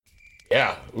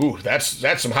Yeah. Ooh, that's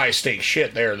some high stakes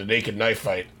shit there. The naked knife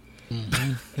fight.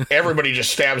 Mm-hmm. Everybody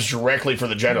just stabs directly for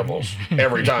the genitals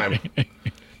every time.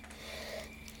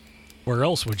 Where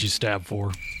else would you stab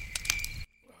for?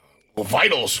 Well,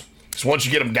 vitals. So once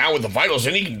you get them down with the vitals,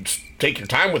 then you can take your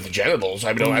time with the genitals.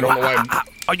 I don't know why.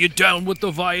 Are you down with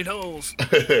the vitals?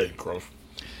 Gross.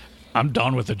 I'm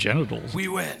done with the genitals. We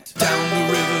went down the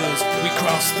rivers, we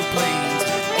crossed the plains,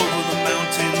 over the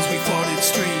mountains, we forded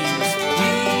streams. We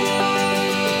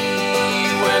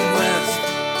went west.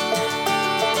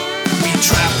 We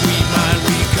trapped, we mined,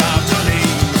 we carved our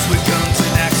names. With guns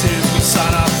and axes, we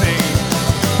sought our fame.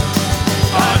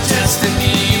 Our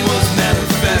destiny was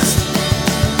manifest.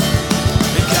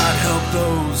 And God help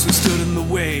those who stood in the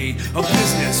way of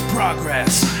business,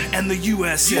 progress, and the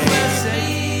USA.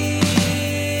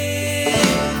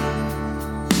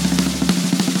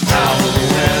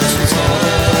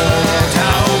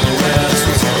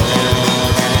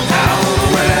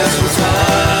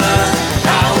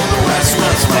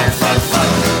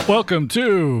 Welcome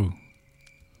to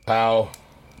Pow.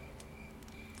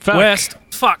 Fuck. West.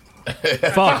 Fuck.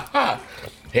 Fuck.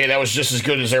 Hey, that was just as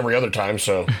good as every other time,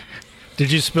 so.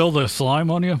 Did you spill the slime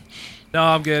on you? No,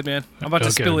 I'm good, man. I'm about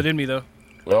to spill it in me, though.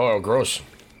 Oh, gross.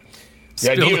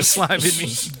 Spill the slime in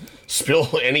me. Spill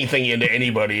anything into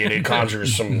anybody and it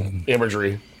conjures some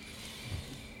imagery.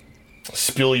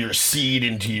 Spill your seed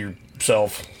into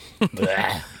yourself. I'm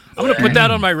going to put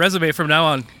that on my resume from now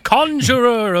on.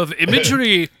 Conjurer of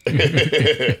imagery.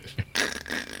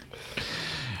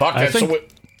 Fuck, that's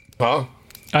huh?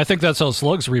 I think that's how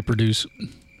slugs reproduce.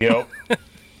 Yep.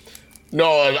 No,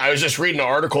 I was just reading an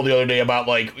article the other day about,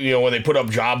 like, you know, when they put up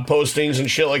job postings and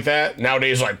shit like that.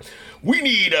 Nowadays, like, we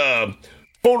need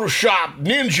Photoshop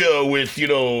ninja with, you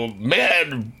know,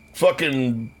 mad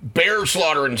fucking bear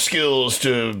slaughtering skills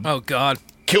to Oh, God.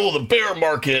 kill the bear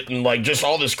market and, like, just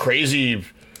all this crazy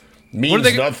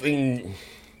means nothing.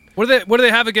 What do they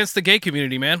have against the gay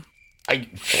community, man?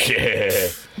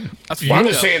 That's That's I'm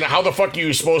just saying, how the fuck are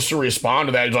you supposed to respond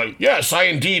to that? It's like, yes, I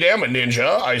indeed am a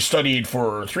ninja. I studied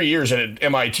for 3 years at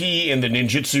MIT in the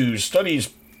ninjutsu studies,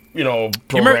 you know,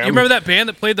 program. You remember that band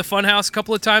that played the Funhouse a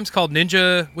couple of times called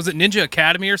Ninja? Was it Ninja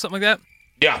Academy or something like that?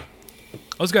 Yeah.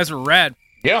 Those guys were rad.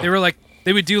 Yeah.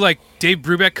 They would do like Dave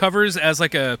Brubeck covers as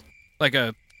like a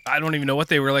I don't even know what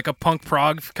they were, like a punk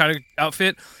prog kind of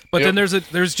outfit. But then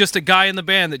there's just a guy in the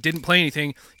band that didn't play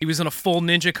anything. He was in a full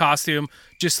ninja costume,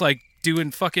 just like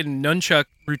doing fucking nunchuck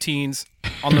routines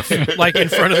on the like in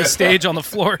front of the stage on the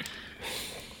floor.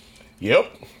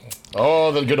 Yep.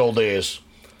 Oh, the good old days.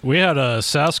 We had a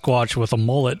Sasquatch with a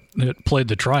mullet that played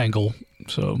the triangle.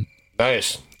 So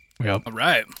nice. Yep. All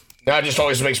right. That just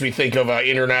always makes me think of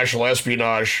international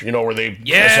espionage, you know, where they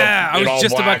I was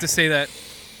just about to say that.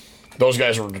 Those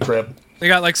guys were the trip. They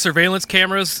got like surveillance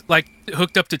cameras like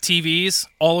hooked up to TVs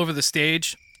all over the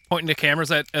stage, pointing to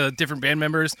cameras at different band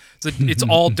members. It's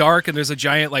all dark and there's a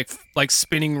giant like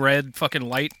spinning red fucking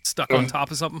light stuck on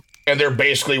top of something. And they're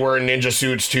basically wearing ninja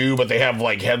suits too, but they have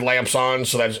like headlamps on,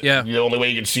 so that's the only way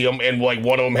you can see them. And like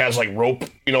one of them has like rope,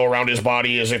 you know, around his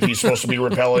body as if he's supposed to be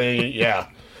repelling. Yeah.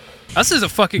 This is a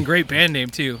fucking great band name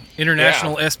too.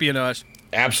 International Espionage.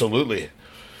 Absolutely.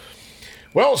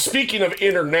 Well, speaking of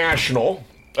international,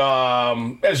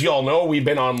 as you all know, we've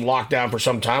been on lockdown for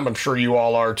some time. I'm sure you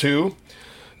all are too,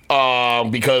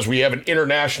 because we have an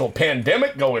international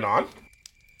pandemic going on.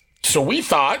 So we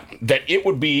thought that it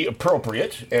would be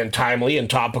appropriate and timely and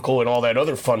topical and all that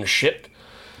other fun shit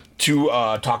to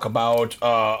talk about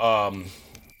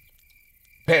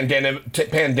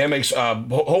pandemics,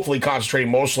 hopefully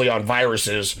concentrating mostly on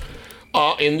viruses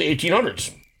in the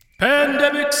 1800s.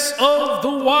 Pandemics of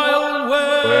the Wild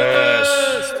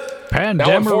West.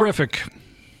 Pandemorific.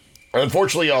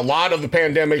 Unfortunately, a lot of the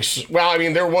pandemics, well, I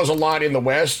mean, there was a lot in the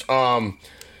West. I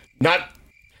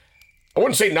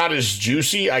wouldn't say not as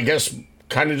juicy, I guess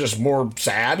kind of just more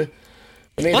sad.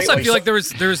 Plus, I feel like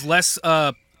there's less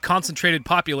concentrated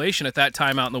population at that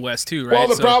time out in the West too, right? Well,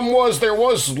 the problem was there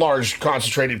was large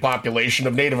concentrated population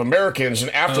of Native Americans,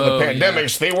 and after the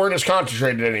pandemics, they weren't as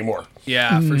concentrated anymore.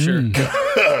 Yeah, for sure.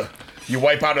 You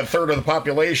wipe out a third of the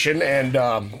population, and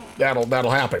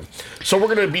that'll happen. So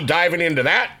we're going to be diving into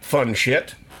that fun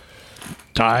shit.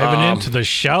 Diving into the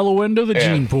shallow end of the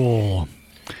gene pool.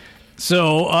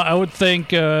 So I would think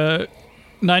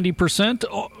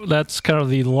 90%, that's kind of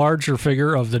the larger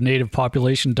figure of the native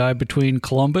population, died between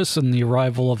Columbus and the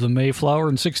arrival of the Mayflower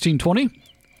in 1620.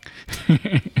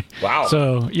 Wow.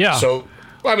 So, yeah. So,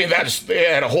 I mean, they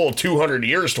had a whole 200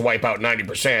 years to wipe out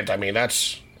 90%. I mean,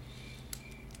 that's...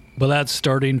 But that's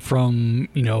starting from,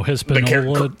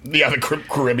 Hispaniola. The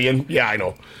Caribbean. Yeah, I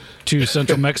know. to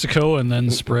central Mexico and then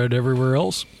spread everywhere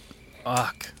else.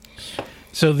 Fuck.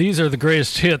 So these are the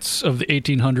greatest hits of the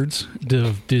 1800s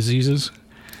diseases.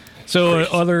 So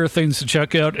other things to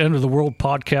check out, End of the World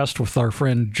podcast with our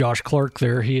friend Josh Clark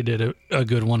there. He did a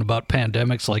good one about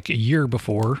pandemics like a year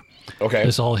before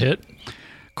this all hit.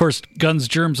 Of course, Guns,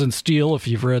 Germs, and Steel, if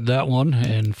you've read that one.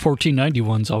 And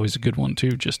 1491 is always a good one,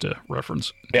 too, just a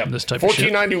reference. Yeah, this type of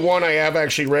shit. 1491 I have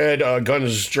actually read.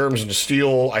 Guns, Germs, and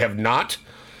Steel I have not.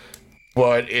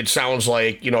 But it sounds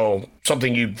like,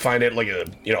 something you'd find at like a,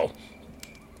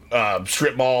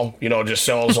 strip mall, just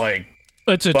sells like...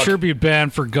 It's a tribute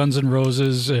band for Guns N'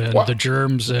 Roses and the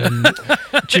Germs and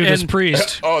Judas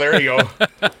Priest. Oh, there you go.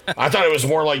 I thought it was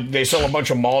more like they sell a bunch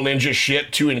of Mall Ninja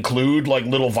shit to include like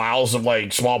little vials of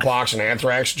like smallpox and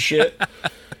anthrax and shit.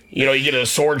 You get a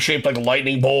sword shaped like a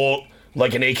lightning bolt,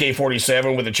 like an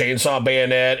AK-47 with a chainsaw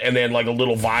bayonet, and then like a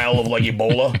little vial of like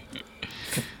Ebola.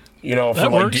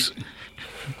 That works.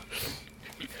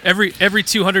 Every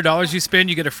 $200 you spend,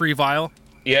 you get a free vial.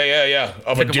 Yeah.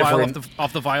 Take a vial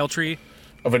off the vial tree.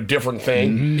 Of a different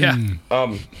thing. Yeah.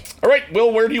 All right,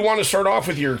 Will, where do you want to start off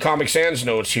with your Comic Sans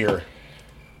notes here?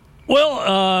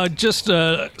 Well, just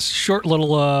a short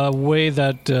little way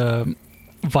that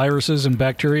viruses and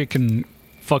bacteria can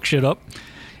fuck shit up.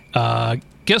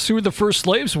 Guess who the first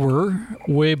slaves were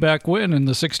way back when in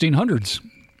the 1600s?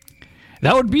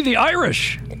 That would be the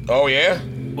Irish. Oh, yeah?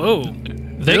 Whoa.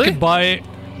 They could buy...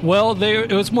 Well,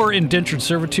 it was more indentured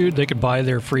servitude. They could buy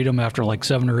their freedom after like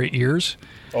 7 or 8 years.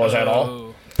 Oh, is that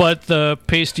all? But the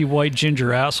pasty white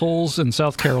ginger assholes in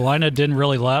South Carolina didn't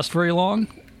really last very long,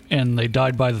 and they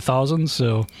died by the thousands.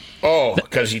 So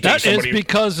because that is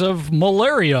because of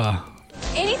malaria.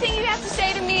 Anything you have to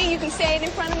say to me, you can say it in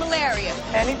front of malaria.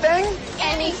 Anything?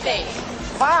 Anything.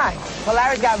 Fine.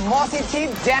 Malaria's got mossy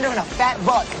teeth, dander, and a fat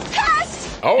butt.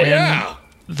 Cuss! Oh, And yeah.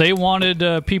 They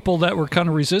wanted people that were kind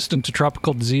of resistant to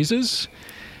tropical diseases,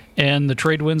 and the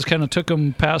trade winds kind of took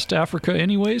them past Africa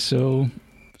anyway, so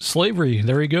slavery,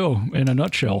 there you go, in a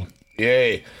nutshell.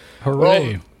 Yay.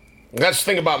 Hooray. Well, that's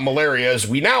the thing about malaria is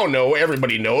we now know,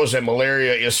 everybody knows that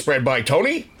malaria is spread by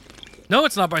Tony. No,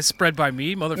 it's not spread by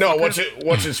me, motherfucker. No, what's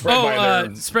it spread by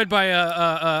there? Spread by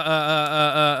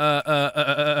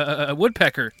a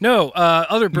woodpecker. No,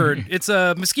 other bird. It's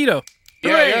a mosquito.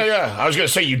 Yeah. I was going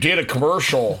to say you did a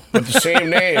commercial with the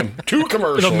same name. 2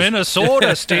 commercials. The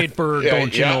Minnesota state bird,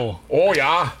 don't you know? Oh,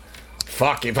 yeah.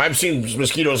 Fuck, if I've seen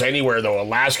mosquitoes anywhere, though,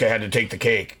 Alaska had to take the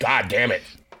cake. God damn it.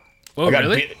 Oh,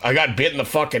 really? I got bit in the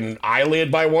fucking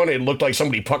eyelid by one. It looked like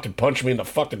somebody fucking punched me in the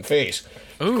fucking face.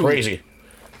 Ooh. Crazy.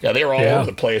 Yeah, they were all over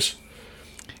the place.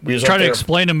 We was Try up to there.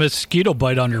 explain a mosquito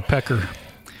bite on your pecker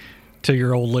to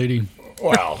your old lady.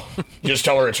 Well, just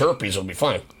tell her it's herpes. It'll be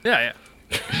fine. Yeah.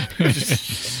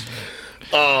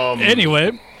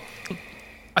 Anyway,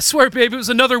 I swear, babe, it was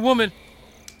another woman.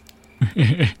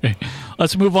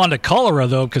 let's move on to cholera,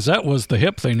 though, because that was the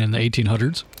hip thing in the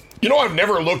 1800s. I've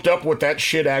never looked up what that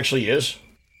shit actually is.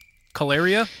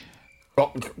 Cholera?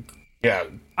 Well, yeah.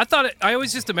 I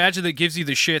always just imagine that it gives you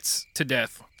the shits to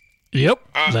death. Yep,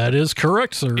 that is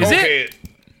correct, sir. Is Okay. it?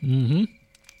 Mm-hmm.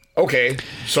 Okay,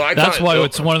 so That's why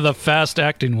it's one of the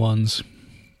fast-acting ones.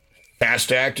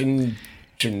 Fast-acting...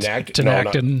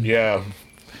 Tenactin. Yeah.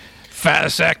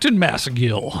 Fast-acting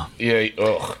Massagill. Yeah,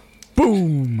 ugh.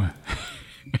 Boom.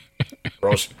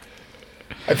 Gross.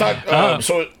 I thought,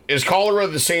 so is cholera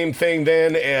the same thing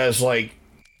then as like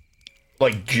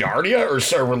Giardia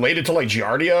or related to like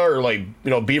Giardia or like,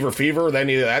 beaver fever,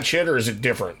 any of that shit, or is it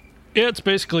different? Yeah, it's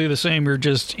basically the same. You're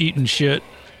just eating shit,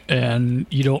 and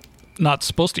not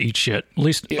supposed to eat shit. At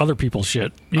least other people's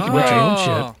shit. You can eat your own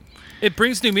shit. It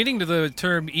brings new meaning to the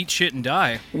term eat shit and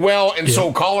die. Well, and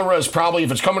so cholera is probably,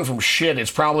 if it's coming from shit, it's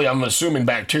probably, I'm assuming,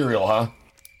 bacterial, huh?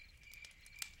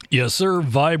 Yes, sir.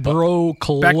 Vibro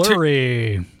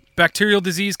cholerae. Bacterial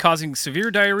disease causing severe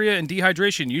diarrhea and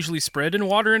dehydration, usually spread in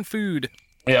water and food.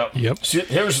 Yeah. Yep. See,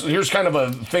 here's kind of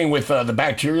a thing with the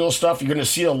bacterial stuff. You're going to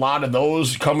see a lot of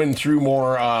those coming through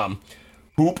more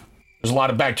poop. There's a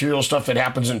lot of bacterial stuff that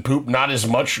happens in poop. Not as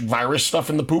much virus stuff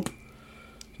in the poop.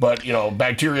 But,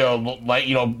 bacteria, like,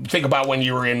 think about when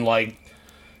you were in, like,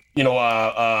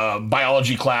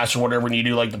 biology class or whatever, and you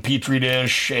do, like, the Petri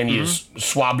dish, and you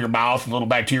swab your mouth, and little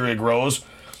bacteria grows.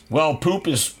 Well, poop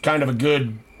is kind of a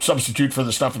good substitute for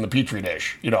the stuff in the Petri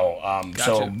dish,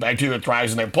 So bacteria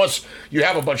thrives in there. Plus, you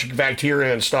have a bunch of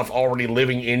bacteria and stuff already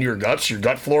living in your guts, your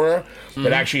gut flora,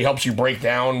 that actually helps you break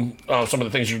down some of the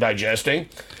things you're digesting.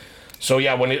 So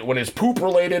yeah, when it's poop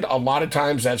related, a lot of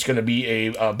times that's going to be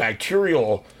a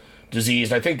bacterial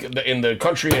disease. I think in the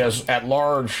country as at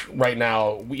large right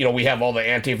now, we have all the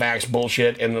anti-vax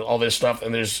bullshit and all this stuff,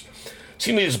 and there's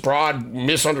seems to be this broad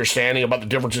misunderstanding about the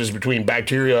differences between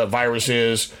bacteria,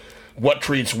 viruses, what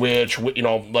treats which. You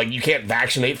know, like you can't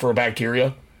vaccinate for a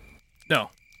bacteria. No.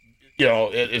 You know,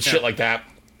 it's shit like that.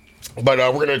 But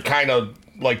we're gonna kind of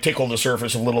like tickle the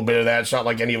surface a little bit of that. It's not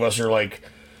like any of us are like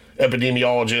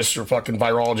epidemiologists or fucking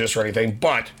virologists or anything,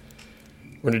 but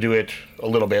we're gonna do it a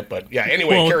little bit. But yeah,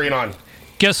 anyway, carrying on.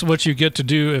 Guess what you get to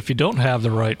do if you don't have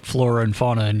the right flora and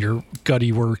fauna in your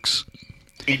gutty works?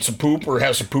 Eat some poop or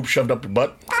have some poop shoved up your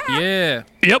butt. Yeah.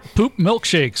 Yep, poop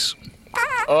milkshakes.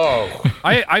 Oh,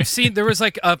 I've seen, there was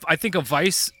like I think a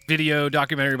Vice video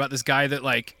documentary about this guy that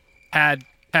like had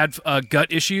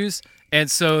gut issues, and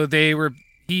so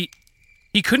he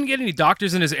couldn't get any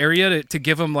doctors in his area to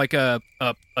give him like a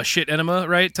shit enema,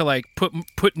 right? To like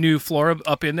put new flora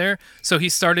up in there. So he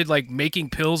started like making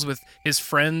pills with his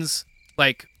friends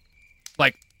like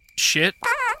shit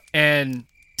and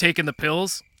taking the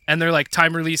pills, and they're like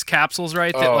time release capsules,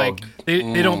 right? That like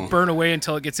they don't burn away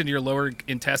until it gets into your lower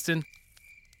intestine.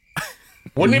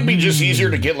 wouldn't it be just easier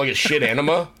to get like a shit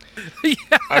enema? Yeah.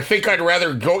 I think I'd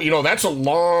rather go. You know, that's a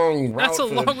long route. That's a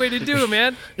long way to do it,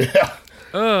 man. Yeah.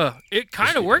 It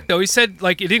kind of worked though. He said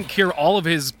like it didn't cure all of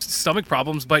his stomach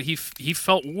problems, but he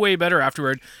felt way better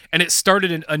afterward, and it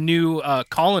started a new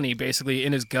colony basically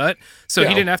in his gut. So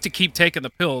he didn't have to keep taking the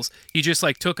pills. He just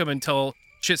like took them until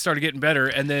shit started getting better,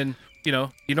 and then you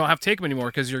don't have to take them anymore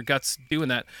because your gut's doing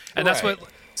that. And that's what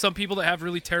some people that have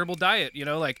really terrible diet,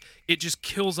 like it just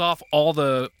kills off all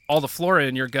the flora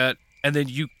in your gut, and then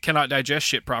you cannot digest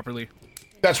shit properly.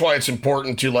 That's why it's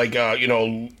important to like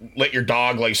let your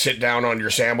dog like sit down on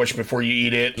your sandwich before you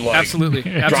eat it. And, like,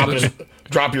 Absolutely.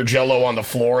 Drop your Jello on the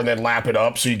floor and then lap it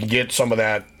up so you can get some of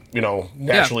that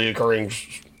naturally occurring.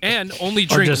 And only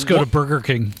drink. Or just go to Burger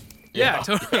King. Yeah.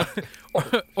 Totally.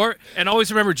 or and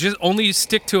always remember, just only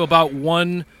stick to about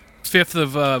 1/5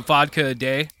 of vodka a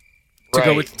day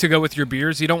to go with your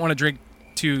beers. You don't want to drink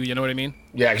too. You know what I mean?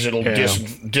 Yeah, because it'll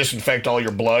disinfect all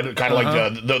your blood, kind of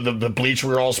like the bleach we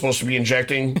were all supposed to be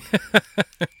injecting.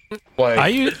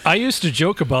 Like, I used to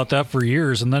joke about that for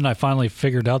years, and then I finally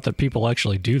figured out that people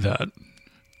actually do that.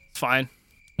 Fine.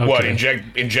 Okay. What,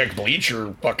 inject bleach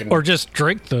or fucking... Or just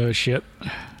drink the shit.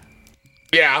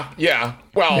 Yeah.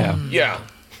 Well, yeah.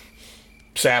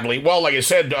 Sadly. Well, like I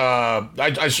said, I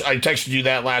texted you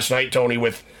that last night, Tony,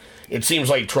 with... It seems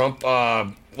like Trump...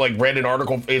 read an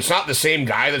article. It's not the same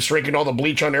guy that's drinking all the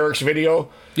bleach on Eric's video.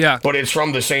 Yeah. But it's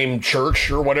from the same church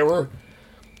or whatever.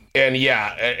 And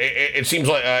yeah, it seems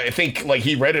like I think like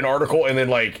he read an article and then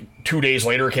like 2 days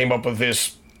later came up with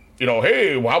this,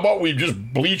 hey, how about we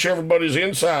just bleach everybody's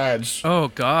insides? Oh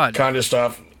God. Kind of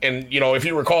stuff. And if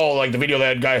you recall like the video of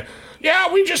that guy,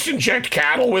 yeah, we just inject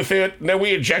cattle with it, and then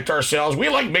we inject ourselves. We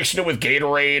like mixing it with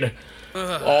Gatorade,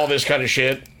 all this kind of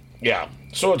shit. Yeah.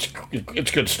 So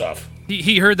it's good stuff.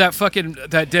 He heard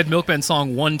that Dead Milkman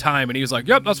song one time, and he was like,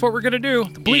 "Yep, that's what we're gonna do."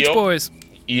 The Bleach Boys.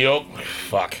 Yep.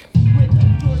 Fuck.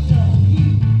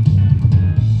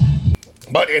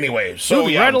 But anyway, so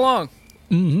moving right along.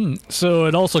 Mm-hmm. So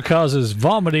it also causes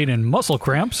vomiting and muscle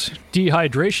cramps.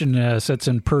 Dehydration sets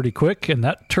in pretty quick, and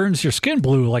that turns your skin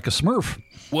blue like a Smurf.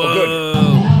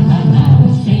 Whoa.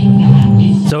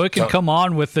 So it can come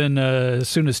on within as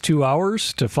soon as 2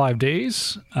 hours to 5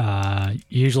 days,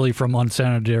 usually from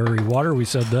unsanitary water. We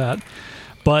said that.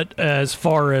 But as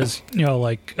far as,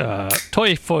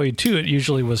 typhoid too, it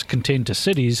usually was contained to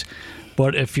cities.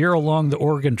 But if you're along the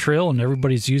Oregon Trail and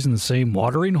everybody's using the same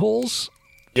watering holes,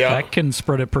 that can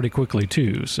spread it pretty quickly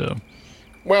too. So,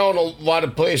 well, in a lot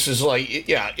of places,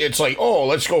 it's like, oh,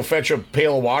 let's go fetch a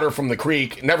pail of water from the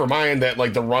creek. Never mind that,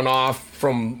 like, the runoff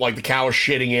from, like, the cows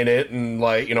shitting in it and,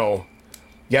 like, we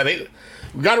got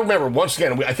to remember, once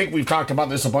again, I think we've talked about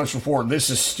this a bunch before.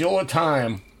 This is still a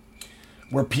time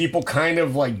where people kind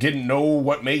of, like, didn't know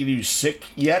what made you sick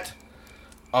yet.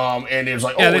 And it was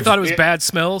like, they thought it was bad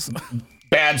smells.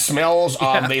 Bad smells.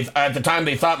 They at the time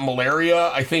they thought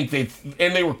malaria. I think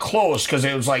they were close because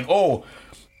it was like, oh,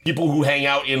 people who hang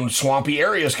out in swampy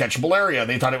areas catch malaria.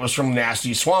 They thought it was from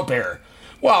nasty swamp air.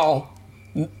 Well,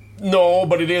 no,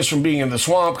 but it is from being in the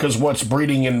swamp because what's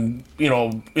breeding and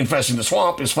infesting the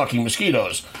swamp is fucking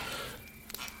mosquitoes.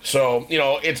 So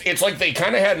it's like they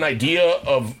kind of had an idea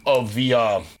of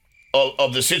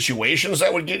the situations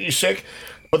that would get you sick,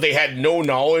 but they had no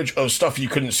knowledge of stuff you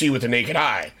couldn't see with the naked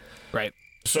eye. Right.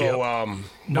 So,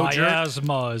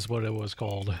 miasma is what it was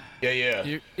called.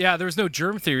 Yeah, there was no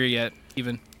germ theory yet,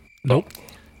 even. Nope.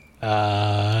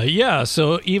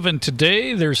 So even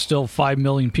today, there's still 5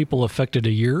 million people affected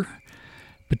a year,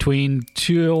 between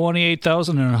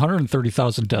 28,000 and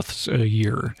 130,000 deaths a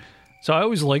year. So I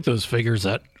always like those figures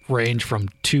that range from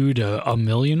 2 to a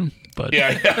million, but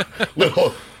Yeah.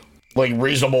 Little, like,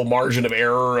 reasonable margin of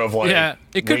error of, like, Yeah,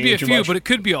 it could be weighing a too few, much. but it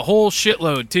could be a whole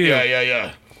shitload too.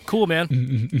 Yeah. Cool,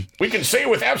 man. We can say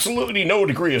with absolutely no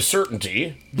degree of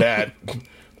certainty that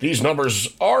these numbers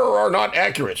are or are not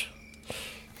accurate.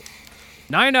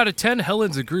 9 out of 10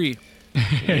 Helens agree.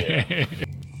 30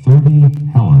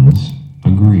 Helens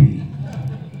agree.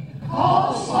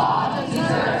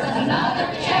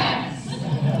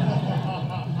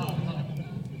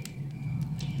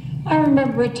 I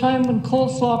remember a time when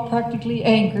coleslaw practically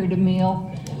anchored a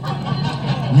meal.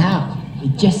 Now,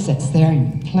 it just sits there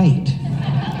in your plate.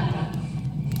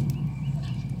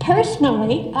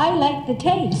 Personally, I like the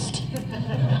taste.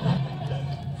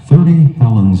 30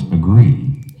 Helens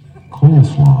agree.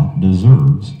 Coleslaw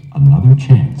deserves another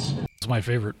chance. it's my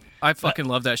favorite. I fucking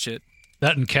love that shit.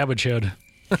 That and Cabbage Head.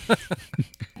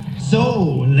 So,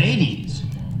 ladies,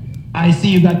 I see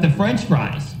you got the French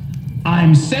fries.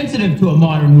 I'm sensitive to a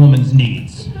modern woman's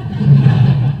needs.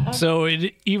 So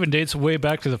it even dates way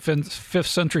back to the 5th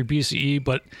century BCE,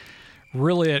 but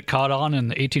really it caught on in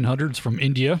the 1800s from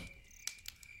India.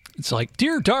 It's like,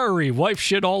 dear diary, wife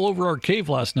shit all over our cave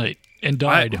last night and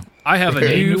died. I have a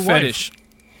new wife. fetish.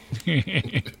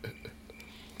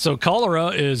 So cholera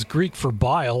is Greek for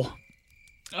bile.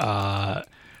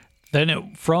 Then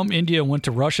it from India went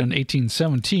to Russia in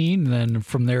 1817. Then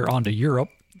from there on to Europe.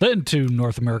 Then to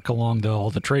North America along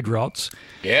all the trade routes.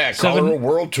 Yeah, Cholera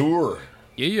World Tour.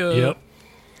 Yeah. Yep.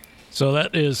 So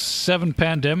that is 7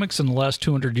 pandemics in the last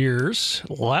 200 years.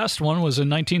 Last one was in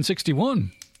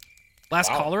 1961. Last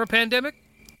cholera pandemic?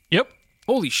 Yep.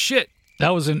 Holy shit. That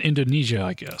was in Indonesia,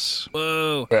 I guess.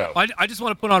 Whoa. Yeah. I just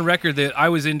want to put on record that I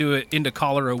was into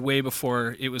cholera way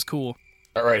before it was cool.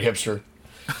 All right, hipster.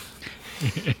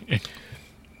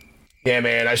 Yeah,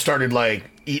 man, I started, like,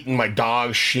 eating my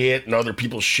dog's shit and other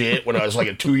people's shit when I was, like,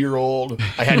 a 2-year-old.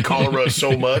 I had cholera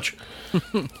so much.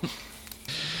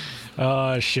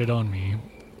 Shit on me.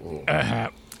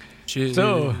 Shit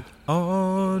So-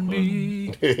 on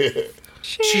me.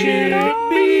 Shit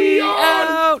me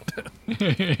out.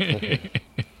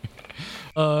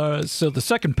 So the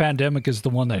second pandemic is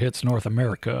the one that hits North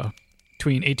America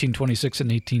between 1826 and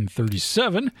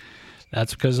 1837.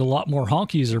 That's because a lot more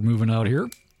honkies are moving out here.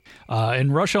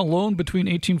 In Russia alone, between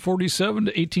 1847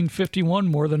 to 1851,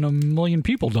 more than 1 million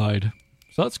people died.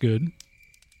 So that's good.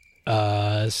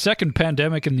 Second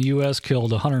pandemic in the U.S.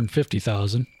 killed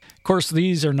 150,000. Of course,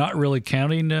 these are not really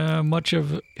counting much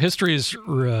of history is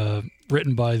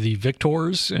written by the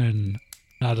victors, and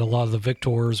not a lot of the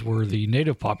victors were the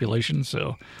native population,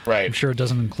 so Right. I'm sure it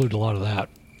doesn't include a lot of that.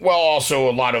 Well, also,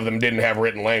 a lot of them didn't have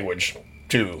written language,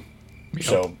 too.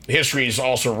 So history is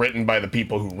also written by the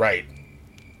people who write.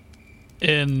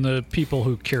 And the people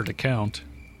who care to count.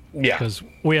 Yeah. Because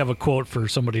we have a quote for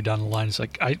somebody down the line. It's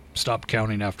like, I stopped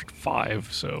counting after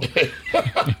 5, so.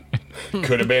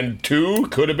 Could have been 2,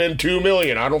 could have been 2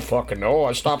 million. I don't fucking know.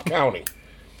 I stopped counting.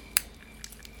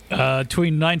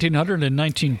 Between 1900 and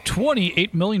 1920,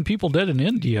 8 million people dead in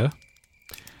India.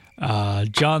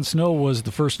 John Snow was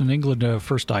the first in England to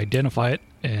first identify it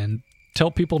and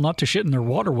tell people not to shit in their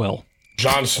water well.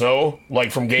 Jon Snow,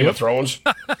 like from Game of Thrones.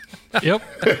 Yep.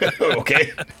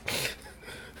 Okay.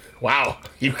 Wow,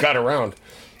 you got around.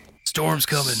 Storm's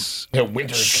coming. Yeah,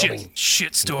 winter's coming.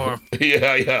 Shit storm.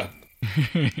 Yeah.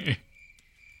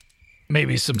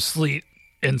 Maybe some sleet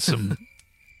and some.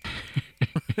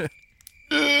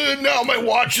 Now my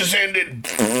watch has ended.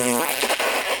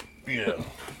 Yeah.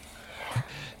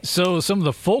 So some of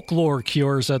the folklore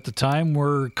cures at the time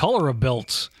were cholera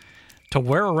belts to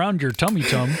wear around your tummy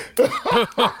tum.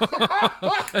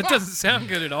 That doesn't sound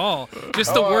good at all.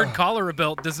 Just the word cholera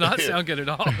belt does not sound good at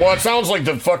all. Well, it sounds like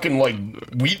the fucking, like,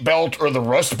 wheat belt or the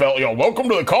rust belt. Yo, welcome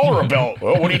to the cholera belt.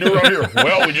 Well, what do you do around here?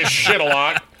 Well, we just shit a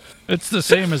lot. It's the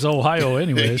same as Ohio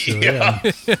anyway. So, yeah.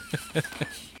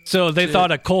 So they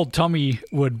thought a cold tummy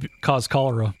would cause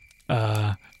cholera.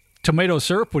 Tomato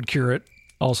syrup would cure it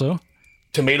also.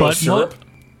 Tomato syrup?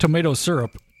 Tomato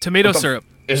syrup. Tomato syrup.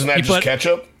 Isn't that just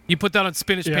ketchup? You put that on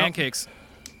spinach pancakes.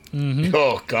 Mm-hmm.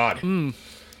 Oh, God.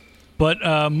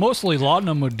 But mostly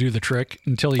laudanum would do the trick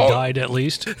until he died, at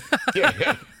least.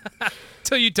 Yeah.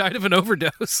 Until you died of an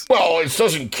overdose. Well, it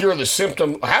doesn't cure the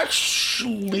symptom.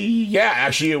 Actually,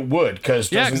 it would, because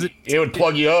it would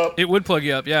plug you up. It would plug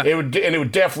you up, yeah. It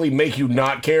would definitely make you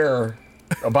not care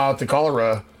about the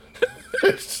cholera.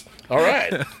 All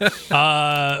right.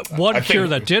 One cure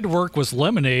that did work was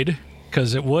lemonade,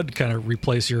 because it would kind of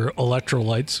replace your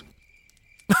electrolytes.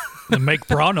 And make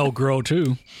Brawno grow,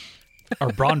 too. Or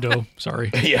Brondo,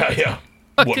 sorry. Yeah.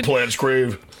 What plants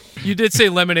crave. You did say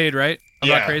lemonade, right? I'm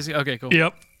Yeah. not crazy? Okay, cool.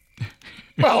 Yep.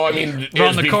 Well, I mean...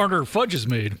 Around the corner, fudge is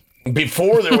made.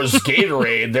 before there was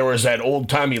Gatorade, there was that old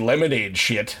timey lemonade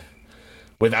shit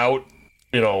without,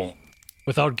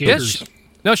 without gators.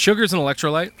 No, sugar's an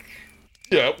electrolyte.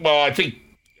 Yeah, well,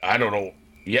 I don't know.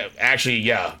 Yeah, actually,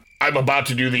 yeah. I'm about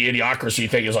to do the idiocracy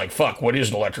thing. Is like, fuck, what is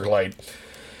an electrolyte?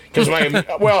 Because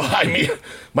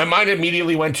my mind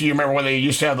immediately went to, you remember when they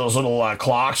used to have those little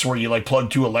clocks where you like plug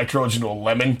 2 electrodes into a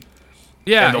lemon?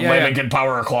 Yeah, and the lemon can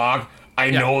power a clock. I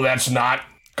know that's not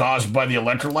caused by the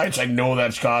electrolytes. I know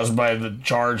that's caused by the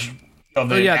charge of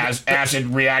the acid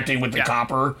reacting with the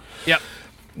copper. Yep.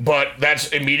 But that's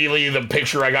immediately the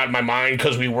picture I got in my mind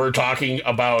because we were talking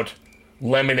about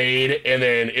lemonade and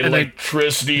then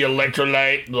electricity,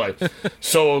 electrolyte. Like,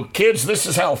 so, kids, this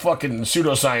is how fucking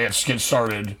pseudoscience gets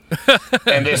started.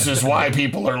 And this is why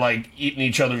people are like eating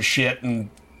each other's shit and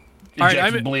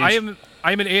injecting bleach.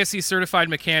 I'm an ASE certified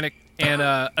mechanic, and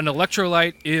an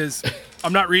electrolyte is.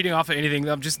 I'm not reading off of anything.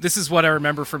 This is what I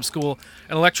remember from school.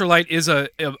 An electrolyte is a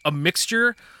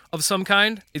mixture of some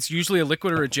kind. It's usually a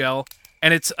liquid or a gel,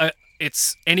 and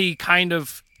it's any kind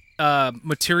of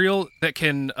material that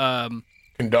can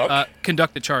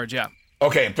conduct the charge. Yeah.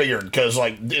 Okay, figured, because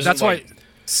that's why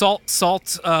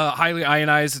salt highly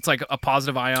ionized. It's like a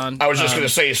positive ion. I was just gonna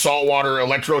say salt water,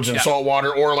 electrodes in salt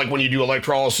water, or like when you do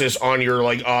electrolysis on your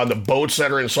on the boats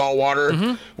that are in salt water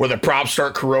where the props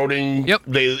start corroding. Yep.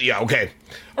 Okay.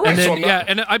 All right.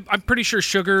 And then, I'm pretty sure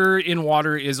sugar in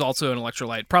water is also an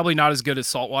electrolyte. Probably not as good as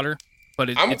salt water. But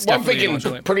it's I'm thinking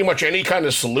pretty much any kind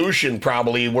of solution,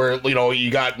 probably where you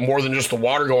got more than just the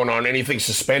water going on. Anything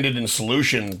suspended in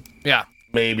solution,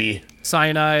 maybe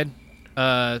cyanide.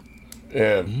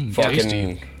 Fucking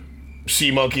tasty.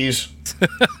 Sea monkeys.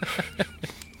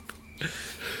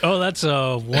 Oh, that's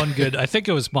one good. I think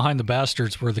it was Behind the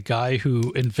Bastards, where the guy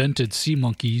who invented sea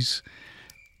monkeys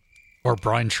or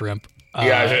brine shrimp.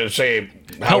 I was gonna say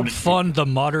helped fund the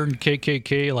modern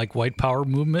KKK white power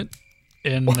movement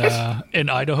in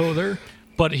Idaho there,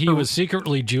 but he was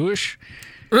secretly Jewish.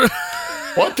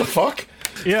 What the fuck?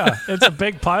 Yeah, it's a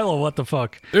big pile of what the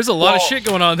fuck. There's a lot of shit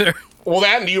going on there. Well,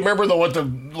 do you remember what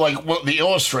the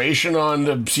illustration on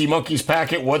the sea monkeys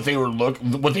packet? What they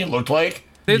looked like?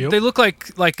 They look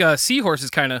like seahorses,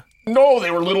 kind of. No,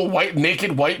 they were little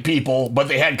naked white people, but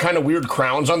they had kind of weird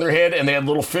crowns on their head, and they had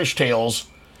little fish tails.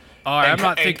 Oh, I'm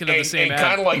not thinking of the same ad.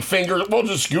 Kind of like fingers. Well,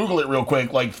 just Google it real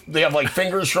quick. Like they have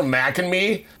fingers from Mac and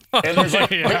Me, and there's and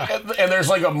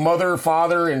there's a mother,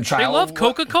 father, and child. They love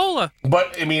Coca-Cola.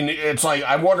 But I mean, it's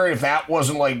I'm wondering if that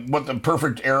wasn't what the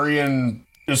perfect Aryan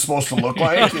is supposed to look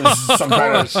like. Is some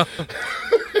kind of.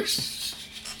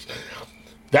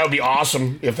 That would be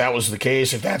awesome if that was the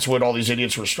case. If that's what all these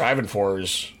idiots were striving for,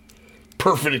 is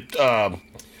perfect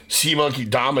sea monkey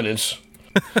dominance.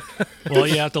 Well,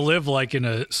 you have to live in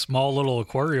a small little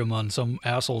aquarium on some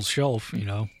asshole's shelf,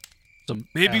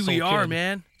 Maybe we are,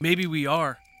 man. Maybe we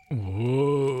are.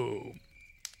 Whoa.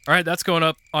 All right, that's going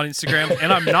up on Instagram,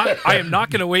 and I am not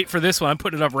going to wait for this one. I'm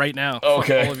putting it up right now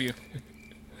for all of you.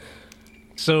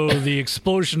 So the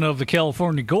explosion of the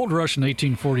California gold rush in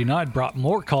 1849 brought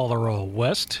more cholera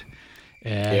west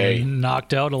and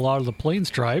knocked out a lot of the Plains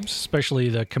tribes, especially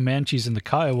the Comanches and the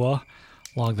Kiowa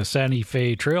along the Santa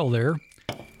Fe Trail there.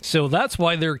 So that's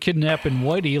why they're kidnapping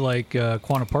Whitey like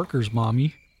Quanah Parker's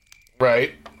mommy.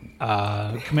 Right.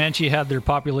 Comanche had their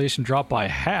population drop by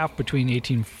half between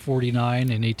 1849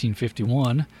 and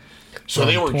 1851. So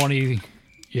they were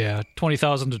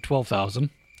 20,000 to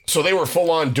 12,000. So they were full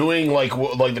on doing like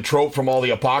the trope from all the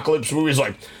apocalypse movies,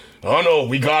 oh no,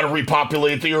 we got to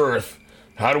repopulate the earth.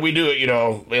 How do we do it?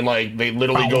 And they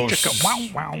literally go,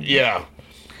 yeah.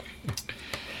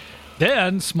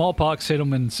 Then smallpox hit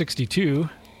them in 62.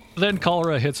 Then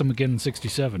cholera hits them again in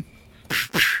 67.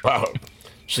 Wow.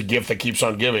 It's a gift that keeps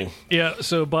on giving. Yeah,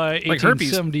 so by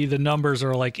 1870, the numbers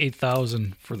are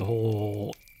 8,000 for the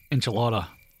whole enchilada.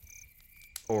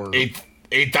 Or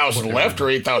 8,000 left or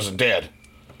 8,000 dead?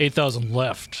 8,000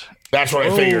 left. That's what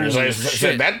I figured. As I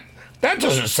said, that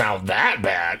doesn't sound that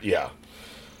bad. Yeah.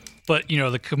 But,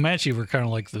 the Comanche were kind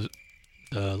of like the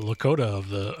Lakota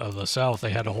of the South.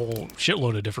 They had a whole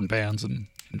shitload of different bands and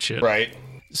shit. Right.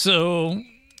 So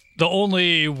the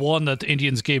only one that the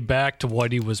Indians gave back to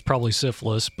Whitey was probably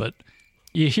syphilis, but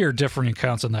you hear different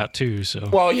accounts on that too. So.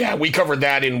 Well, yeah, we covered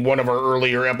that in one of our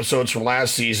earlier episodes from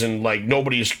last season.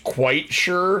 Nobody's quite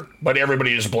sure, but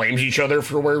everybody just blames each other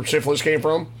for where syphilis came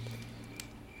from.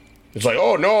 It's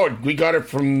oh no, we got it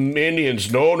from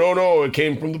Indians. No, it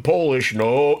came from the Polish.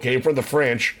 No, it came from the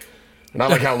French. And I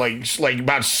like how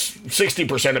about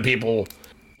 60% of people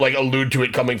allude to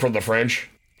it coming from the French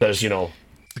because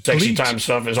sexy time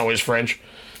stuff is always French.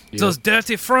 Those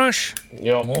dirty French.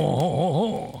 Yep.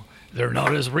 They're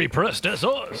not as repressed as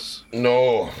us.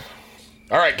 No.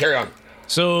 All right, carry on.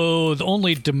 So the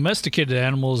only domesticated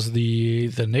animals the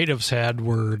natives had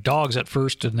were dogs at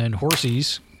first and then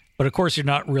horsies. But of course, you're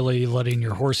not really letting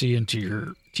your horsey into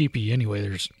your teepee anyway.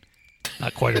 There's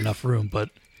not quite enough room, but...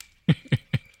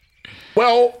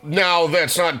 Well, now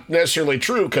that's not necessarily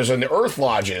true because in the earth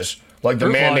lodges, like the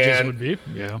Mandan, would be,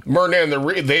 yeah.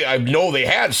 Mernan, I know they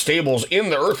had stables in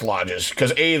the earth lodges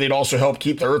because they'd also help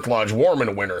keep the earth lodge warm in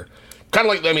the winter. Kind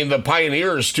of like, the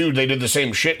pioneers too. They did the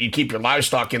same shit. You keep your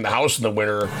livestock in the house in the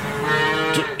winter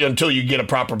until you get a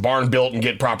proper barn built and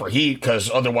get proper heat, because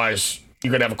otherwise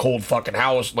you're gonna have a cold fucking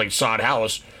house, like sod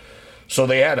house. So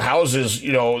they had houses,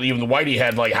 even the Whitey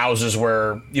had like houses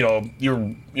where,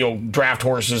 your draft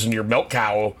horses and your milk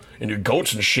cow and your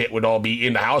goats and shit would all be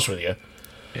in the house with you.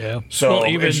 Yeah. So well,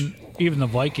 even the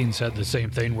Vikings had the same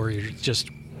thing where you're just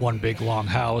one big long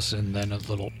house and then a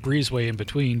little breezeway in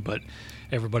between, but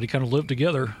everybody kind of lived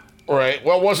together. Right.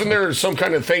 Well, wasn't there some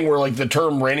kind of thing where like the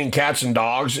term raining cats and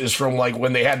dogs is from like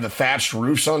when they had the thatched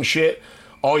roofs on shit?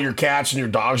 All your cats and your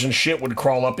dogs and shit would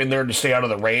crawl up in there to stay out of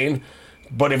the rain.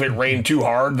 But if it rained too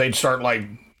hard, they'd start like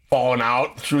falling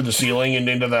out through the ceiling and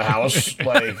into the house.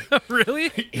 Like,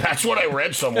 really? That's what I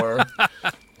read somewhere.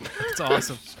 That's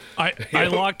awesome. I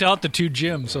locked out the 2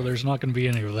 gyms, so there's not going to be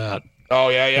any of that. Oh,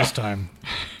 yeah. This time.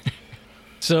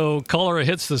 So cholera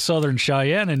hits the Southern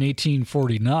Cheyenne in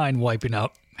 1849, wiping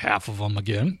out half of them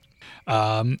again.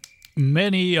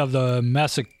 Many of the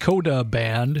Massacota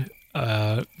band,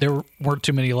 there weren't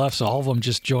too many left, so all of them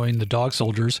just joined the dog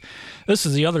soldiers. This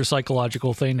is the other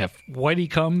psychological thing. If Whitey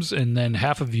comes and then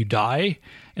half of you die,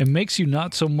 it makes you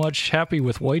not so much happy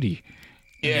with Whitey.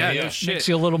 Yeah. No shit. Makes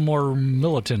you a little more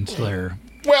militant there.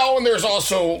 Well, and there's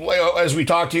also, as we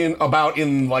talked about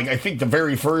in, like, I think the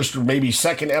very first or maybe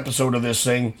second episode of this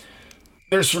thing,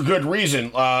 there's for good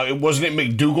reason. Wasn't it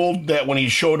McDougal that when he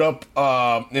showed up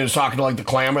and was talking to, like, the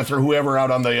Klamath or whoever out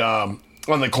on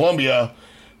the Columbia,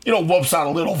 whoops out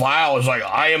a little vial, is like,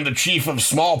 I am the chief of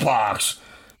smallpox.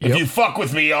 If you fuck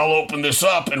with me, I'll open this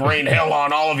up and rain hell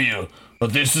on all of you.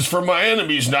 But this is for my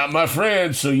enemies, not my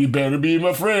friends, so you better be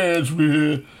my friends.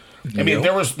 I mean,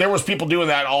 there was people doing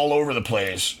that all over the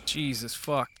place. Jesus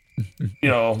fuck.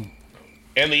 And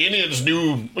the Indians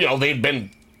knew, they'd been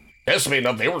decimated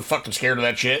enough. They were fucking scared of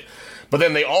that shit. But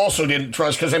then they also didn't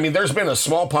trust, because, there's been a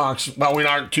smallpox, well, we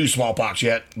aren't to smallpox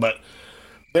yet, but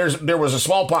there was a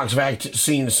smallpox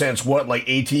vaccine since, what, like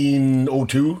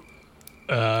 1802?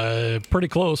 Pretty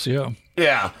close, yeah.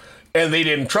 Yeah, and they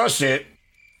didn't trust it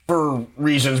for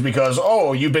reasons because,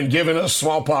 you've been giving us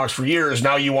smallpox for years,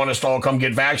 now you want us to all come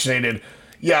get vaccinated.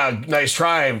 Yeah, nice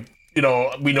try. We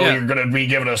know you're going to be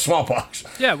giving us smallpox.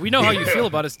 Yeah, we know how you feel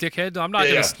about us, dickhead. I'm not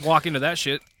going to walk into that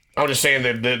shit. I'm just saying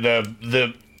that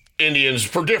the Indians,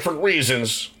 for different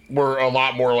reasons, were a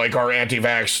lot more like our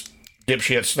anti-vax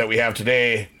dipshits that we have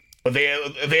today. But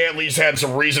they at least had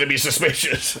some reason to be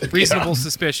suspicious. Reasonable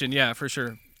suspicion, yeah, for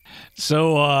sure.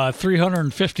 So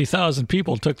 350,000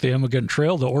 people took the Emigrant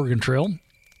Trail, the Oregon Trail.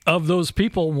 Of those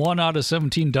people, 1 out of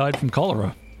 17 died from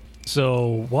cholera.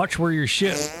 So watch where you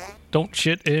shit. Don't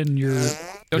shit in your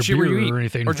shit beer where you eat or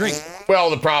anything. or drink. Well,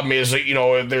 the problem is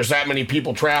that, there's that many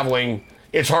people traveling,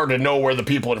 it's hard to know where the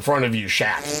people in front of you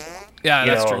shat. Yeah,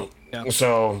 that's true. Yeah.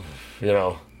 So,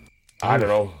 I don't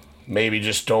know. Maybe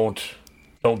just don't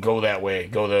go that way.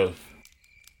 Go the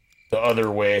other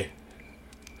way.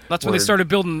 That's when they started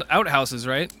building outhouses,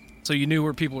 right? So you knew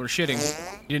where people were shitting.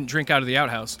 You didn't drink out of the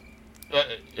outhouse. But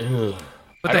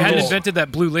they hadn't invented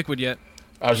that blue liquid yet.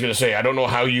 I was going to say, I don't know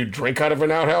how you drink out of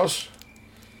an outhouse.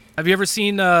 Have you ever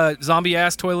seen Zombie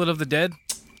Ass Toilet of the Dead?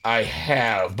 I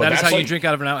have. But that is that's how you drink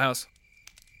out of an outhouse.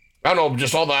 I don't know,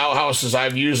 just all the outhouses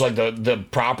I've used, like the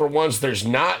proper ones, there's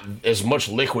not as much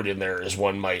liquid in there as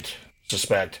one might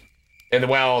suspect. And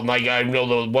like I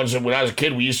know the ones that when I was a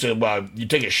kid, we used to you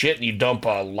take a shit and you dump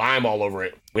lime all over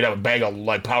it. We'd have a bag of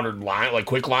like powdered lime, like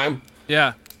quick lime.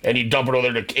 Yeah. And you dump it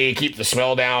over there to keep the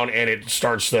smell down, and it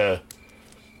starts the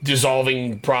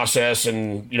dissolving process,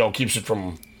 and keeps it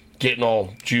from getting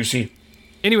all juicy.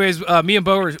 Anyways, me and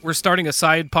Bo we're starting a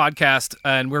side podcast,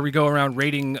 and where we go around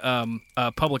rating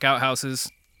public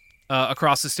outhouses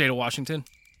across the state of Washington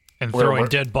and throwing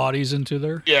dead bodies into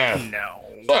there. Yeah. No.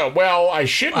 Well, I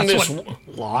shit in That's this. What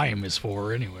lime is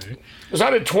for, anyway. It's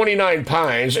out at 29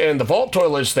 Pines, and the vault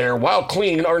toilets there, while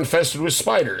clean, are infested with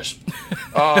spiders.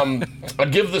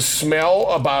 I'd give the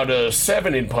smell about a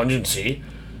 7 in pungency.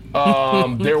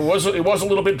 It was a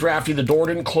little bit drafty. The door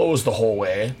didn't close the whole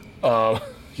way.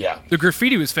 Yeah. The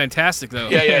graffiti was fantastic, though.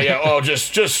 Yeah. Oh,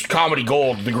 just comedy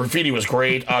gold. The graffiti was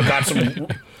great. Got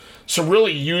some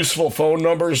really useful phone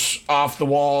numbers off the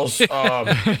walls.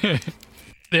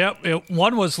 Yep,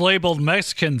 one was labeled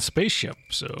Mexican spaceship,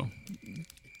 so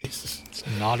it's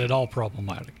not at all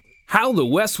problematic. How the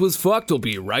West Was Fucked will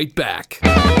be right back.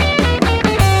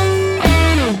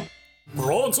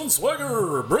 Bronson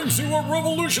Swagger brings you a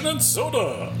revolution in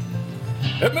soda.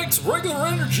 It makes regular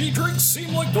energy drinks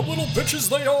seem like the little bitches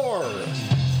they are.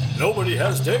 Nobody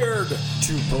has dared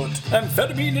to put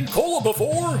amphetamine in cola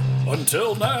before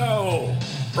until now.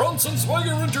 Bronson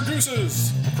Swagger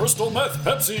introduces Crystal Meth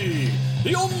Pepsi,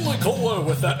 the only cola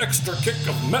with that extra kick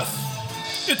of meth.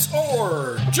 It's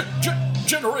our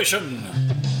generation.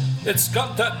 It's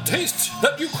got that taste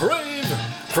that you crave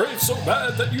so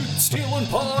bad that you'd steal and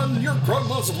pawn your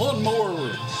grandma's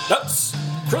lawnmower. That's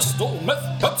Crystal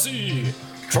Meth Pepsi.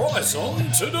 Try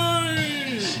some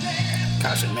today.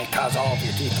 Caution may cause all of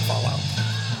your teeth to fall out.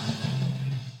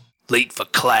 Late for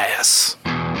class.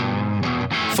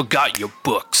 Forgot your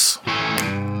books.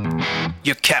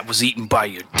 Your cat was eaten by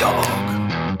your dog.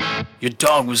 Your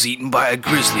dog was eaten by a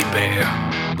grizzly bear.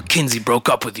 Mackenzie broke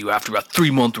up with you after a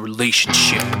 3-month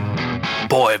relationship.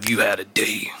 Boy, have you had a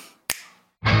day.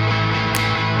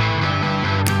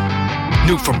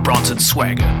 New from Bronson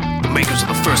Swagger, the makers of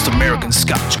the first American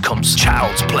scotch, comes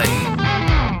Child's Play.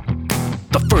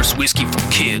 The first whiskey for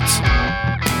kids,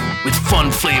 with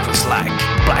fun flavors like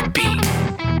black bean,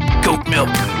 goat milk,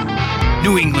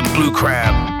 New England blue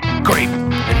crab, grape,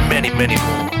 and many, many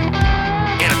more.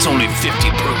 And it's only 50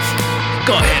 proof.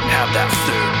 Go ahead and have that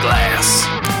third glass.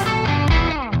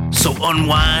 So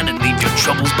unwind and leave your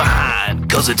troubles behind,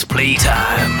 'cause it's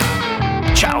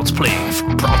playtime. Child's Play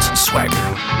from Bronson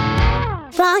Swagger.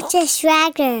 Bronson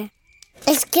Swagger.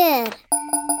 It's good.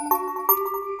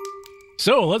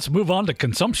 So let's move on to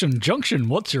Consumption Junction.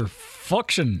 What's your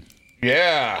function?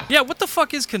 Yeah. Yeah, what the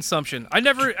fuck is consumption?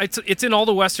 It's in all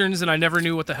the Westerns, and I never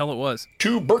knew what the hell it was.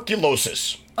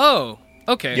 Tuberculosis. Oh,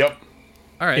 okay. Yep.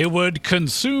 All right. It would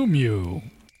consume you.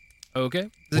 Okay.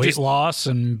 Weight loss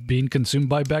and being consumed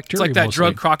by bacteria. It's like that mostly.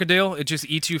 drug crocodile. It just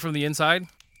eats you from the inside.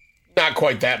 Not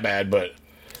quite that bad, but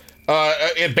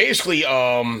it basically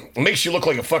makes you look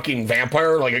like a fucking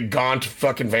vampire, like a gaunt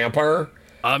fucking vampire.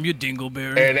 I'm your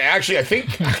dingleberry. And actually, I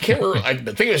can't remember. I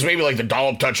think it was maybe like the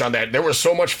dollop touch on that. There was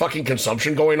so much fucking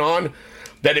consumption going on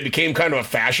that it became kind of a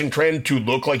fashion trend to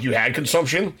look like you had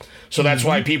consumption. So that's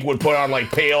why people would put on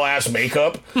like pale ass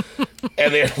makeup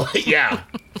and then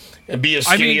and be as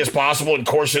skinny as possible and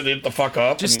corset it the fuck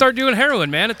up. Just start doing heroin,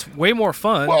 man. It's way more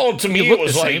fun. Well, to me, it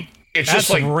was like that's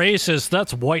just like racist.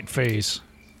 That's whiteface.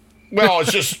 Well,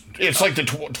 it's like the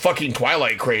fucking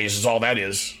Twilight craze is all that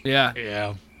is. Yeah.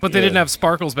 Yeah. But they didn't have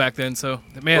sparkles back then, so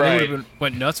man, Right. they would have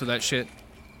went nuts with that shit.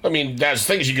 I mean, that's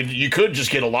things you could just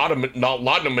get a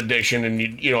laudanum addiction, and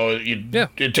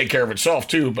it'd take care of itself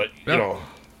too. But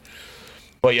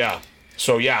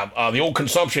so the old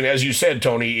consumption, as you said,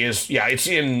 Tony, is it's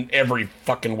in every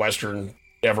fucking Western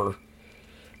ever.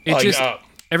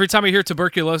 Every time I hear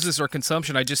tuberculosis or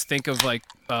consumption, I just think of like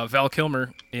Val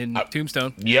Kilmer in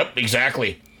Tombstone. Yep,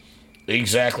 exactly.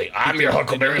 I'm your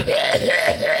Huckleberry.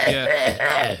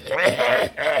 Yeah.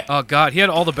 Oh God, he had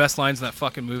all the best lines in that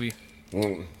fucking movie.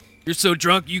 You're so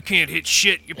drunk you can't hit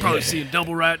shit. You're probably seeing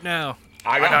double right now.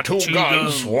 I got two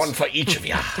guns, one for each of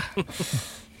you.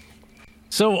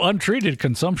 So untreated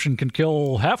consumption can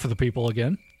kill half of the people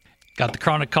again. Got the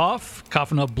chronic cough,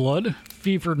 coughing up blood,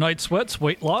 fever, night sweats,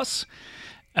 weight loss.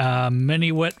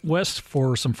 Many went west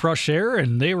for some fresh air,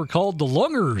 and they were called the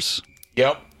lungers.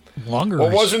 Yep. Lungers.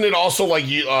 Well, wasn't it also like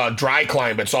dry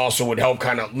climates also would help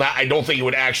kind of? I don't think it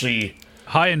would actually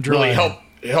high and dry really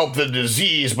help the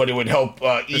disease, but it would help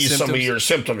ease some of your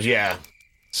symptoms. Yeah.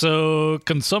 So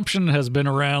consumption has been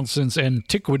around since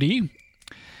antiquity.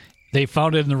 They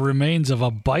found it in the remains of a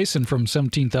bison from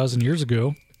 17,000 years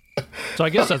ago. So I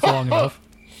guess that's long enough.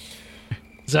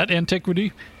 Is that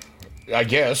antiquity? I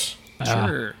guess.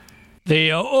 Sure.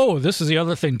 This is the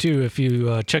other thing too. If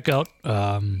you check out,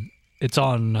 it's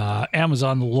on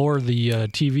Amazon Lore, the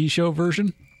TV show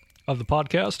version of the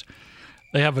podcast.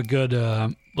 They have a good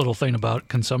little thing about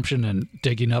consumption and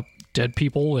digging up dead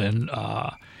people and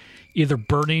either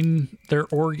burning their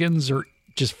organs or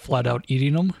just flat out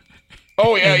eating them.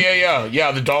 Oh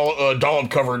yeah. The Dollop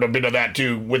covered a bit of that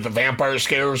too with the vampire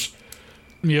scares.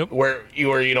 Yep. Where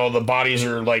the bodies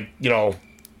are like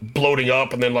bloating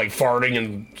up and then like farting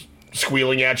and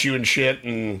squealing at you and shit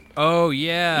and oh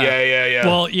yeah. Yeah.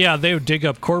 Well, yeah, they would dig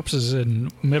up corpses in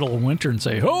middle of winter and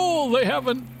say, "Oh, they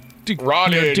haven't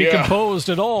rotted, decomposed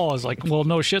at all." It's like, well,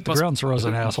 no shit, the ground's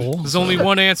frozen, asshole. There's only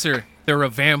one answer. They're a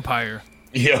vampire.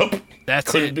 Yep.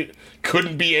 That's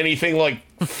couldn't be anything like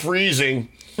freezing.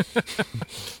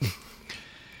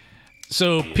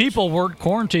 So people weren't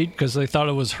quarantined because they thought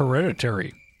it was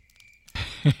hereditary.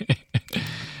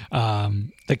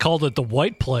 They called it the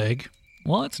White Plague.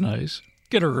 Well, that's nice.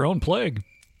 Get her own plague.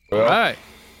 Right.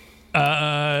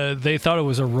 They thought it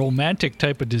was a romantic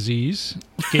type of disease.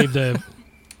 Gave the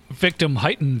victim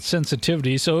heightened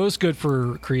sensitivity, so it was good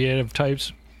for creative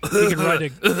types. You can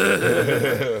write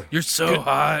a You're so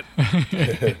hot.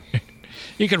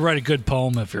 You can write a good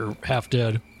poem if you're half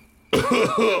dead.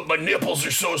 My nipples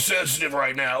are so sensitive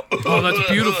right now. Oh, that's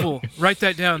beautiful. Write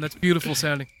that down. That's beautiful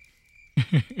sounding.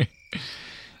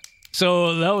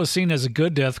 So that was seen as a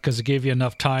good death because it gave you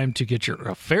enough time to get your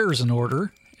affairs in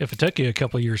order if it took you a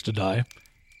couple of years to die.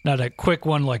 Not a quick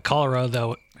one like cholera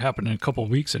that happened in a couple of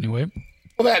weeks anyway.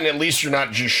 Well, that, and at least you're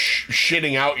not just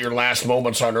shitting out your last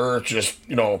moments on Earth, just,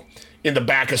 in the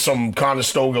back of some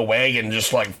Conestoga wagon,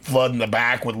 just like flooding the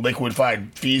back with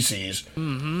liquefied feces.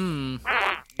 Mm-hmm.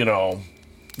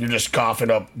 You're just coughing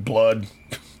up blood,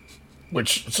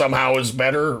 which somehow is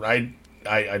better. I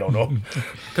don't know.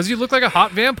 Because you look like a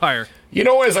hot vampire.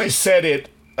 As I said it,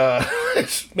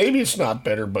 maybe it's not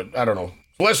better, but I don't know.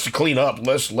 Less to clean up,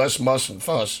 less muss and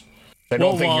fuss. I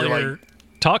don't think you're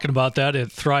talking about that.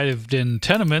 It thrived in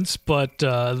tenements, but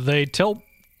they tell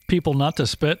people not to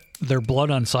spit their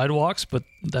blood on sidewalks, but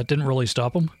that didn't really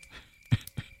stop them.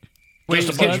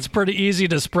 It's pretty easy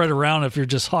to spread around if you're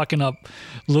just hawking up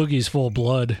loogies full of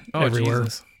blood everywhere.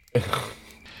 Jesus.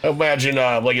 Imagine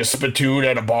like a spittoon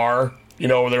at a bar.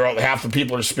 Where half the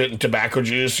people are spitting tobacco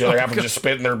juice, the other half are just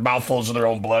spitting their mouthfuls of their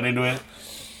own blood into it.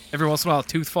 Every once in a while, a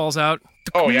tooth falls out.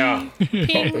 Oh, yeah.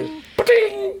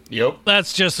 Yep.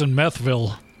 That's just in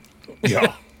Methville.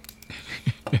 Yeah.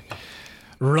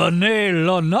 René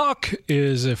Lanoc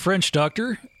is a French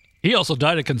doctor. He also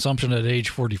died of consumption at age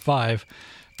 45,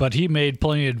 but he made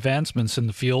plenty of advancements in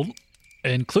the field,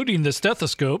 including the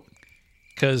stethoscope,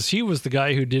 because he was the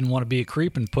guy who didn't want to be a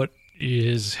creep and put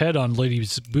his head on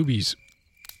ladies' boobies.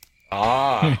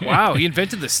 Ah. Wow, he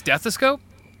invented the stethoscope?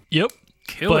 Yep.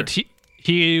 Killer. But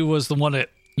he was the one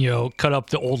that, cut up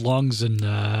the old lungs and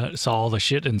saw all the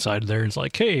shit inside there. It's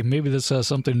like, hey, maybe this has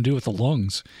something to do with the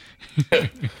lungs.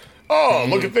 Oh,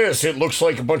 look at this. It looks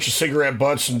like a bunch of cigarette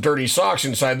butts and dirty socks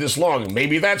inside this lung.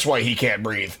 Maybe that's why he can't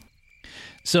breathe.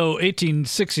 So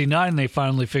 1869, they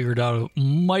finally figured out it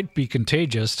might be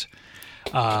contagious.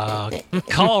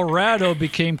 Colorado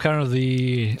became kind of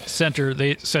the center.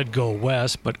 They said go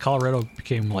west, but Colorado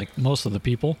became like most of the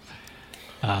people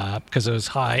because it was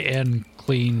high and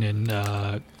clean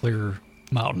and clear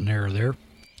mountain air there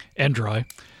and dry.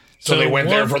 So they went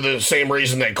there for the same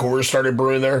reason that Coors started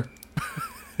brewing there?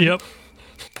 Yep.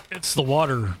 It's the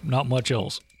water, not much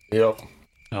else. Yep.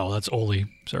 Oh, that's Oli.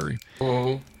 Sorry.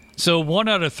 Mm-hmm. So 1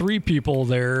 out of 3 people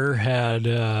there had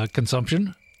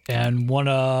consumption. And 1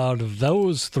 out of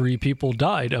those 3 people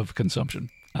died of consumption.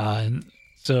 And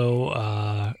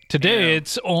so today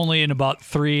it's only in about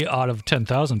 3 out of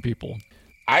 10,000 people.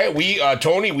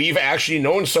 Tony, we've actually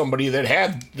known somebody that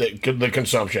had the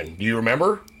consumption. Do you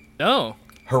remember? No.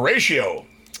 Horatio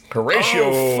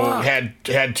had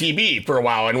TB for a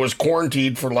while and was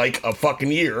quarantined for like a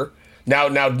fucking year.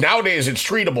 Nowadays it's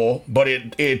treatable, but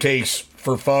it takes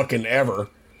for fucking ever.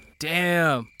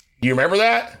 Damn. Do you remember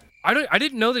that? I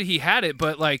didn't know that he had it,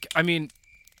 but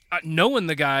knowing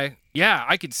the guy, yeah,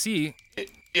 I could see.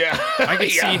 Yeah. I could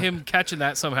see him catching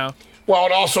that somehow. Well,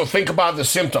 and also think about the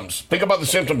symptoms. Think about the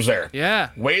symptoms there. Yeah.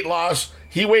 Weight loss.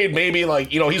 He weighed maybe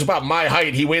he's about my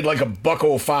height. He weighed like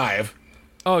 $105.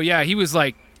 Oh yeah, he was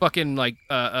like fucking like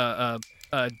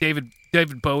David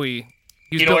Bowie.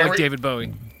 He was built like David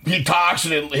Bowie. He talks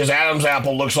and his Adam's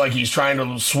apple looks like he's trying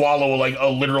to swallow like a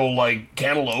literal like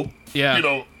cantaloupe.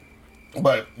 Yeah.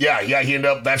 But yeah, he ended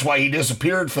up. That's why he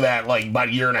disappeared for that like about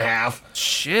a year and a half.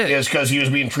 Shit. Is because he was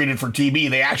being treated for TB.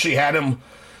 They actually had him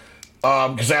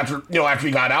because after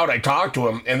he got out, I talked to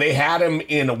him and they had him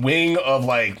in a wing of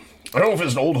like I don't know if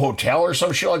it's an old hotel or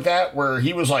some shit like that where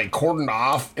he was like cordoned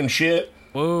off and shit.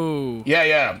 Whoa.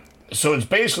 Yeah. So it's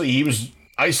basically he was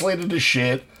isolated as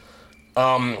shit.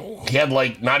 He had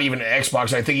like not even an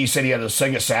Xbox. I think he said he had a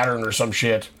Sega Saturn or some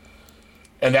shit,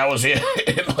 and that was it.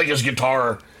 Like his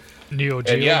guitar. Neo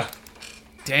Geo. Yeah.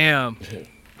 Damn.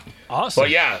 Awesome. But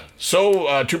yeah,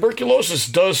 so tuberculosis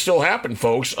does still happen,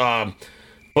 folks.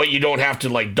 But you don't have to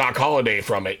like Doc Holliday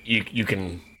from it. You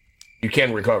can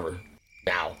recover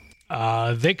now.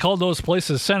 They call those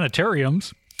places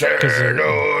sanitariums. Sanitarium.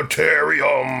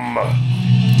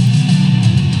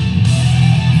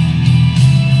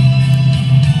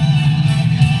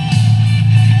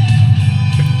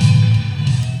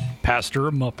 Pastor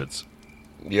of Muppets.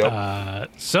 Yep.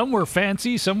 Some were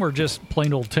fancy, some were just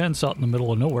plain old tents out in the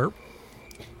middle of nowhere.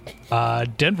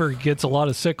 Denver gets a lot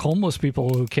of sick homeless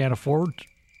people who can't afford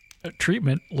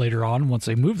treatment later on once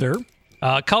they move there.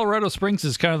 Colorado Springs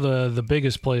is kind of the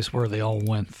biggest place where they all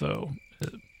went, though.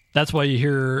 That's why you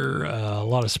hear a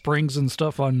lot of springs and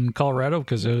stuff on Colorado,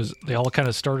 because they all kind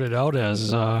of started out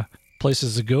as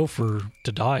places to go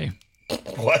to die.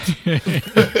 What?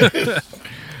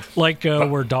 Like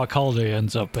where Doc Holliday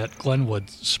ends up at Glenwood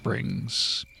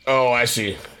Springs. Oh, I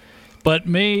see. But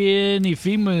many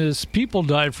famous people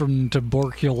died from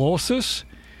tuberculosis.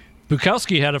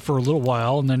 Bukowski had it for a little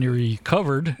while, and then he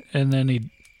recovered, and then he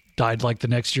died like the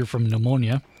next year from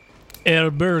pneumonia.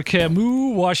 Albert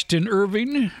Camus, Washington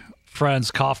Irving,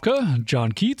 Franz Kafka,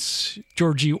 John Keats,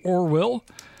 George Orwell,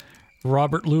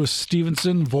 Robert Louis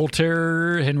Stevenson,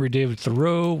 Voltaire, Henry David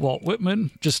Thoreau, Walt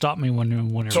Whitman. Just stop me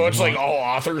whenever. So it's like all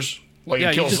authors? Like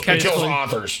it kills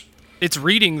authors. It's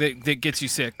reading that gets you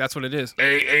sick. That's what it is.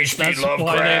 H.P. That's Lovecraft.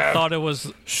 why they thought it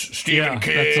was Stephen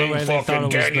King. That's the way they thought it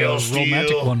was Danielle the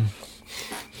romantic one.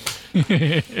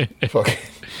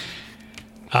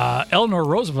 Eleanor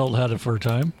Roosevelt had it for a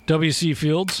time. W.C.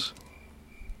 Fields.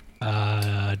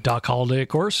 Doc Holliday, of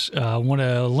course. One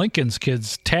of Lincoln's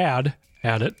kids, Tad,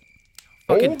 had it.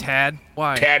 Fucking Tad.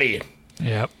 Why? Taddy.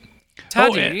 Yep.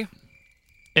 Taddy.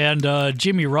 And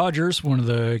Jimmy Rogers, one of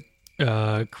the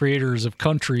creators of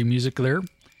country music there.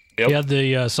 Yep. He had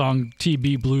the song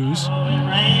T.B. Blues. It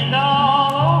rained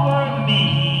all over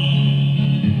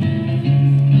me,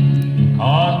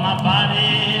 'cause my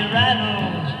body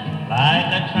rattles like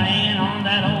a train on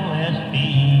that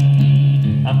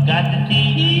OSB. I've got the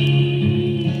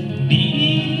T.B.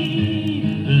 blues.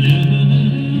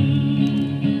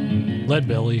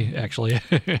 Leadbelly actually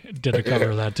did a cover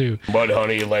of that too.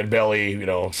 Mudhoney, Leadbelly, you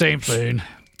know. Same thing.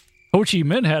 Ho Chi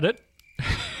Minh had it.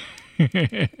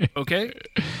 Okay.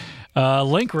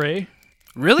 Link Ray.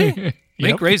 Really? Yep.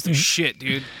 Link Ray's the shit,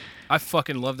 dude. I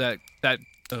fucking love that.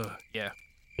 Yeah.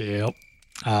 Yep.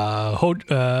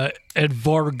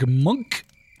 Edvard Munch,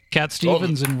 Cat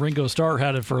Stevens, and Ringo Starr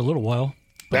had it for a little while.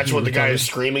 That's what the guy is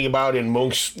screaming about in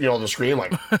Munch's, the scream,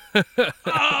 like,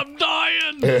 I'm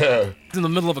dying. Yeah. He's in the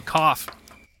middle of a cough.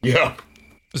 Yeah.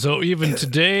 So even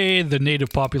today, the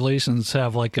native populations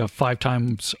have like a 5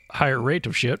 times higher rate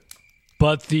of shit.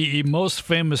 But the most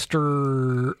famous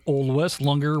Old West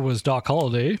lunger was Doc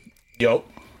Holliday. Yep.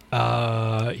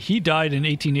 He died in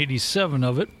 1887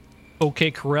 of it.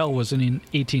 OK Corral was in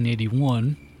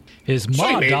 1881. His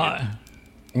ma died.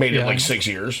 Made it like 6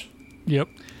 years. Yep.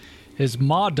 His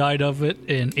ma died of it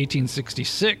in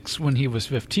 1866 when he was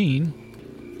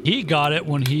 15. He got it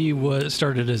when he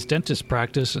started his dentist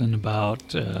practice in about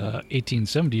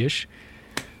 1870-ish.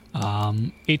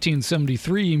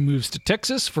 1873, he moves to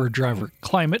Texas for a driver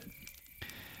climate.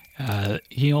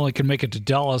 He only could make it to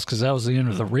Dallas because that was the end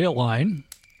of the rail line.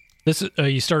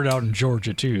 He started out in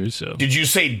Georgia too. So did you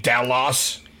say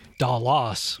Dallas?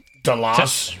 Dallas.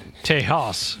 Dallas.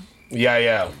 Tejas.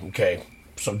 Yeah. Okay.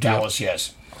 So Dallas,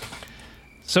 yes.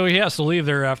 So he has to leave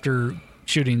there after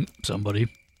shooting somebody.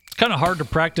 It's kind of hard to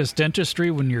practice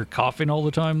dentistry when you're coughing all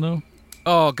the time, though.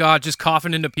 Oh God, just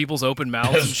coughing into people's open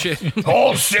mouths and shit.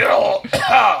 Hold still.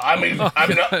 I'm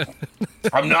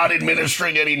not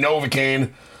administering any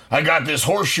Novocaine. I got this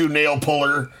horseshoe nail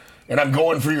puller, and I'm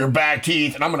going for your back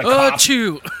teeth, and I'm gonna cough.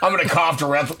 Achoo. I'm gonna cough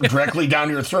directly down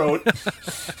your throat.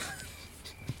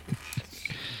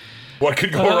 What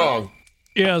could go wrong?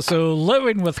 Yeah, so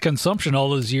living with consumption all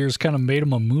those years kind of made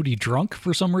him a moody drunk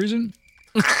for some reason.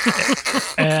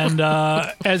 And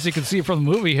as you can see from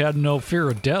the movie, he had no fear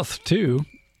of death, too.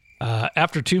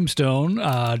 After Tombstone,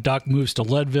 Doc moves to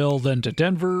Leadville, then to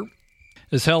Denver.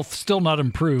 His health still not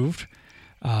improved.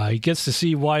 He gets to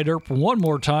see Wyatt Earp one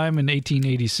more time in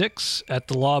 1886 at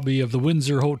the lobby of the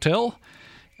Windsor Hotel.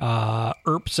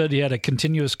 Earp said he had a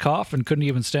continuous cough and couldn't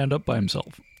even stand up by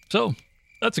himself. So,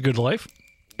 that's a good life.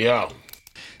 Yeah.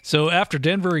 So after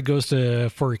Denver, he goes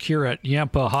for a cure at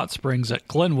Yampa Hot Springs at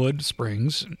Glenwood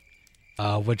Springs,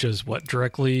 which is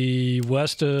directly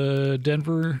west of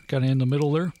Denver, kind of in the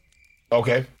middle there.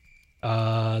 Okay.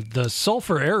 The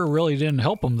sulfur air really didn't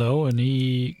help him, though, and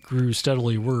he grew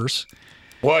steadily worse.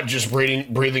 What, just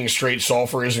breathing straight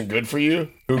sulfur isn't good for you?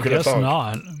 Who could have thought?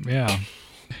 Not, yeah.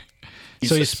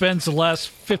 So he spends the last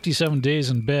 57 days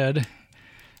in bed.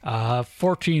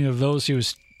 14 of those he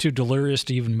was too delirious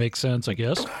to even make sense, I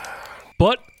guess.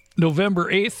 But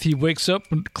November 8th, he wakes up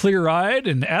clear-eyed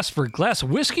and asks for a glass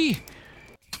of whiskey,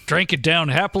 drank it down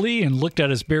happily, and looked at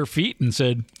his bare feet and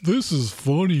said, "This is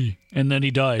funny," and then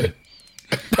he died.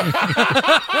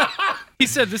 He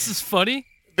said, "This is funny"?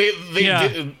 They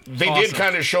did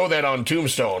kind of show that on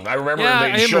Tombstone. I remember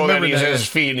they show that he's at his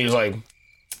feet and he's like,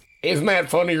 isn't that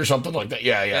funny or something like that?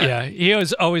 Yeah. Yeah, he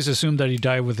always assumed that he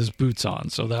died with his boots on,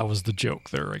 so that was the joke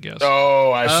there, I guess.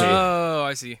 Oh, I see. Oh,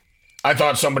 I see. I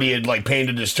thought somebody had like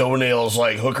painted his toenails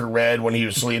like hooker red when he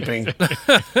was sleeping.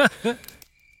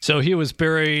 So he was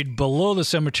buried below the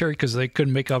cemetery because they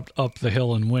couldn't make up the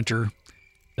hill in winter.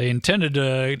 They intended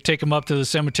to take him up to the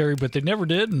cemetery, but they never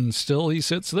did, and still he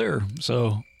sits there.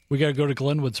 So we got to go to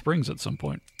Glenwood Springs at some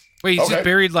point. Wait, he's just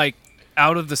buried like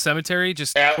out of the cemetery,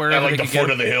 just wherever at like they the could foot get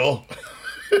of the hill.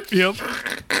 Yep.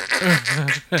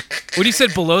 When you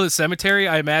said below the cemetery,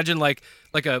 I imagine like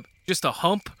just a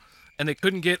hump, and they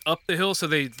couldn't get up the hill, so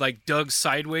they like dug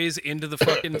sideways into the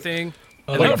fucking thing.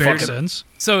 Oh, And that buried makes him. sense.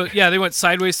 So yeah, they went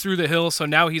sideways through the hill, so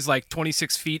now he's like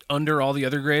 26 feet under all the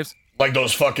other graves. Like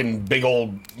those fucking big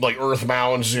old like earth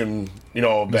mounds in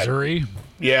Missouri.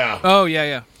 Yeah. Oh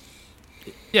yeah.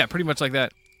 Yeah, pretty much like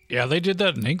that. Yeah, they did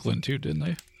that in England too, didn't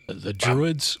they? The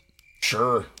Druids.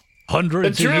 Sure.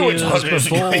 Hundreds The of Druids, years hundreds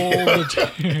of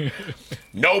before. years.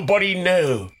 Nobody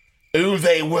knew who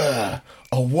they were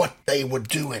or what they were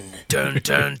doing. Dun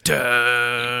dun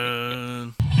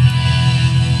dun.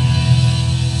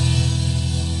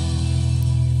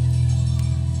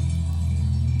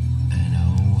 And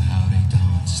oh, how they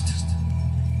danced,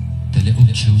 the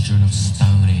little children of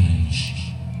Stone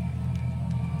Age,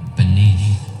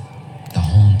 beneath the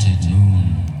haunted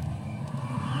moon,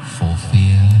 for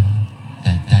fear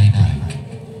that daybreak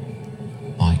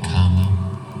might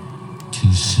come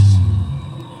too soon.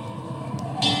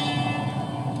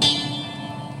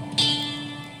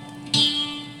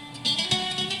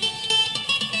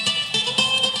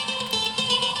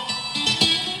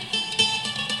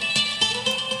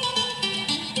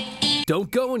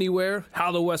 Don't go anywhere.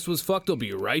 How the West Was Fucked will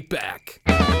be right back.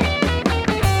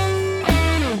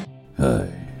 Hi,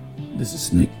 this is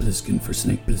Snake Plissken for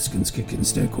Snake Plissken's Kickin'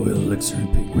 Snake Oil Elixir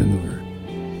and Pink Remover.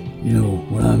 You know,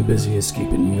 when I'm busy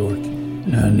escaping New York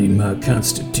and I need my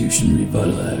constitution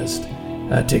revitalized,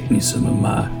 I take me some of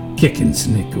my Kickin'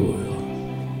 Snake Oil.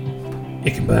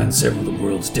 It combines several of the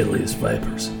world's deadliest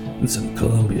vipers and some of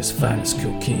Colombia's finest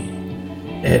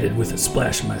cocaine, added with a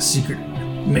splash of my secret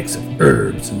mix of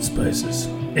herbs and spices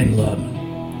and laudanum.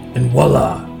 And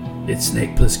voila, it's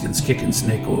Snake Plissken's Kickin'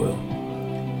 Snake Oil.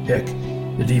 Heck,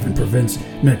 it even prevents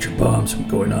miniature bombs from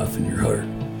going off in your heart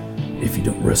if you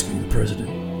don't rescue the president.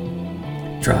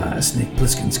 Try Snake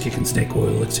Plissken's Kickin' Snake Oil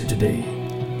Elixir today.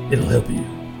 It'll help you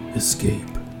escape.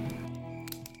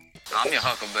 I'm your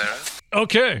huckleberry.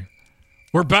 Okay,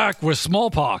 we're back with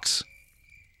smallpox.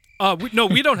 No,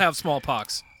 we don't have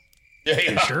smallpox.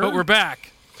 Yeah. Sure? But we're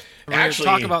back. We're going to Actually,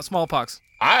 talk about smallpox.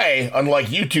 I,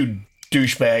 unlike you two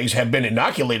douchebags, have been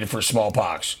inoculated for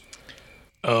smallpox.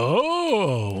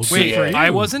 Oh, wait, I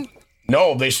wasn't?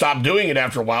 No, they stopped doing it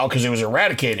after a while because it was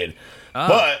eradicated.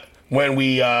 But when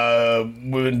we've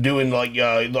been doing like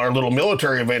our little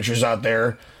military adventures out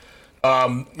there,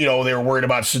 they were worried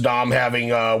about Saddam having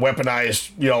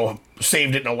weaponized,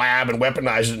 saved it in a lab and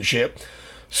weaponized it and shit.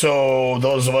 So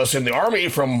those of us in the army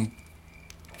from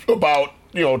about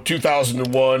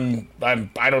 2001,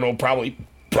 I don't know, probably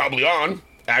on,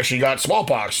 actually got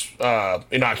smallpox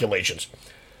inoculations.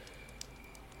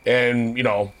 And,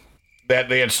 that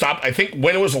they had stopped, I think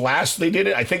when it was the last they did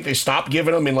it, I think they stopped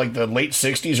giving them in like the late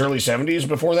 60s, early 70s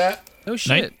before that. Oh,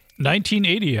 shit.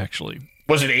 1980, actually.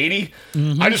 Was it 80?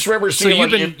 Mm-hmm. I just remember So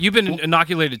seeing you've been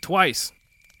inoculated twice.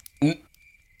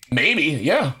 Maybe,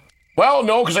 yeah. Well,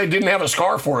 no, because I didn't have a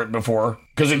scar for it before,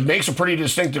 because it makes a pretty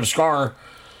distinctive scar.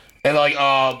 And like,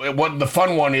 what the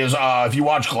fun one is, if you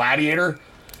watch Gladiator,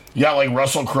 you got like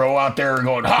Russell Crowe out there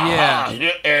going, ha,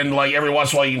 and like every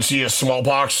once in a while you can see a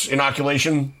smallpox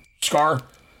inoculation scar.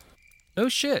 Oh,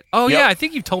 shit. Oh, Yep. yeah, I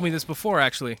think you've told me this before,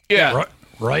 actually. Yeah.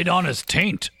 Right on his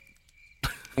taint.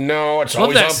 No, it's Love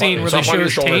always that up, scene where it's they up on show your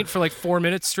his shoulder. taint for like 4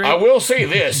 minutes straight. I will say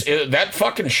this: that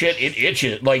fucking shit, it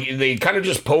itches. Like they kind of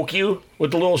just poke you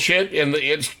with the little shit, and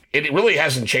it really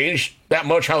hasn't changed that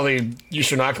much how they used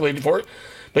to inoculate it for it.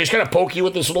 They just kind of poke you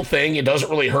with this little thing. It doesn't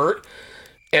really hurt,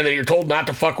 and then you're told not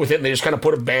to fuck with it. And they just kind of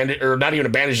put a bandage, or not even a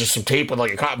bandage, just some tape with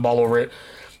like a cotton ball over it.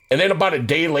 And then about a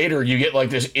day later, you get like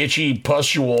this itchy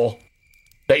pustule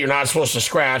that you're not supposed to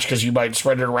scratch because you might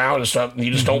spread it around and stuff, and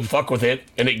you just don't fuck with it,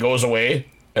 and it goes away.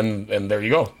 And there you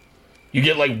go. You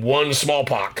get like one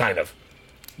smallpox, kind of.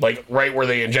 Like right where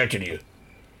they injected you.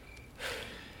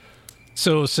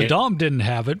 So Saddam didn't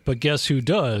have it, but guess who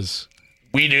does?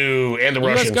 We do, and the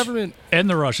Russians. U.S. government. And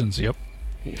the Russians, yep.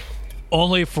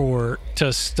 Only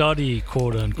to study,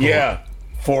 quote unquote. Yeah,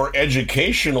 for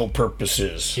educational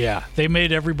purposes. Yeah, they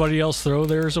made everybody else throw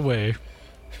theirs away,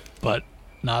 but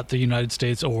not the United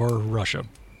States or Russia.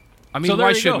 I mean, So there why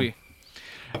you should go. we?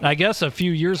 I guess a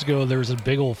few years ago, there was a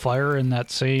big old fire in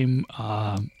that same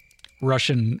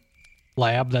Russian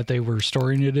lab that they were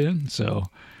storing it in. So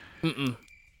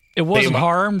it wasn't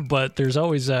harmed, but there's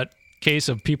always that case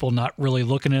of people not really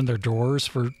looking in their drawers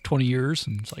for 20 years.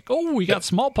 And it's like, oh, we got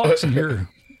smallpox in here.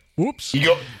 Whoops.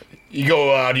 You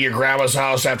go to your grandma's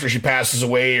house after she passes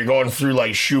away. You're going through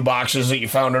like shoe boxes that you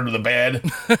found under the bed.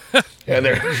 And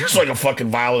they're just like a fucking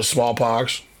vial of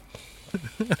smallpox.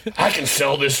 I can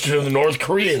sell this to the North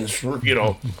Koreans, you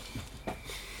know.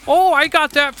 Oh, I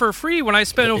got that for free when I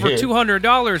spent over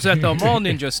 $200 at the Mall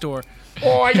Ninja store.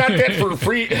 Oh, I got that for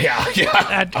free. Yeah.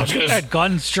 At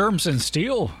Guns, Germs, and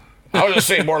Steel. I was going to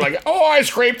say more like, oh, I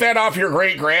scraped that off your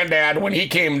great-granddad when he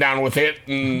came down with it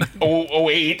in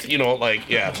 08, you know, like,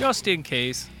 yeah. Just in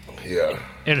case. Yeah.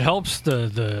 It helps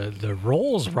the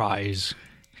rolls rise.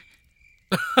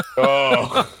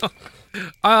 Oh.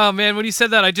 Oh, man, when you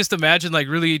said that, I just imagined, like,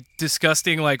 really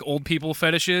disgusting, like, old people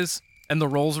fetishes and the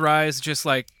rolls rise, just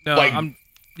like, no, like,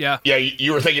 yeah. Yeah,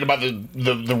 you were thinking about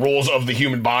the rolls of the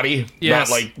human body? Yes.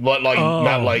 Not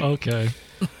like... Okay.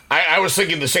 I was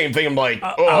thinking the same thing. I'm like,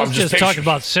 I was just talking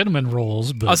about cinnamon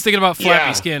rolls. But I was thinking about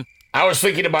flappy skin. I was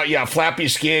thinking about, flappy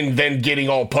skin, then getting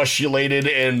all pustualated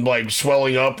and, like,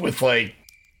 swelling up with, like,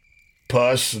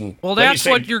 pus. And well, that's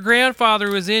what your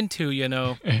grandfather was into, you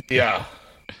know. Yeah.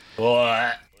 Well,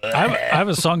 I have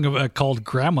a song called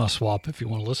Grandma Swap if you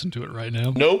want to listen to it right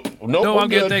now. Nope. No, I'm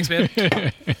good. Thanks,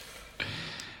 man.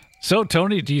 So,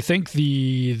 Tony, do you think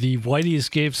the Whiteys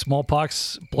gave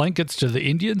smallpox blankets to the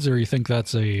Indians, or you think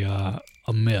that's a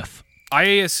myth? I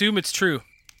assume it's true.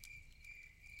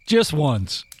 Just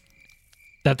once.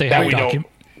 That they have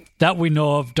that we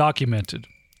know of documented.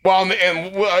 Well,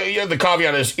 and the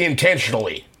caveat is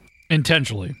intentionally.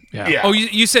 Intentionally, yeah. Oh,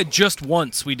 you said just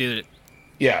once we did it.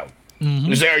 Yeah.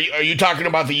 Mm-hmm. Are you talking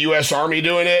about the U.S. Army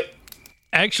doing it?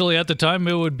 Actually, at the time,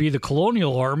 it would be the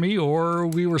colonial army, or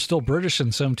we were still British in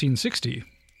 1760.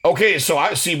 Okay, so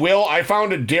I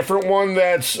found a different one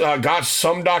that's got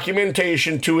some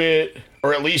documentation to it,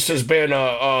 or at least has been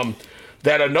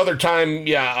that another time.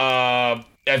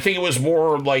 I think it was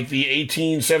more like the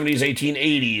 1870s,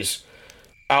 1880s,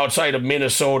 outside of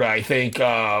Minnesota. I think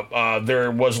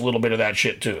there was a little bit of that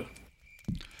shit too.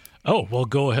 Oh, well,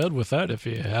 go ahead with that if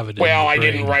you have it. Well, I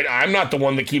didn't write. I'm not the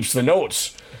one that keeps the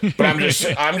notes. But I'm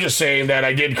just saying that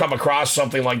I did come across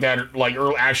something like that, like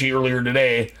earlier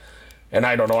today, and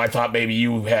I don't know. I thought maybe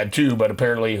you had too, but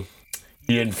apparently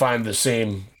you didn't find the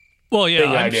same. Well,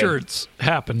 yeah, I'm sure it's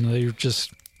happened. They're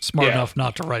just smart enough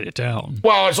not to write it down.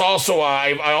 Well, it's also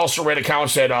I also read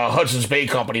accounts that Hudson's Bay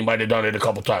Company might have done it a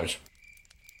couple times.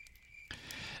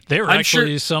 They were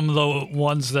actually some of the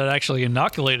ones that actually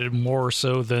inoculated more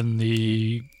so than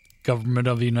the government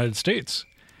of the United States.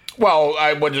 Well,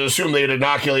 I would assume they'd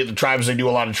inoculate the tribes they do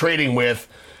a lot of trading with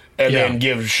and then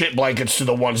give shit blankets to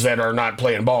the ones that are not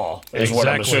playing ball, is what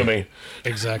I'm assuming.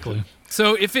 Exactly.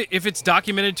 So if it's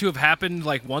documented to have happened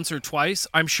like once or twice,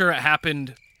 I'm sure it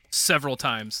happened several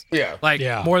times.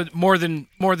 Yeah. More than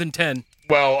 10.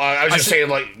 Well, I was just saying,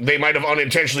 like, they might have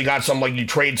unintentionally got some, like, you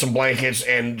trade some blankets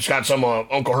and it's got some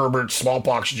Uncle Herbert's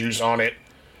smallpox juice on it.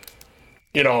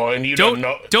 You know, and you don't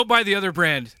know. Don't buy the other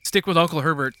brand. Stick with Uncle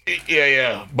Herbert.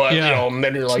 Yeah. But, you know, and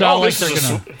then you're like, this is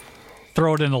going to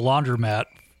throw it in the laundromat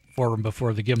for them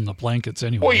before they give them the blankets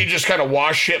anyway. Well, you just kind of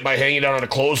wash shit by hanging it on a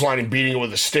clothesline and beating it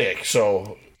with a stick.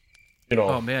 So, you know.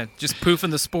 Oh, man. Just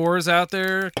poofing the spores out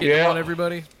there. Getting on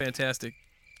everybody. Fantastic.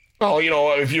 Well, you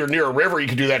know, if you're near a river, you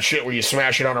can do that shit where you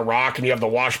smash it on a rock and you have the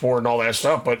washboard and all that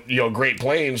stuff. But, you know, Great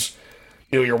Plains,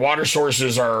 you know, your water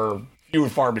sources are few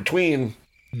and far between.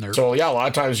 So, yeah, a lot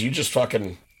of times you just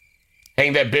fucking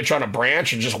hang that bitch on a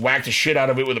branch and just whack the shit out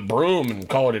of it with a broom and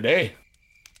call it a day.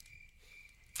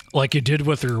 Like you did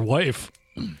with your wife.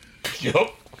 Yep.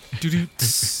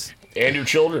 And your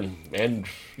children and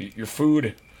your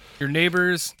food. Your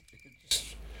neighbors.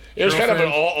 It was kind of an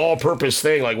all-purpose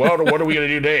thing. Like, well, what are we going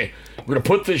to do today? We're going to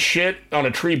put this shit on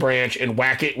a tree branch and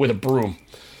whack it with a broom.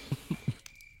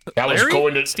 That was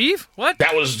going to Steve. What?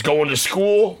 That was going to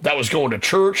school. That was going to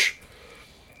church.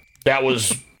 That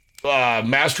was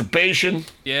masturbation.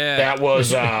 Yeah. That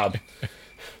was welcome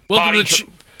to the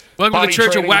church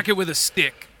training. And whack it with a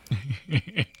stick.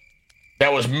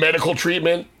 That was medical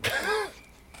treatment.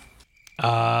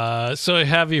 So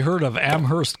have you heard of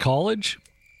Amherst College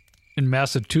in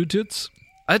Massachusetts?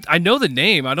 I know the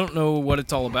name. I don't know what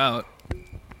it's all about.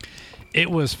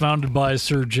 It was founded by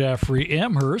Sir Geoffrey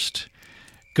Amherst.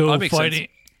 Fighting.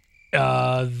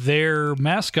 Their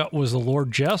mascot was the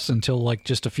Lord Jeffs until like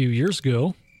just a few years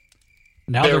ago.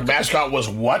 Now their mascot was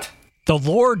what? The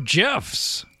Lord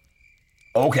Jeffs.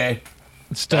 Okay.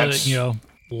 Instead of,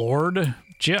 Lord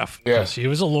Jeff. Yes. He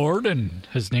was a lord, and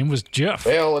his name was Jeff.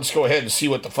 Well, let's go ahead and see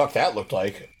what the fuck that looked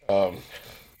like.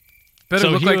 Better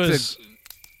look like the...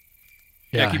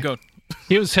 Yeah, keep going.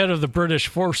 He was head of the British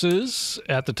forces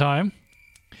at the time.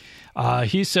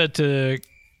 He said to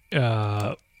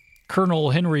Colonel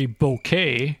Henry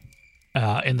Bouquet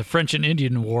in the French and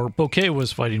Indian War, Bouquet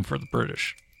was fighting for the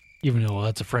British, even though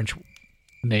that's a French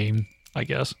name, I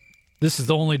guess. This is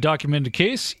the only documented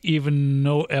case, even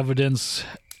no evidence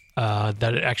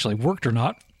that it actually worked or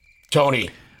not. Tony.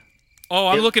 Oh,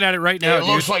 I'm looking at it right now. It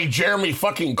looks like Jeremy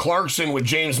fucking Clarkson with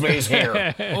James May's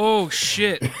hair. Oh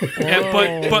shit! Yeah,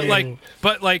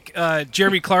 but like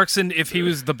Jeremy Clarkson if he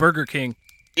was the Burger King.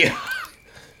 Yeah.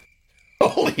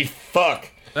 Holy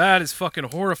fuck! That is fucking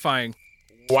horrifying.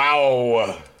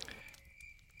 Wow.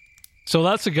 So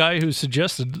that's a guy who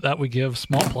suggested that we give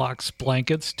smallpox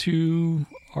blankets to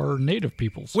our native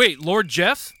peoples. Wait, Lord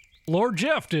Jeff? Lord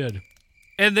Jeff did.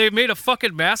 And they made a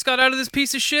fucking mascot out of this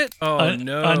piece of shit? Oh,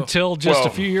 no. Until just a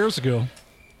few years ago.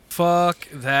 Fuck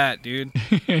that, dude.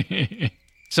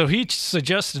 So he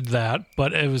suggested that,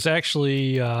 but it was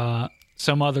actually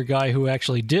some other guy who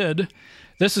actually did.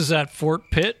 This is at Fort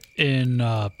Pitt in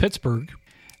Pittsburgh.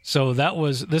 So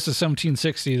this is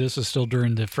 1760. This is still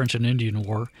during the French and Indian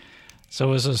War. So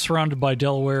it was surrounded by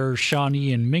Delaware,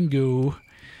 Shawnee, and Mingo.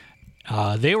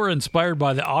 They were inspired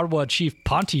by the Ottawa chief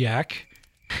Pontiac,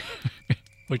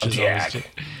 which is always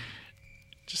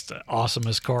just the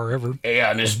awesomest car ever.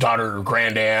 Yeah, and his daughter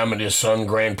Grand Am and his son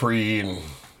Grand Prix.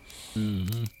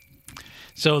 And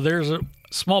So there's a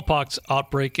smallpox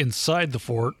outbreak inside the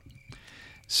fort.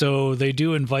 So they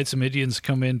do invite some Indians to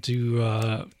come in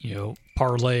to,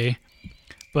 parlay.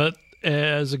 But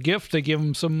as a gift, they give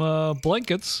them some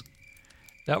blankets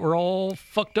that were all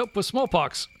fucked up with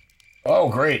smallpox. Oh,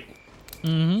 great.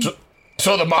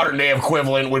 So the modern day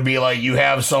equivalent would be like you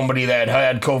have somebody that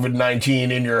had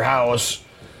COVID-19 in your house,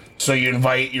 so you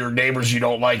invite your neighbors you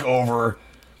don't like over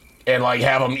and like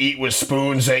have them eat with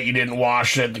spoons that you didn't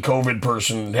wash that the COVID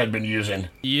person had been using.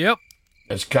 Yep.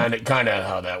 That's kind of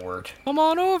how that worked. Come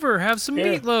on over, have some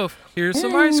meatloaf. Here's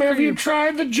some ice cream. Have you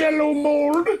tried the Jell-O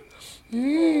mold?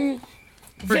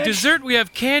 For dessert, we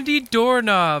have candied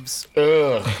doorknobs.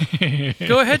 Ugh.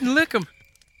 Go ahead and lick them.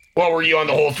 Well, were you on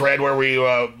the whole thread where we,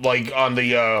 like, on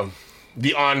the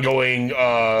ongoing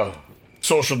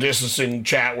social distancing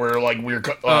chat where, like, we were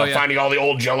finding all the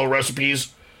old Jell-O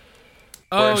recipes?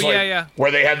 Oh, yeah. Where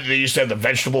they used to have the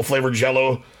vegetable-flavored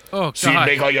Jell-O. Oh, God. So you'd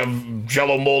make, like, a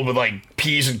Jell-O mold with, like,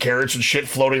 peas and carrots and shit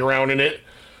floating around in it.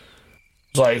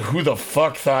 It's like, who the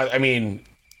fuck thought, I mean...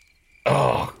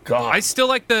 Oh God! I still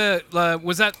like the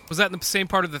was that in the same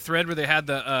part of the thread where they had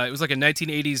the it was like a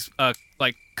 1980s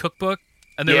like cookbook,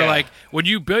 and they were like, when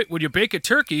you bake a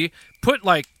turkey, put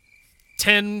like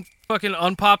 10 fucking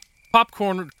unpopped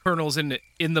popcorn kernels in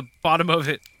the bottom of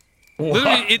it.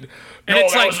 Literally,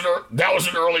 that was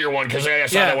an earlier one because I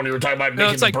saw that when you were talking about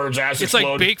making the bird's ass explode. It's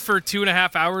like bake for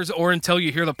 2.5 hours or until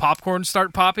you hear the popcorn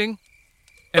start popping.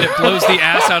 And it blows the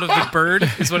ass out of the bird,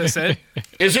 is what it said.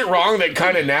 Is it wrong that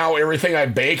kind of now everything I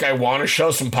bake, I want to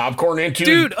shove some popcorn into?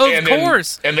 Dude, of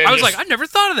course. And then I was like, I never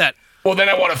thought of that. Well, then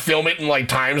I want to film it in like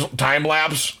time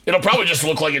lapse. It'll probably just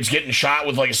look like it's getting shot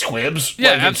with like squibs.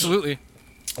 Yeah, like absolutely.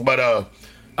 But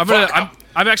I'm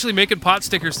actually making pot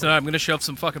stickers tonight. I'm gonna shove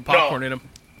some fucking popcorn in them.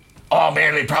 Oh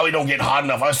man, they probably don't get hot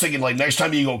enough. I was thinking like next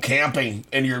time you go camping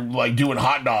and you're like doing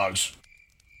hot dogs.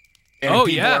 And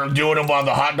people are doing them on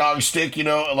the hot dog stick,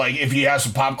 like if you have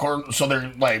some popcorn, so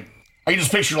they're like, I can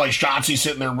just picture like Shotzi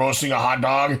sitting there roasting a hot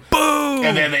dog. Boom!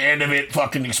 And then the end of it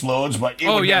fucking explodes, but it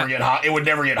would never get hot. It would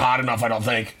never get hot enough, I don't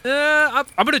think.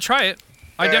 I'm gonna try it.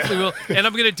 I definitely will, and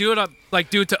I'm gonna do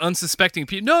it to unsuspecting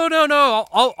people. No.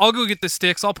 I'll go get the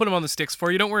sticks. I'll put them on the sticks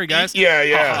for you. Don't worry, guys.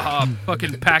 Yeah.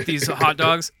 Fucking pack these hot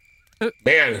dogs.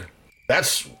 Man,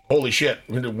 that's holy shit.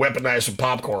 We're gonna weaponize some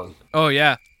popcorn. Oh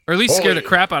yeah. Or at least scare the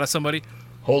crap out of somebody.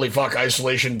 Holy fuck,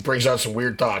 isolation brings out some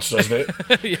weird thoughts, doesn't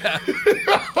it? Yeah.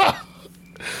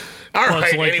 All right,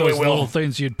 it's like anyway, those little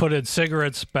things you'd put in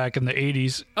cigarettes back in the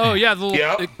 80s. Oh, yeah, the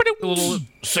little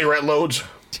cigarette loads.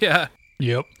 Yeah.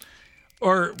 Yep.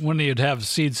 Or when you'd have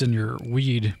seeds in your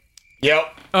weed.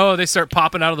 Yep. Oh, they start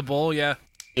popping out of the bowl, yeah.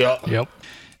 Yep.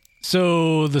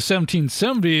 So the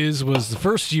 1770s was the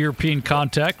first European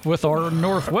contact with our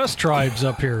Northwest tribes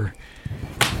up here.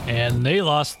 And they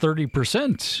lost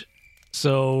 30%.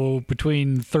 So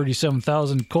between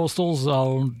 37,000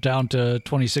 coastals down to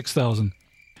 26,000.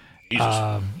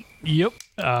 Yep.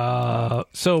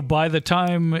 So by the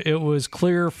time it was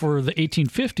clear for the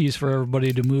 1850s for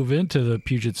everybody to move into the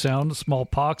Puget Sound,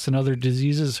 smallpox and other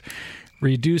diseases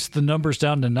reduced the numbers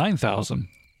down to 9,000.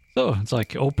 So it's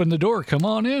like, open the door, come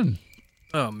on in.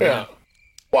 Oh man. Yeah.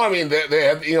 Well, I mean, they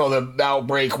had, you know, the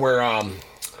outbreak where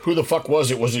who the fuck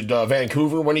was it? Was it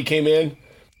Vancouver when he came in?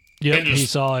 Yep, he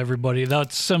saw everybody.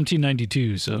 That's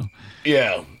 1792. So.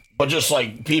 Yeah, but just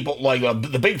like people, like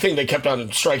the big thing they kept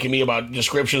on striking me about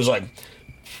descriptions, like,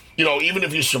 you know, even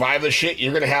if you survive this shit,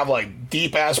 you're gonna have like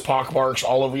deep ass pock marks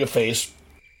all over your face,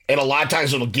 and a lot of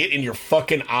times it'll get in your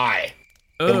fucking eye,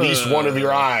 at least one of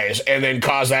your eyes, and then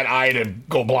cause that eye to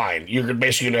go blind. You're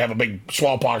basically gonna have a big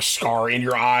smallpox scar in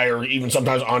your eye, or even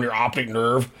sometimes on your optic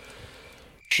nerve.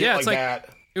 Shit Yeah, like it's like that.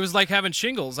 it was like having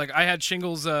shingles. Like I had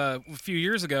shingles a few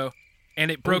years ago, and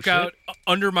it broke out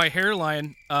under my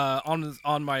hairline on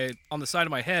the side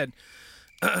of my head.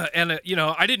 And you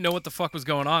know, I didn't know what the fuck was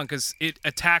going on because it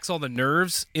attacks all the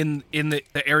nerves in the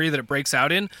area that it breaks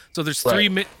out in. So there's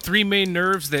three main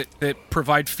nerves that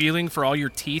provide feeling for all your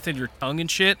teeth and your tongue and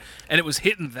shit. And it was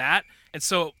hitting that, and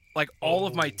so like all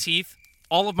of my teeth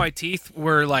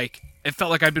were like, it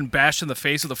felt like I'd been bashed in the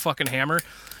face with a fucking hammer.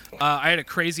 I had a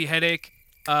crazy headache,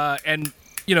 and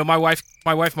you know, my wife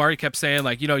Marty kept saying,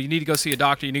 like, you know, you need to go see a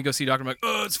doctor. You need to go see a doctor. I'm like,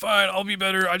 oh, it's fine. I'll be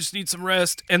better. I just need some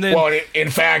rest. And then, well, in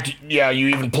fact, yeah, you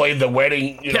even played the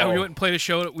wedding. You know. We went and played a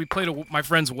show. We played my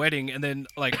friend's wedding, and then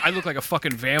like I looked like a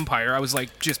fucking vampire. I was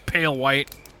like just pale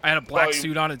white. I had a black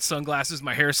suit on and sunglasses.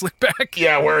 My hair slicked back.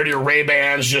 Yeah, wearing your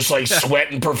Ray-Bans, just like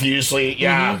sweating profusely.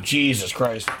 Yeah, Jesus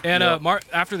Christ. And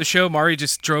after the show, Mari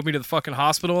just drove me to the fucking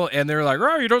hospital, and they were like,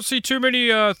 "Oh, you don't see too many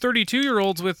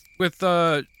 32-year-olds with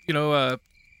you know,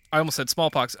 I almost said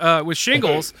smallpox, with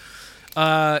shingles.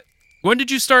 When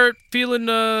did you start feeling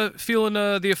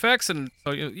the effects?" And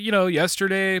you know,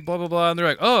 yesterday, blah blah blah. And they're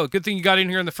like, "Oh, good thing you got in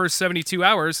here in the first 72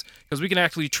 hours because we can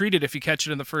actually treat it if you catch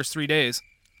it in the first 3 days."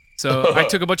 So I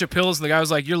took a bunch of pills, and the guy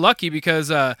was like, "You're lucky because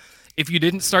if you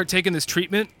didn't start taking this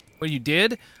treatment when you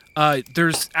did,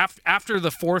 there's after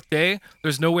the 4th day,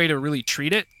 there's no way to really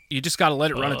treat it. You just got to let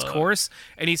it run its course."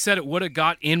 And he said it would have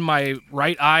got in my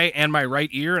right eye and my right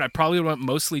ear, and I probably went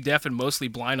mostly deaf and mostly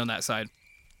blind on that side.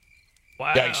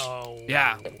 Wow. Yikes.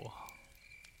 Yeah.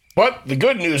 But the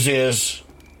good news is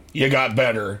you got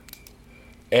better.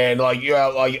 And like, yeah,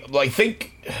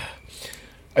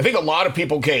 I think a lot of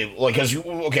people,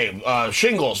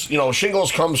 shingles. You know,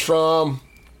 shingles comes from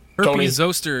herpes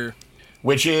zoster,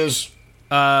 which is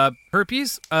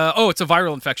herpes. It's a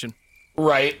viral infection.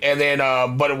 Right, and then,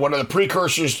 but one of the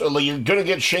precursors, you're gonna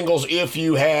get shingles if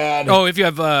you had. Oh, if you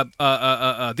have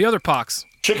the other pox,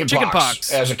 chicken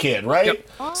pox as a kid, right? Yep.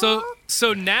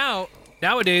 So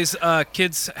nowadays,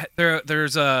 kids,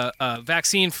 there's a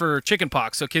vaccine for chicken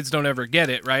pox, so kids don't ever get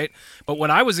it, right? But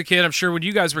when I was a kid, I'm sure when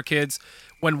you guys were kids,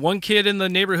 when one kid in the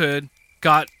neighborhood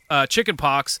got chicken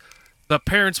pox, the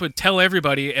parents would tell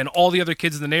everybody, and all the other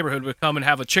kids in the neighborhood would come and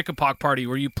have a chicken pox party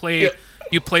where you play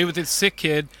with this sick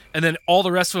kid, and then all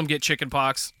the rest of them get chicken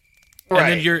pox, and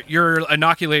then you're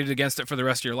inoculated against it for the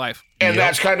rest of your life. And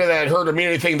that's kind of that herd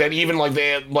immunity thing that even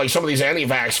like some of these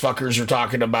anti-vax fuckers are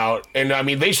talking about. And I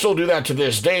mean, they still do that to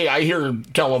this day. I hear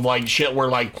tell of like shit where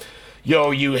like,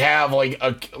 yo, you have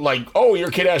oh,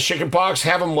 your kid has chicken pox,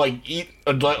 have them like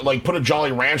put a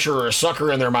Jolly Rancher or a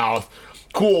sucker in their mouth.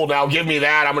 Cool, now give me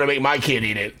that. I'm gonna make my kid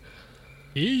eat it.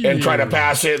 Ew. And try to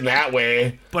pass it in that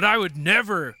way. But I would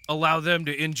never allow them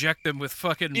to inject them with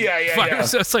fucking Yeah.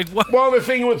 So it's like, what? Well, the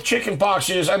thing with chickenpox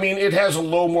is, I mean, it has a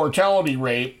low mortality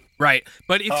rate. Right.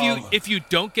 But if you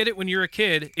don't get it when you're a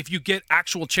kid, if you get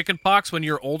actual chickenpox when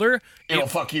you're older, it'll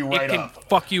fuck you right up. It can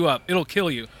fuck you up. It'll kill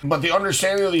you. But the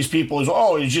understanding of these people is,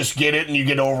 oh, you just get it and you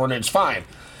get over it and it's fine.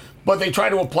 But they try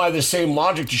to apply the same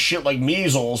logic to shit like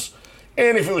measles.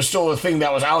 And if it was still a thing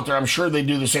that was out there, I'm sure they'd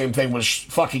do the same thing with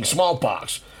fucking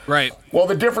smallpox. Right. Well,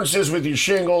 the difference is with your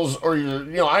shingles or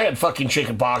your, I had fucking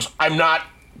chickenpox. I'm not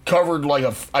covered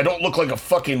I don't look like a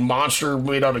fucking monster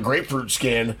made out of grapefruit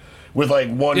skin with like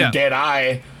one dead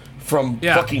eye from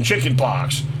fucking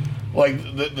chickenpox. Like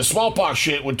the smallpox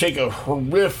shit would take a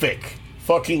horrific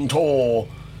fucking toll.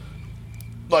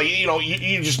 Like,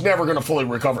 you're just never gonna fully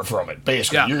recover from it.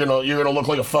 Basically, you're gonna look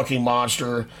like a fucking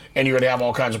monster, and you're gonna have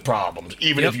all kinds of problems,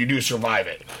 even if you do survive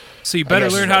it. So you better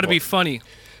learn how to be funny.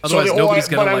 Otherwise, nobody's gonna like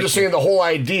you. But I'm just saying the whole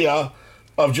idea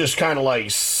of just kind of like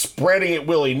spreading it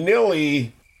willy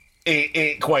nilly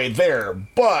ain't quite there.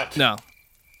 But no,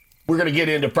 we're gonna get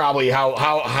into probably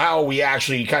how we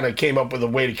actually kind of came up with a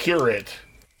way to cure it,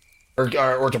 or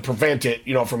to prevent it,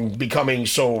 from becoming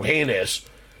so heinous.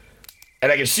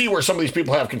 And I can see where some of these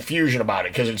people have confusion about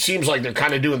it, because it seems like they're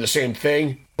kind of doing the same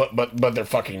thing, but they're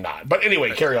fucking not. But anyway,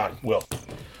 carry on, Will.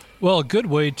 Well, a good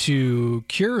way to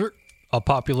cure a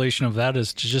population of that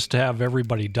is to just have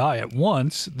everybody die at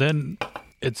once. Then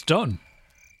it's done.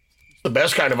 The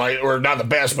best kind of, or not the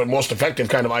best, but most effective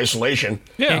kind of isolation.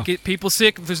 Yeah. Can't get people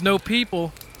sick if there's no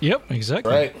people. Yep,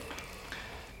 exactly. Right.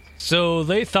 So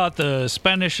they thought the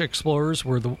Spanish explorers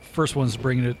were the first ones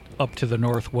bringing it up to the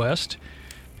northwest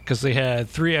because they had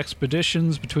 3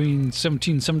 expeditions between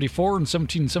 1774 and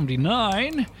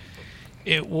 1779.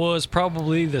 It was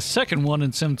probably the second one in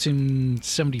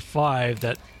 1775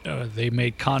 that they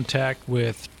made contact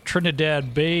with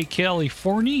Trinidad Bay,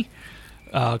 California,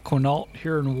 Quinault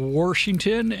here in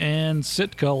Washington, and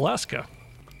Sitka, Alaska.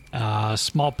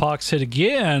 Smallpox hit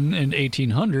again in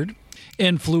 1800,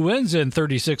 influenza in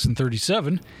 36 and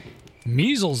 37,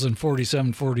 measles in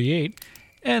 47, 48,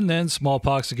 and then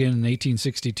smallpox again in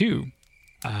 1862.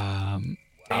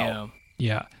 Damn.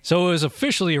 Yeah. So it was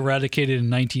officially eradicated in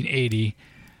 1980,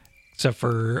 except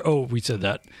for, we said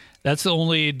that. That's the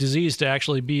only disease to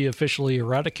actually be officially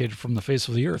eradicated from the face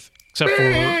of the earth, except for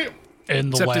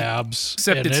in the labs.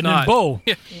 Except it's in not. Bo.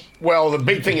 Well, the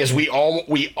big thing is we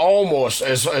almost,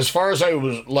 as far as I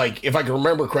was, like, if I can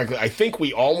remember correctly, I think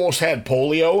we almost had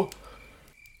polio.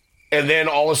 And then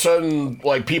all of a sudden,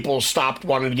 like, people stopped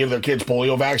wanting to give their kids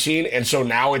polio vaccine. And so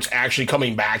now it's actually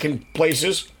coming back in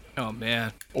places. Oh,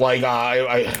 man. Like,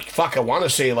 I want to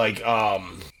say, like,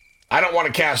 I don't want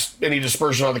to cast any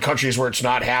dispersion on the countries where it's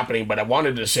not happening, but I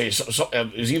wanted to say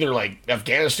it was either, like,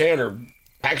 Afghanistan or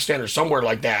Pakistan or somewhere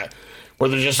like that, where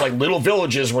there's just, like, little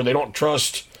villages where they don't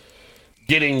trust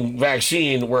getting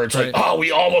vaccine, where it's like, oh,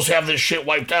 we almost have this shit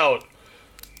wiped out.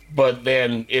 But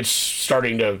then it's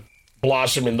starting to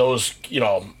blossom in those,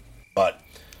 but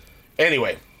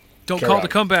anyway. Don't call the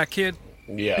comeback, kid.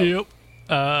 Yeah. Yep.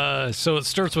 So it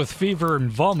starts with fever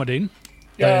and vomiting,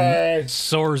 Yay. then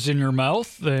sores in your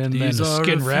mouth, and then a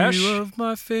skin rash. These are a few of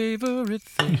my favorite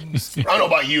things. I don't know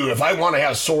about you. If I want to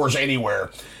have sores anywhere,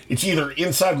 it's either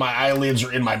inside my eyelids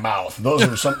or in my mouth. Those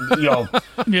are some, Yeah,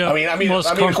 I mean,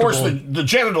 of course, the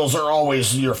genitals are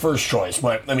always your first choice.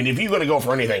 But I mean, if you're going to go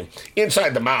for anything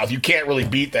inside the mouth, you can't really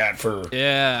beat that for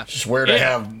just where to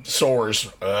have sores.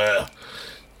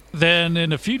 Then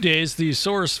in a few days, these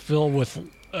sores fill with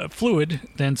fluid,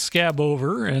 then scab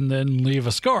over, and then leave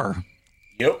a scar.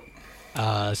 Yep.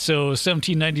 So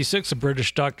 1796, a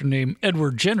British doctor named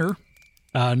Edward Jenner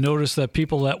noticed that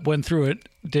people that went through it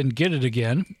didn't get it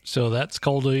again. So that's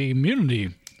called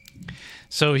immunity.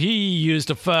 So he used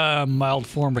a mild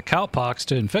form of cowpox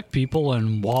to infect people,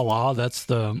 and voila, that's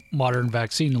the modern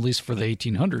vaccine, at least for the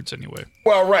 1800s anyway.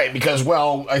 Well, right, because,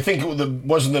 I think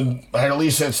at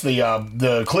least that's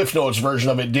the Cliff Notes version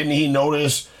of it. Didn't he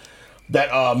notice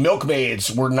that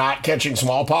milkmaids were not catching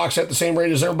smallpox at the same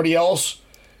rate as everybody else?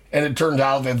 And it turned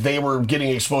out that they were getting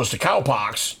exposed to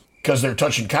cowpox because they're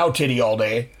touching cow titty all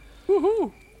day.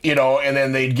 Woohoo! And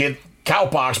then they'd get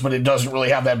cowpox, but it doesn't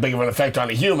really have that big of an effect on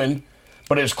a human.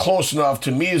 But it's close enough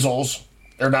to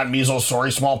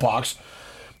smallpox,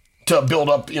 to build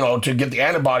up, to get the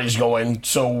antibodies going.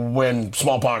 So when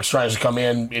smallpox tries to come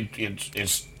in,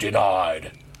 it's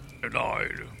denied.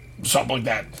 Denied. Something like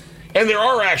that. And there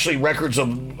are actually records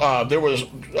of, there was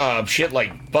shit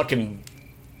like fucking,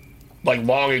 like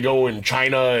long ago in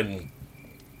China and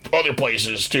other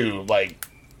places too. Like,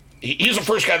 he's the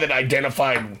first guy that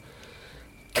identified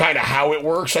kind of how it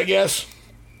works, I guess.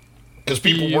 Because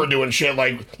people were doing shit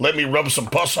like, let me rub some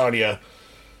pus on you,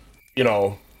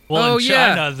 Well, in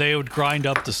China, they would grind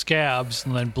up the scabs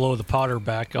and then blow the powder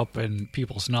back up in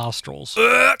people's nostrils.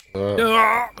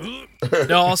 No,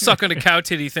 I'll suck on a cow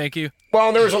titty, thank you.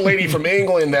 Well, there was a lady from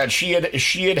England that she had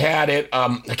it.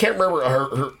 I can't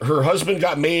remember. Her husband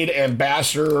got made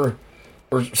ambassador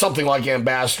or something like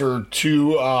ambassador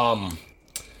to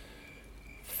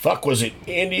was it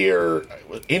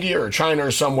India or China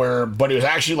or somewhere? But it was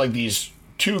actually like these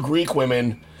 2 Greek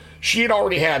women. She had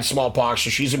already had smallpox, so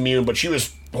she's immune, but she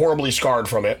was horribly scarred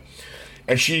from it,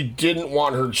 and she didn't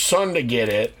want her son to get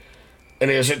it.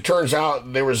 And as it turns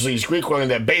out, there was these Greek women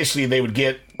that basically they would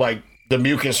get like the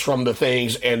mucus from the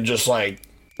things and just like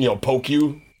poke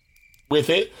you with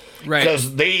it, right?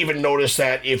 Because they even noticed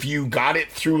that if you got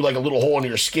it through like a little hole in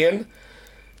your skin,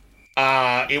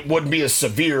 it wouldn't be as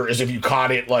severe as if you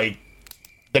caught it like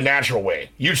the natural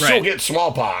way. You'd still get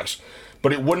smallpox,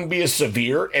 but it wouldn't be as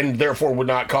severe, and therefore would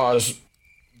not cause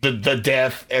the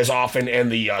death as often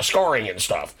and the scarring and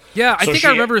stuff. Yeah, I think I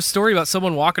remember a story about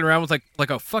someone walking around with like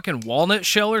a fucking walnut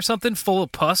shell or something full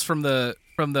of pus from the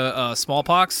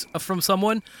smallpox from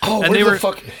someone. Oh, and they were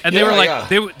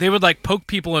they would like poke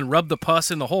people and rub the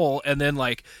pus in the hole, and then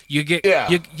like you get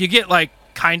you get like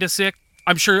kind of sick.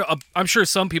 I'm sure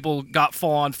some people got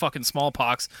full on fucking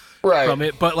smallpox from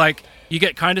it, but like you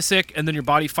get kind of sick, and then your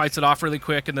body fights it off really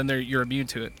quick, and then you're immune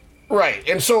to it. Right.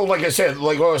 And so, like I said,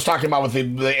 like what I was talking about with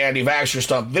the anti-vaxxer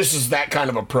stuff, this is that kind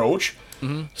of approach.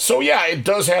 Mm-hmm. So, yeah, it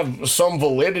does have some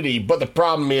validity, but the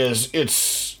problem is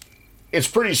it's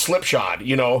pretty slipshod,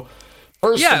 you know?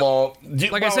 First of all...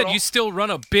 I said, you still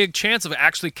run a big chance of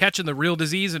actually catching the real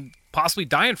disease and possibly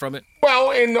dying from it.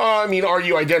 Well, and, I mean, are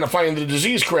you identifying the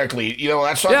disease correctly? You know,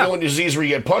 that's not the only disease where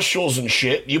you get pustules and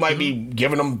shit. You might be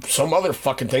giving them some other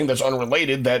fucking thing that's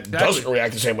unrelated that doesn't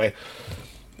react the same way.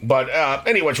 But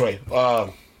any which way,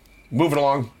 moving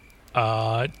along.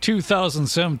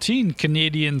 2017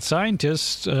 Canadian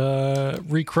scientists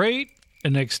recreate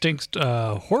an extinct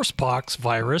horsepox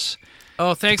virus.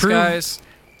 Oh, thanks, guys.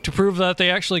 To prove that they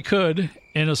actually could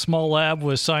in a small lab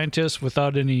with scientists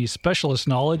without any specialist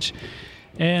knowledge,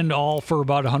 and all for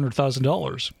about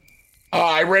 $100,000.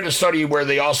 I read a study where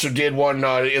they also did one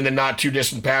in the not too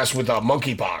distant past with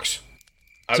monkeypox.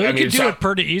 So you could do it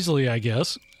pretty easily, I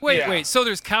guess. Wait. So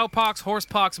there's cowpox,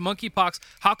 horsepox, monkeypox.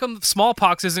 How come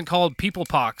smallpox isn't called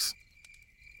peoplepox?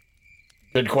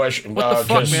 Good question. What the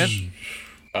fuck, man?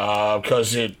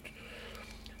 Because it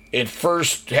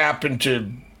first happened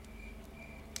to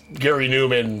Gary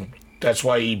Newman. That's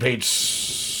why he hates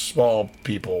small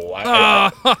people.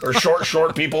 Or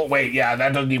short people. Wait, yeah,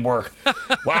 that doesn't even work.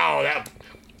 Wow,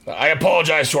 I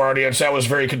apologize to our audience. That was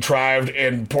very contrived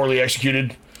and poorly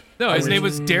executed. No, his name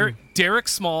was Derek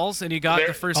Smalls, and he got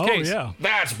the first case. Yeah.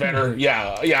 That's better.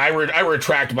 Yeah. I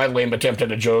retract my lame attempt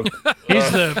at a joke. He's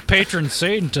the patron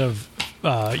saint of,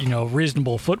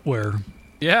 reasonable footwear.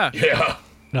 Yeah. Yeah.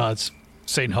 No, it's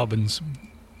St. Hubbins.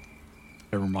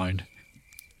 Never mind.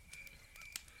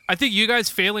 I think you guys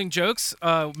failing jokes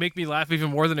make me laugh even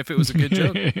more than if it was a good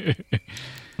joke.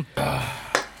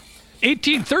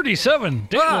 1837,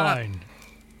 Dateline.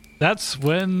 That's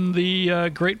when the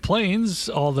Great Plains,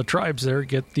 all the tribes there,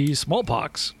 get the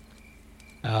smallpox.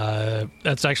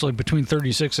 That's actually between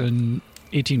 36 and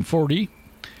 1840.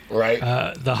 Right.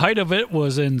 The height of it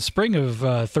was in spring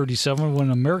of 37 when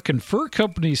an American Fur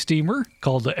Company steamer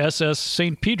called the SS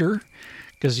St. Peter,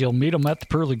 because you'll meet them at the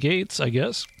pearly gates, I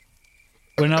guess,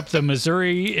 went up the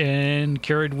Missouri and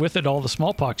carried with it all the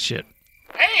smallpox shit.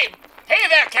 Hey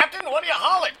there, Captain. What are you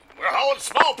hauling? We're hauling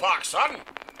smallpox, son.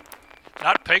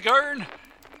 Not pig iron?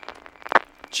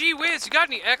 Gee whiz, you got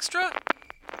any extra?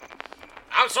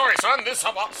 I'm sorry, son. This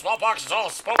smallpox is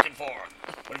all spoken for.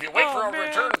 But if you wait for a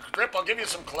return trip, I'll give you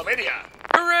some chlamydia.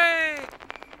 Hooray!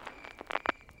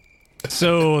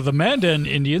 So the Mandan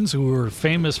Indians, who were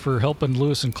famous for helping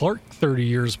Lewis and Clark 30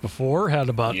 years before, had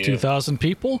about 2,000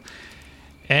 people.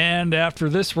 And after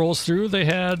this rolls through, they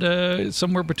had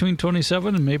somewhere between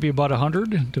 27 and maybe about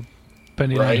 100,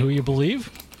 depending on who you believe.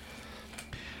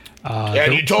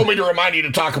 And you told me to remind you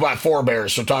to talk about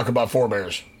forebears, so talk about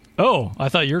forebears. Oh, I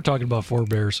thought you were talking about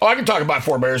forebears. Oh, I can talk about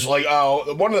forebears. Like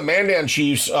one of the Mandan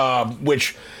chiefs,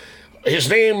 which his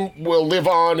name will live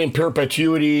on in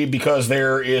perpetuity because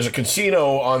there is a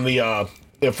casino on the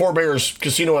Forebears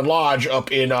Casino and Lodge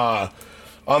up in on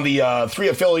the three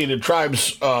affiliated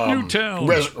tribes Newtown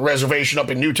reservation up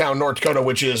in Newtown, North Dakota,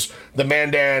 which is the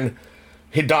Mandan,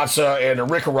 Hidatsa, and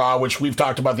Arikara, which we've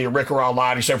talked about the Arikara a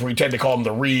lot, except for we tend to call them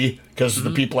the Ree, because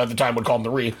the people at the time would call them the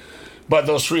Ree. But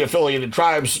those three affiliated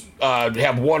tribes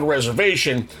have one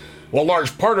reservation. Well, a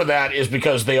large part of that is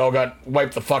because they all got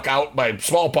wiped the fuck out by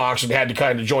smallpox and had to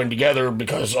kind of join together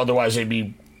because otherwise they'd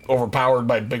be overpowered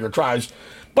by bigger tribes.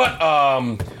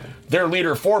 But their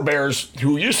leader, Forebears,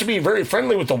 who used to be very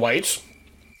friendly with the whites,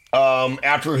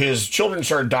 after his children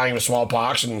started dying of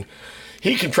smallpox and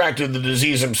he contracted the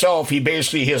disease himself,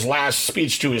 his last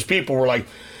speech to his people were like,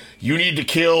 you need to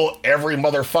kill every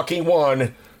motherfucking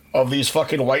one of these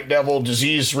fucking white devil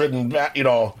disease-ridden,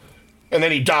 and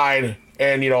then he died,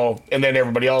 and then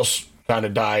everybody else kind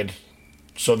of died,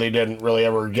 so they didn't really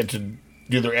ever get to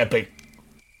do their epic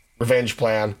revenge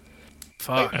plan.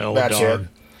 Fuck. That's it.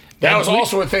 That was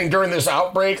also a thing during this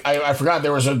outbreak. I forgot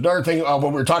there was another thing when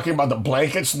we were talking about the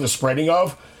blankets and the spreading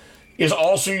of, is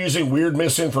also using weird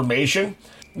misinformation.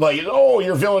 Like,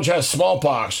 your village has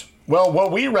smallpox. Well,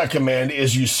 what we recommend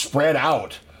is you spread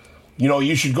out.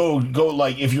 You should go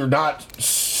like, if you're not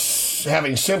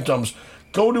having symptoms,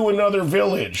 go to another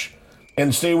village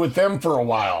and stay with them for a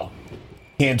while.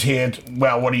 Hint, hint.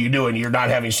 Well, what are you doing? You're not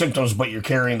having symptoms, but you're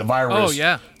carrying the virus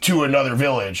to another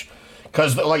village.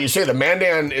 Because, like you say, the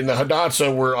Mandan and the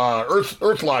Hidatsa were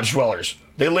Earth Lodge dwellers.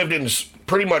 They lived in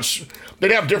pretty much,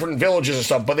 they'd have different villages and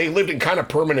stuff, but they lived in kind of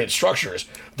permanent structures.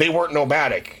 They weren't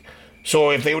nomadic. So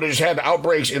if they would have just had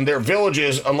outbreaks in their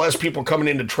villages, unless people coming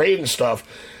in to trade and stuff,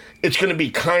 it's going to be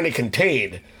kind of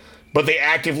contained. But they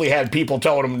actively had people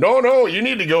telling them, no, you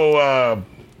need to go,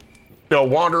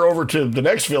 wander over to the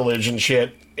next village and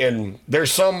shit. and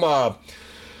there's some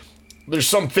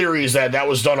theories that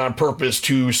was done on purpose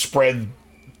to spread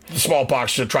the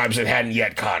smallpox to tribes that hadn't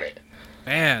yet caught it.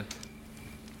 Man.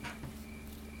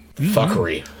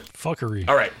 Fuckery.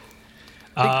 All right.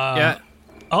 Yeah.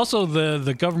 Also,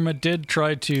 the government did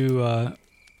try to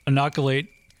inoculate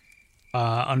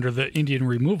under the Indian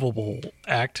Removable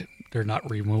Act. They're not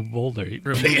removable. They're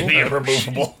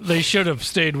removable. They should have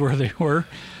stayed where they were.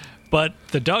 But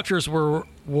the doctors were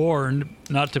warned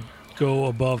not to go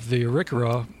above the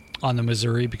Arikara on the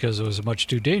Missouri because it was much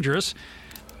too dangerous.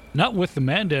 Not with the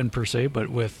Mandan per se, but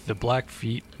with the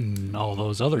Blackfeet and all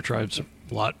those other tribes a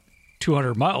lot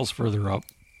 200 miles further up.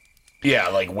 Yeah,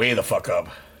 like way the fuck up.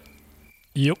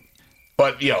 Yep.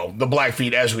 But, you know, the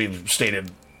Blackfeet, as we've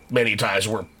stated many times,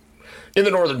 were in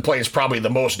the Northern Plains probably the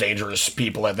most dangerous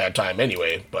people at that time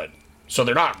anyway. But so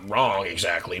they're not wrong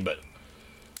exactly, but...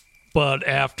 But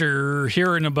after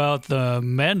hearing about the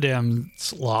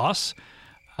Mandan's loss,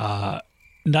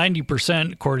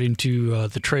 90%, according to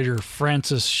the trader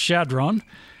Francis Chadron,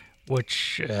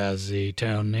 which has a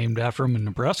town named after him in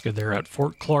Nebraska, there at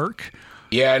Fort Clark.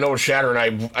 Yeah, I know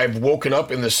Chadron. I've woken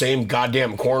up in the same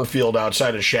goddamn cornfield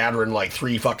outside of Chadron like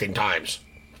 3 fucking times.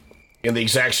 In the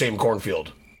exact same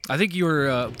cornfield. I think you were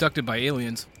abducted by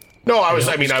aliens. No, I was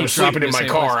sleeping in my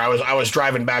car. I was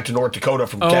driving back to North Dakota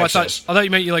from Texas. I thought you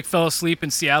meant you like fell asleep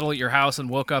in Seattle at your house and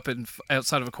woke up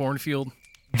outside of a cornfield.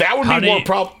 That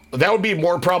would be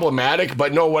more problematic,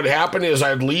 but no, what happened is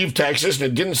I'd leave Texas, and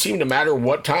it didn't seem to matter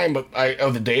what time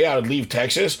of the day I would leave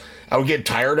Texas. I would get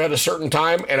tired at a certain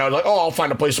time, and I was like, oh, I'll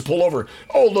find a place to pull over.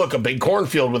 Oh, look, a big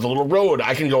cornfield with a little road.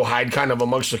 I can go hide kind of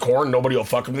amongst the corn. Nobody will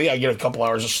fuck with me. I get a couple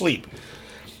hours of sleep.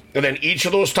 And then each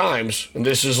of those times, and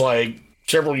this is like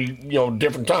several,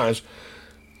 different times,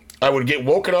 I would get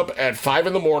woken up at 5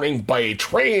 a.m. by a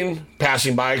train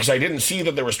passing by because I didn't see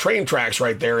that there was train tracks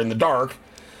right there in the dark.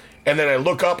 And then I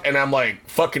look up and I'm like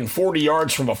fucking 40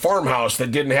 yards from a farmhouse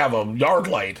that didn't have a yard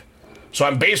light. So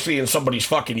I'm basically in somebody's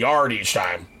fucking yard each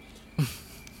time.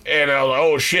 And I was like,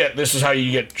 oh shit, this is how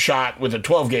you get shot with a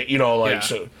 12 gauge,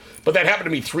 so. But that happened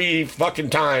to me 3 fucking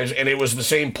times, and it was the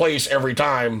same place every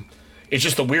time. It's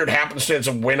just the weird happenstance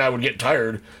of when I would get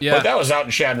tired. Yeah. But that was out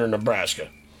in Chadron, Nebraska.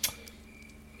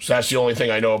 So that's the only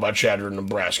thing I know about Chadron,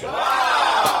 Nebraska.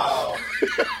 Wow!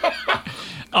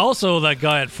 Also, that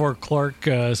guy at Fort Clark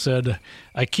said,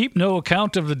 I keep no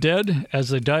account of the dead. As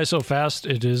they die so fast,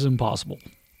 it is impossible.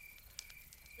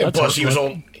 And plus, he was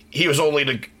only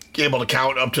able to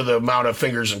count up to the amount of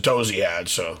fingers and toes he had,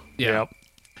 so. Yeah.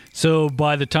 So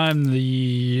by the time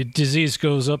the disease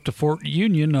goes up to Fort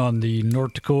Union on the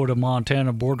North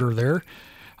Dakota-Montana border there,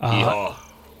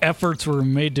 efforts were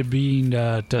made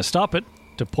to stop it,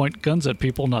 to point guns at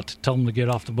people, not to tell them to get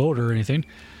off the boat or anything.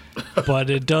 But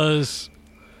it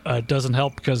doesn't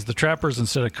help because the trappers,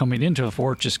 instead of coming into the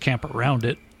fort, just camp around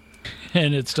it,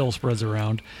 and it still spreads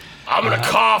around. I'm going to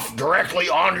cough directly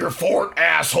on your fort,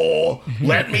 asshole.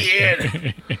 Let me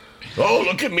in. Oh,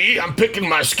 look at me. I'm picking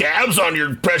my scabs on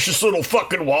your precious little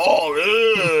fucking wall.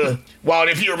 Ugh. Well, and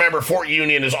if you remember, Fort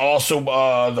Union is also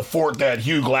the fort that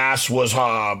Hugh Glass was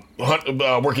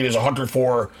working as a hunter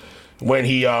for when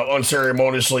he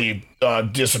unceremoniously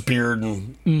disappeared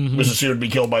and was assumed to be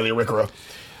killed by the Arikara.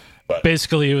 But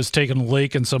basically, he was taking a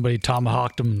lake and somebody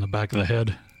tomahawked him in the back of the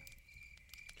head.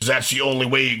 That's the only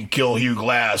way you can kill Hugh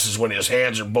Glass is when his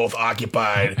hands are both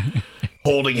occupied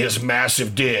holding his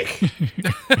massive dick.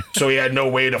 So he had no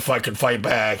way to fucking fight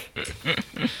back.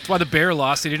 That's why the bear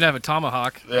lost. He didn't have a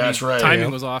tomahawk. That's right.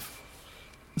 Timing was off.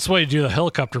 That's why you do the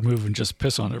helicopter move and just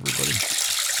piss on everybody.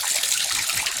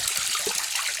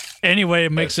 Anyway,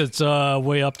 it makes its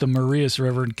way up the Marias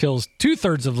River and kills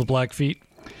 2/3 of the Blackfeet,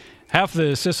 half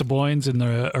the Sissiboynes in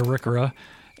the Arikara,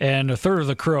 and 1/3 of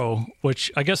the Crow,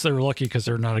 which I guess they were lucky because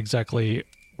they're not exactly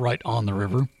right on the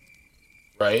river.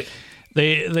 Right.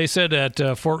 They said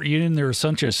at Fort Union there was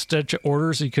such a stench of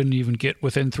orders he couldn't even get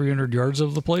within 300 yards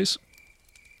of the place.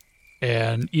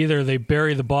 And either they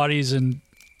bury the bodies in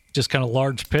just kind of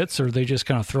large pits or they just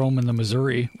kind of throw them in the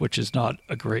Missouri, which is not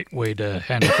a great way to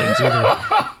handle things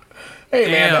either. Hey,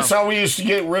 man, that's how we used to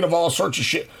get rid of all sorts of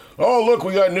shit. Oh, look,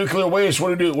 we got nuclear waste.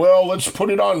 What do we do? Well, let's put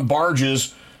it on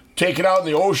barges, take it out in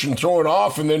the ocean, throw it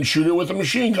off, and then shoot it with a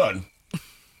machine gun.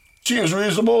 Seems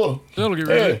reasonable. That'll get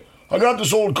rid of it. I got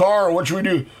this old car. What should we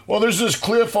do? Well, there's this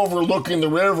cliff overlooking the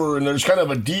river, and there's kind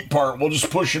of a deep part. We'll just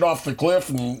push it off the cliff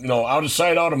and, out of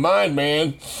sight, out of mind,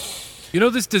 man.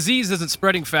 This disease isn't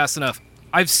spreading fast enough.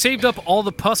 I've saved up all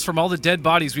the pus from all the dead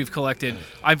bodies we've collected.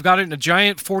 I've got it in a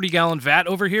giant 40-gallon vat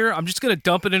over here. I'm just going to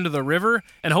dump it into the river,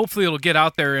 and hopefully it'll get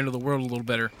out there into the world a little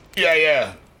better.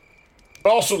 Yeah.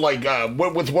 Also, like,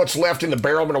 with what's left in the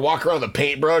barrel, I'm going to walk around with a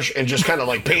paintbrush and just kind of,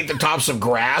 like, paint the tops of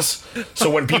grass. So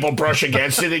when people brush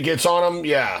against it, it gets on them.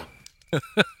 Yeah.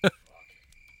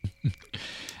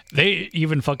 They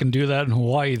even fucking do that in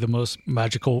Hawaii, the most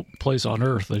magical place on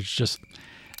earth.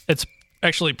 It's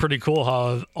actually pretty cool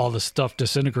how all the stuff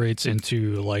disintegrates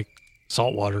into, like,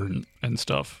 salt water and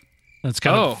stuff. And it's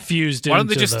kind of fused into Why don't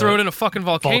they just throw it in a fucking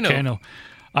volcano?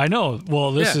 I know.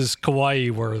 Well, this is Kauai,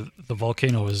 where the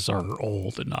volcanoes are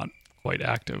old and not quite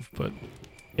active. But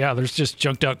yeah, there's just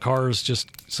junked out cars just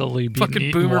slowly being fucking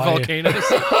eaten boomer by-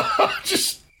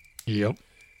 volcanoes. Yep.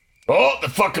 Oh, the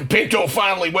fucking Pinto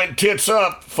finally went tits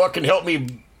up. Fucking help me,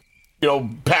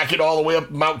 pack it all the way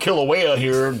up Mount Kilauea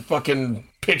here and fucking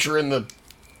picture in the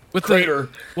crater.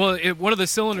 One of the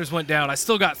cylinders went down. I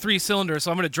still got 3 cylinders,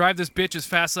 so I'm going to drive this bitch as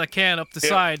fast as I can up the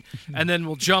side, and then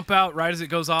we'll jump out right as it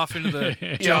goes off into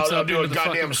the. I'll do a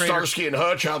goddamn Starsky and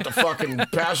Hutch out the fucking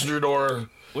passenger door.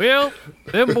 Well,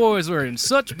 them boys were in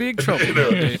such big trouble.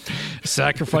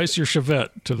 Sacrifice your Chevette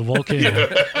to the volcano.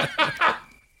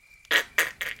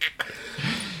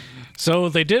 So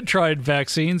they did try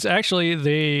vaccines. Actually,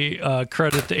 they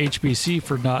credit the HBC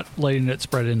for not letting it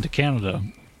spread into Canada.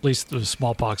 At least the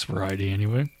smallpox variety,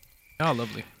 anyway. Oh,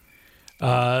 lovely.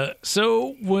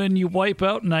 So when you wipe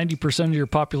out 90% of your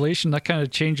population, that kind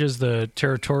of changes the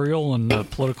territorial and the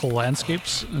political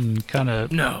landscapes and kind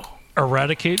of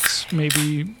eradicates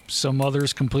maybe some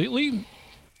others completely.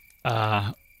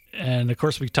 And, of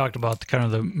course, we talked about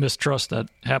the mistrust that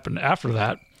happened after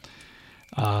that.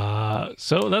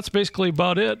 So that's basically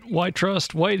about it. Why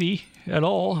trust Whitey at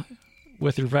all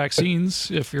with your vaccines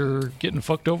if you're getting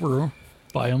fucked over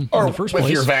by them in the first place?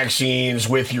 With your vaccines,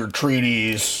 with your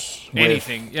treaties.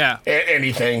 Anything,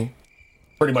 anything.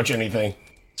 Pretty much anything.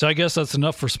 So I guess that's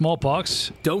enough for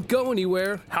smallpox. Don't go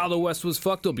anywhere. How the West Was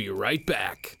Fucked will be right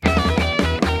back.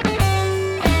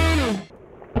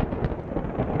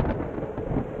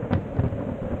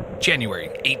 January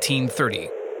 1830,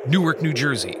 Newark, New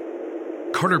Jersey.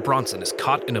 Carter Bronson is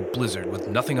caught in a blizzard with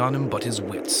nothing on him but his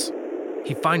wits.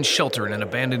 He finds shelter in an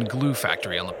abandoned glue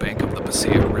factory on the bank of the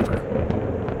Passaic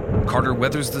River. Carter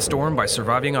weathers the storm by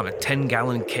surviving on a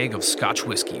 10-gallon keg of Scotch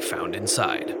whiskey found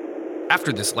inside.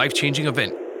 After this life-changing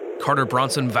event, Carter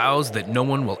Bronson vows that no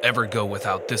one will ever go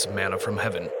without this manna from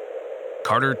heaven.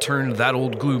 Carter turned that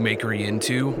old glue makery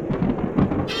into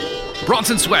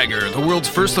Bronson Swagger, the world's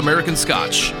first American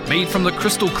Scotch. Made from the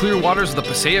crystal clear waters of the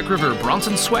Passaic River,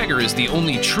 Bronson Swagger is the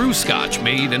only true Scotch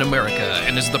made in America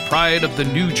and is the pride of the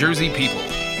New Jersey people.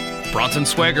 Bronson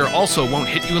Swagger also won't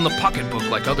hit you in the pocketbook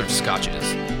like other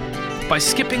Scotches. By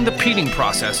skipping the peating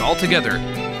process altogether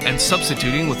and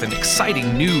substituting with an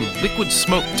exciting new liquid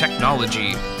smoke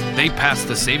technology, they pass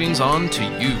the savings on to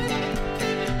you.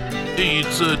 Hey,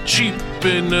 it's cheap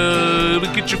and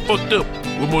it'll get you fucked up.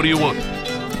 What more do you want?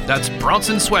 That's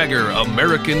Bronson Swagger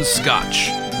American Scotch.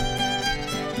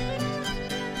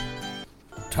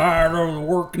 Tired of the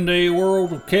working day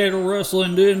world of cattle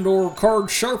wrestling to indoor card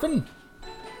sharping?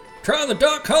 Try the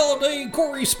Doc Holliday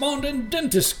Correspondent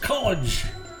Dentist College.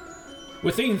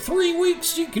 Within 3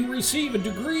 weeks, you can receive a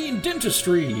degree in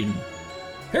dentistry and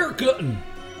haircutting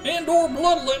and or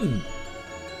bloodletting.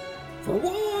 For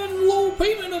one low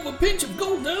payment of a pinch of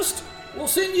gold dust, we'll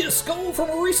send you a skull from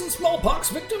a recent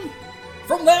smallpox victim.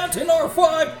 From that and our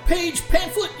 5-page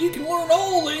pamphlet, you can learn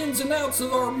all the ins and outs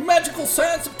of our magical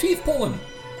science of teeth pulling.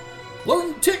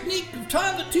 Learn the technique of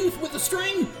tying the tooth with a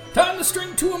string, tying the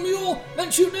string to a mule,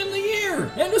 then shooting in the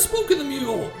air, and a spook in the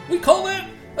mule. We call that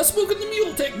a spook in the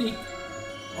mule technique.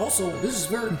 Also, this is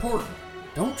very important.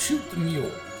 Don't shoot the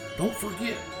mule. Don't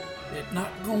forget, it's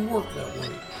not going to work that way.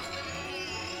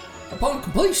 Upon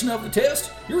completion of the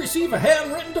test, you receive a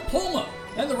handwritten diploma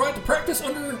and the right to practice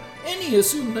under any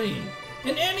assumed name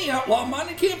in any outlaw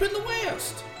mining camp in the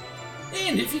West.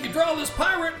 And if you can draw this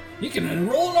pirate, you can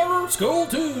enroll in our school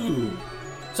too.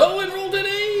 So enroll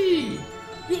today!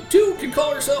 You too can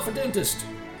call yourself a dentist.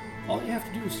 All you have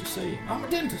to do is just say, I'm a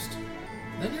dentist.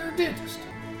 Then you're a dentist.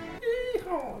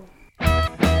 Yeehaw.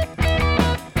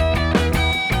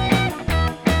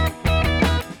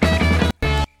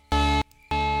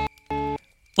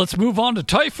 Let's move on to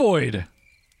typhoid.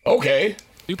 Okay.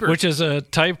 Super. Which is a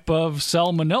type of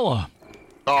salmonella.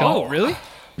 Oh, really?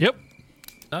 Yep.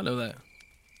 Not know that.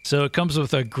 So it comes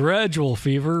with a gradual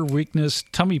fever, weakness,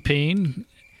 tummy pain,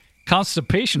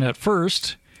 constipation at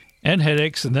first, and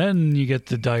headaches, and then you get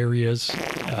the diarrheas,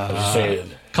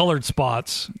 colored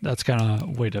spots. That's kind of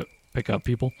a way to pick up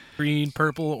people. Green,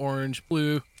 purple, orange,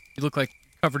 blue. You look like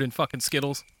covered in fucking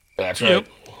Skittles. That's right. Yep.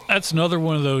 That's another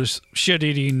one of those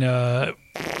shit-eating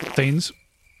things.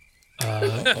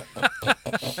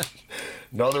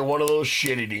 Another one of those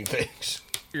shit-eating things.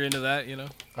 You're into that, you know?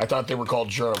 I thought they were called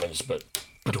Germans, but...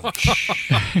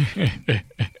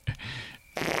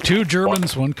 2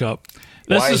 Germans, 1 cup.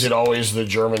 Why is it always the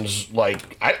Germans,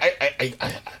 like...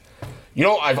 You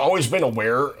know, I've always been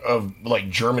aware of, like,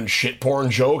 German shit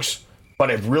porn jokes, but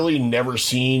I've really never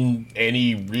seen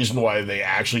any reason why they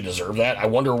actually deserve that. I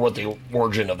wonder what the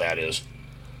origin of that is.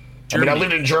 Germany. I mean, I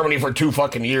lived in Germany for 2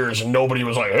 fucking years, and nobody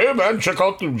was like, hey, man, check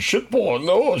out the shit porn.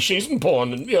 No, season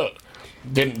porn. And, yeah,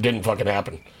 didn't fucking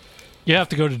happen. You have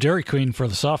to go to Dairy Queen for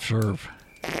the soft serve.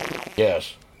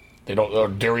 Yes. They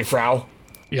don't... Dairy Frau?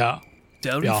 Yeah.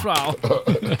 Dairy Frau.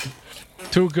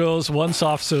 2 girls, 1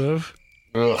 soft serve.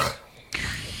 Ugh.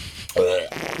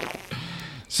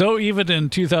 So even in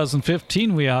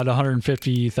 2015, we had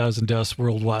 150,000 deaths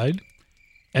worldwide.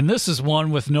 And this is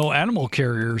one with no animal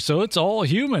carrier, so it's all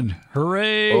human.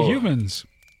 Hooray, humans.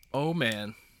 Oh,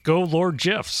 man. Go Lord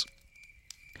Jeffs.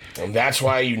 And that's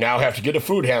why you now have to get a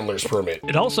food handler's permit.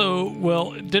 It also,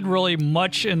 well, it did really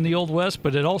much in the Old West,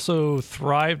 but it also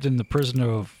thrived in the prisoner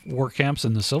of war camps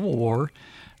in the Civil War.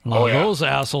 A lot of those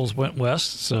assholes went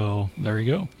west, so there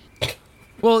you go.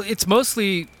 Well, it's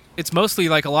mostly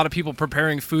like a lot of people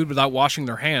preparing food without washing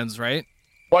their hands, right?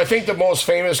 Well, I think the most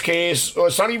famous case, well,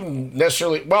 it's not even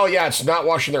necessarily, well, yeah, it's not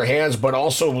washing their hands, but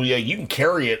also, yeah, you can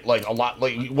carry it like a lot.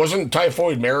 Like, wasn't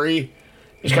Typhoid Mary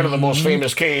is kind of the most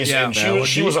famous case, and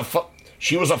she was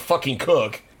a fucking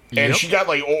cook, and she got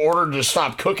like ordered to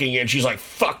stop cooking, and she's like,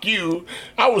 "Fuck you!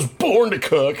 I was born to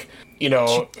cook." You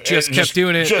know, just kept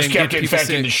doing it, just and kept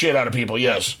infecting the shit out of people.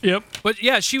 Yes. Yep. But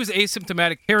yeah, she was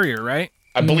asymptomatic carrier, right?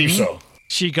 I believe so.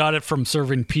 She got it from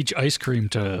serving peach ice cream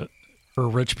to her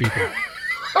rich people.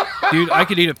 Dude, I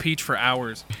could eat a peach for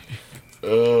hours.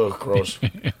 Oh, gross.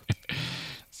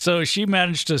 So she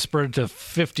managed to spread it to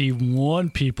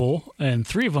 51 people, and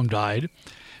 3 of them died.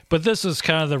 But this is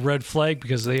kind of the red flag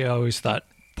because they always thought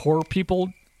poor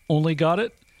people only got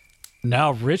it.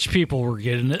 Now rich people were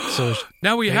getting it. So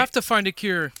now we have to find a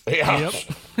cure. Yeah. Yep.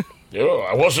 Yeah,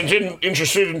 I wasn't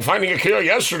interested in finding a cure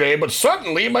yesterday, but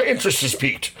suddenly my interest is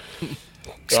piqued.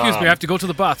 Excuse me, I have to go to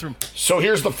the bathroom. So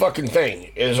here's the fucking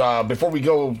thing, is before we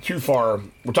go too far,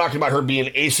 we're talking about her being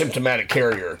an asymptomatic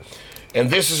carrier. And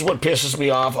this is what pisses me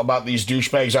off about these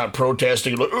douchebags out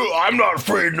protesting. Like, oh, I'm not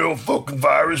afraid of no fucking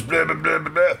virus, blah, blah, blah, blah,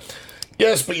 blah.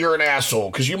 Yes, but you're an asshole,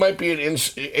 because you might be an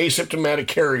asymptomatic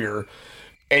carrier,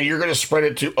 and you're going to spread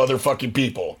it to other fucking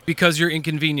people. Because you're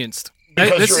inconvenienced.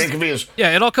 Because you're inconvenienced.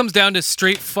 Yeah, it all comes down to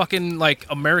straight fucking, like,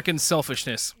 American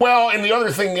selfishness. Well, and the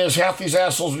other thing is, half these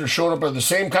assholes that are showing up are the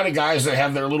same kind of guys that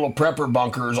have their little prepper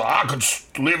bunkers. I could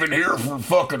live in here for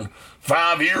fucking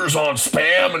 5 years on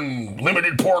Spam and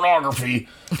limited pornography.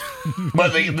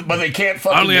 but they can't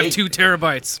fucking I only have 2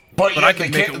 terabytes. But I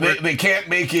can make it work. They can't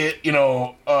make it, you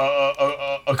know,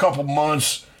 a couple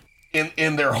months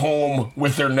in their home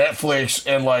with their Netflix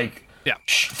and, like,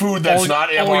 food that's not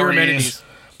MREs.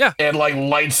 Yeah. And, like,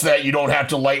 lights that you don't have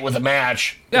to light with a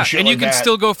match. Yeah, and you like can that.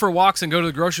 still go for walks and go to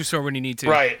the grocery store when you need to.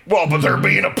 Right. Well, but they're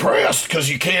being oppressed because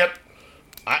you can't,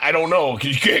 I don't know,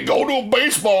 because you can't go to a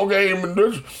baseball game and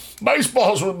there's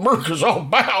baseball's what America's all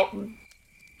about.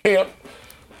 Can't.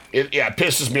 It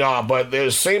pisses me off, but the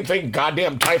same thing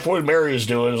goddamn Typhoid Mary is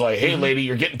doing is like, hey, lady,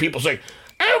 you're getting people saying,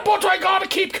 hey, but I gotta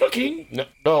keep cooking.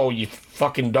 No, you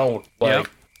fucking don't. Like,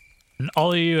 And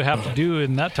all you have to do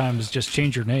in that time is just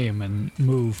change your name and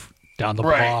move down the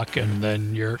block, and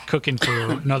then you're cooking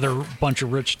for another bunch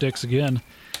of rich dicks again.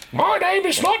 My name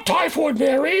is not Typhoid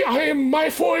Mary. I am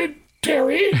Myphoid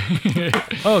Terry.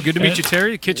 Oh, good to meet you,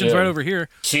 Terry. The kitchen's right over here.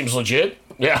 Seems legit.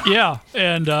 Yeah. Yeah.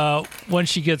 And when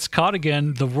she gets caught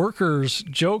again, the workers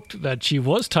joked that she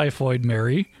was Typhoid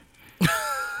Mary.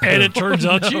 And it turns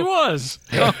out she was.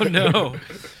 Oh, no.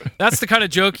 That's the kind of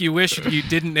joke you wish you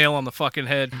didn't nail on the fucking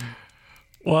head.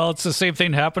 Well, it's the same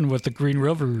thing happened with the Green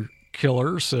River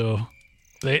Killer, so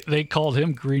they called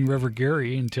him Green River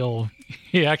Gary until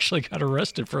he actually got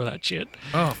arrested for that shit.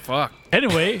 Oh, fuck.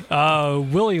 Anyway,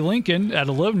 Willie Lincoln, at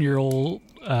 11 years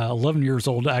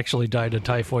old, actually died of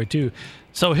typhoid too.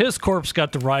 So his corpse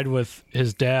got to ride with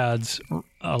his dad's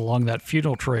along that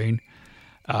funeral train,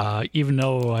 even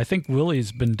though I think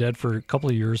Willie's been dead for a couple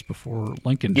of years before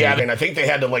Lincoln did. Yeah, and I think they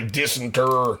had to, like,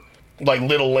 disinter, like,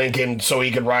 little Lincoln so he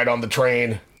could ride on the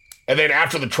train. And then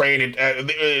after the train,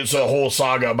 it's a whole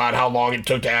saga about how long it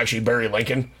took to actually bury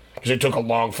Lincoln, because it took a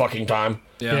long fucking time.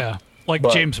 Yeah. Like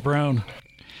But James Brown.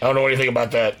 I don't know anything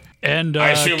about that. And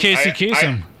Casey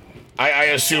Kasem. I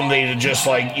assume they just,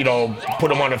 like, you know,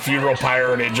 put him on a funeral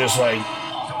pyre and it just, like,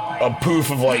 a poof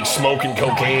of, like, smoke and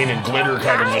cocaine and glitter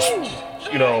kind of just,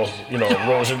 you know,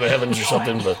 rose into the heavens or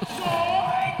something. But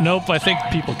Nope, I think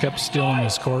people kept stealing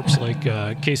his corpse, like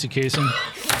Casey Kasem.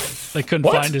 They couldn't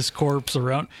What? find his corpse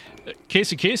around.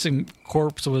 Casey Kasem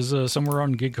corpse was somewhere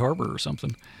on Gig Harbor or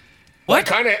something. What?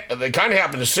 They kind of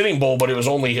happened to Sitting Bull, but it was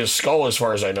only his skull, as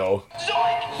far as I know.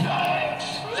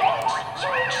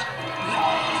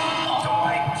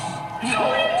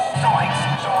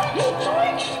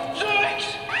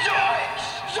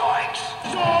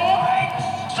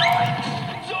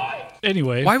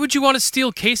 Anyway, why would you want to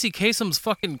steal Casey Kasem's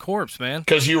fucking corpse, man?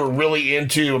 Because you were really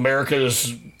into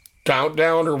America's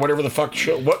Countdown or whatever the fuck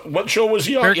show. What show was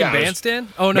he on? American Bandstand?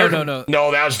 Oh, no.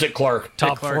 No, that was Dick Clark.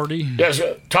 Top 40? Yes,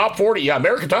 Top 40. Yeah,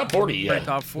 American Top 40. Yeah.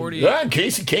 Top 40. Yeah,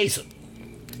 Casey Kasem.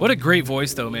 What a great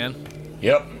voice, though, man.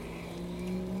 Yep.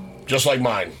 Just like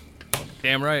mine.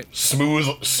 Damn right.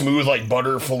 Smooth like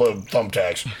butter, full of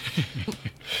thumbtacks.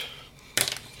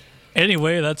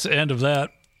 Anyway, that's the end of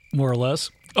that, more or less.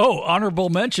 Oh, honorable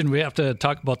mention, we have to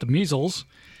talk about the measles.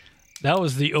 That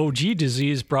was the OG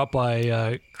disease brought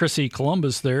by Chrissy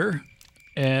Columbus there.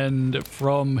 And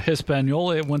from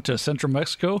Hispaniola, it went to Central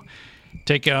Mexico,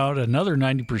 taking out another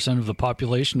 90% of the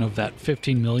population of that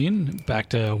 15 million, back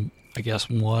to, I guess,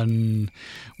 1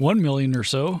 million or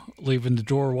so, leaving the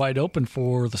door wide open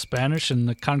for the Spanish and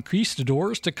the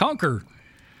conquistadors to conquer.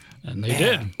 And they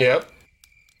did. Yep.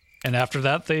 And after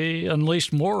that, they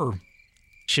unleashed more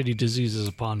shitty diseases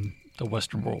upon the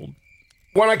Western world.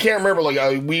 Well, I can't remember. Like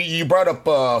you brought up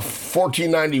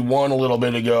 1491 a little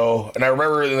bit ago, and I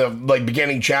remember in the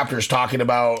beginning chapters talking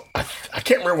about. I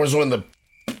can't remember was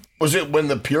it when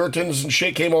the Puritans and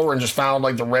shit came over and just found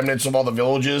like the remnants of all the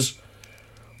villages.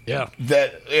 Yeah.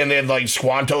 And then like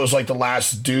Squanto is like the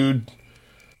last dude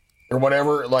or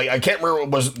whatever. Like I can't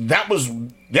remember. That was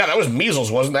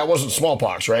measles, wasn't that? Wasn't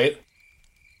smallpox, right?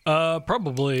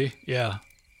 Probably, yeah.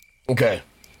 Okay.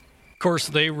 Of course,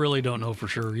 they really don't know for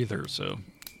sure either. So,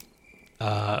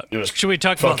 should we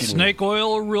talk about snake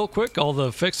oil real quick? All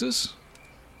the fixes.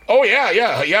 Oh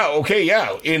yeah. Okay,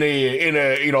 yeah. In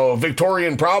a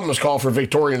Victorian problems call for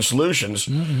Victorian solutions.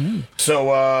 Mm-hmm.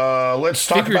 So let's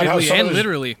talk about how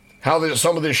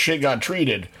some of this shit got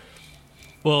treated.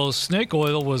 Well, snake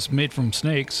oil was made from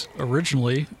snakes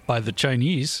originally by the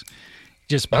Chinese.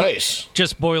 Just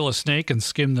boil a snake and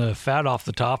skim the fat off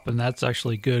the top, and that's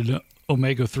actually good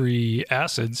omega-3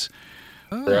 acids.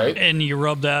 Right. And you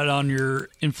rub that on your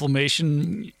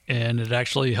inflammation, and it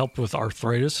actually helped with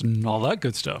arthritis and all that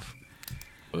good stuff.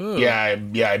 Yeah,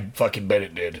 I fucking bet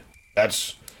it did.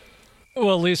 That's...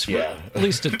 Well, at least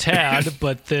a tad,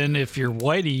 but then if you're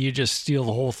whitey, you just steal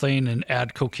the whole thing and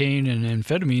add cocaine and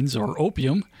amphetamines or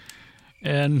opium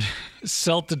and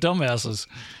sell it to dumbasses.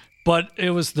 But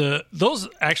it was those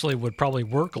actually would probably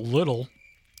work a little.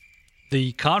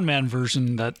 The Conman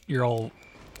version that you're all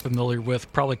familiar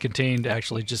with probably contained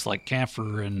actually just like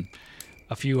camphor and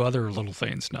a few other little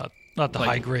things, not the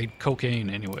high grade cocaine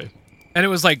anyway. And it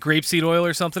was like grapeseed oil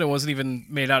or something. It wasn't even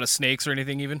made out of snakes or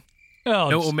anything even. Oh,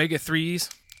 no omega-3s.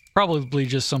 Probably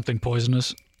just something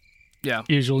poisonous. Yeah.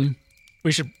 Usually,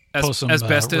 we should post some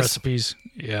recipes.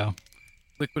 Yeah.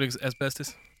 Liquid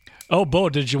asbestos. Oh, Bo,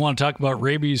 did you want to talk about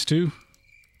rabies too?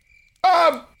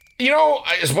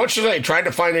 As much as I tried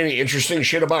to find any interesting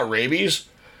shit about rabies,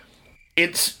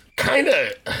 it's kind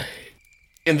of,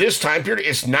 in this time period,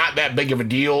 it's not that big of a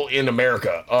deal in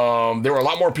America. There were a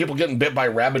lot more people getting bit by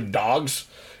rabid dogs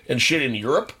and shit in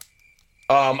Europe.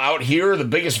 Out here, the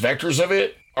biggest vectors of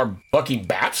it are fucking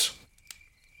bats.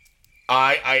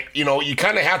 You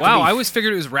kind of have to. Wow, I always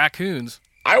figured it was raccoons.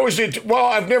 I always did. Well,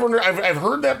 I've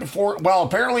heard that before. Well,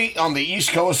 apparently on the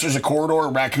East Coast, there's a corridor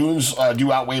raccoons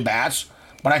do outweigh bats.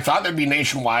 But I thought they'd be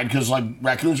nationwide because like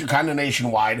raccoons are kind of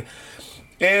nationwide,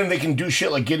 and they can do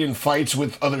shit like get in fights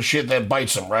with other shit that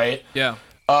bites them, right? Yeah.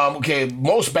 Okay,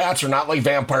 most bats are not like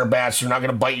vampire bats. They're not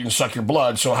going to bite you and suck your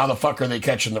blood. So how the fuck are they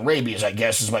catching the rabies, I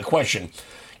guess, is my question.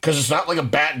 Because it's not like a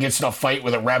bat gets in a fight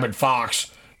with a rabid fox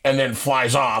and then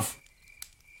flies off.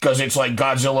 Because it's like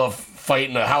Godzilla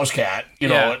fighting a house cat.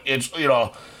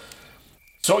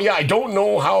 So, yeah, I don't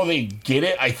know how they get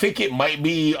it. I think it might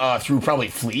be through probably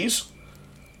fleas.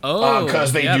 Oh,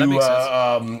 because they do. That makes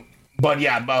sense. But,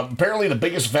 yeah, apparently the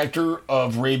biggest vector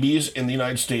of rabies in the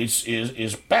United States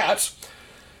is bats.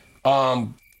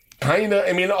 All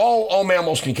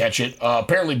mammals can catch it.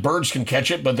 Apparently birds can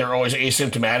catch it, but they're always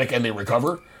asymptomatic and they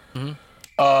recover. Mm-hmm.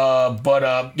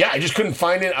 I just couldn't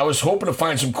find it. I was hoping to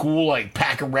find some cool, like,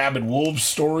 pack of rabid wolves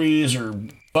stories or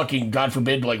fucking, God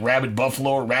forbid, like, rabid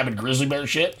buffalo or rabid grizzly bear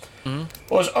shit.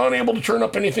 Mm-hmm. I was unable to turn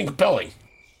up anything compelling.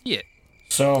 Yeah.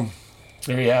 So,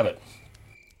 there you have it.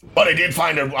 But I did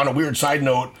find, on a weird side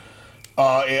note,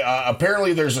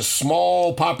 apparently there's a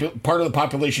small part of the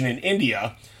population in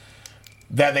India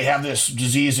that they have this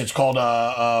disease. It's called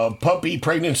puppy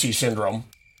pregnancy syndrome.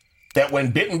 That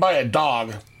when bitten by a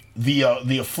dog,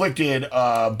 the afflicted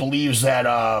believes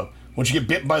that once you get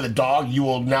bitten by the dog, you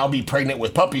will now be pregnant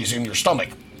with puppies in your stomach.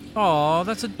 Oh,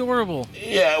 that's adorable.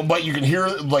 Yeah, but you can hear,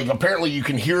 like, apparently you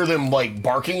can hear them, like,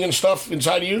 barking and stuff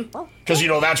inside of you. Because, you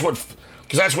know, that's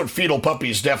what fetal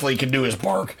puppies definitely can do is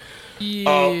bark. Yeah.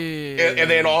 And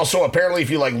then also, apparently, if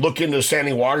you, like, look into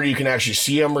standing water, you can actually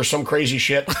see them or some crazy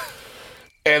shit.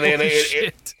 And then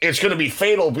it's going to be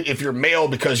fatal if you're male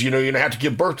because, you know, you're going to have to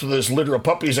give birth to this litter of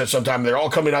puppies at some time. They're all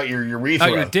coming out your urethra.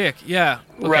 Out your dick, yeah.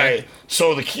 Okay. Right.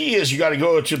 So the key is you got to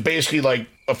go to basically, like,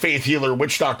 a faith healer,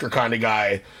 witch doctor kind of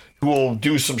guy who will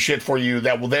do some shit for you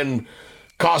that will then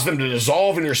cause them to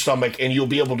dissolve in your stomach, and you'll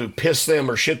be able to piss them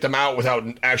or shit them out without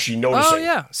actually noticing. Oh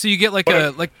yeah, so you get like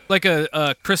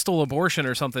a crystal abortion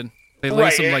or something. They lay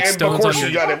right. some like and stones of course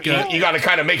on you your got to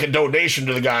kind of make a donation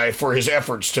to the guy for his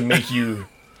efforts to make you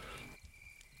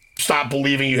stop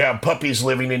believing you have puppies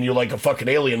living in you like a fucking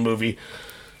alien movie.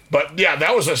 But yeah,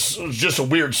 that was just a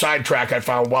weird sidetrack I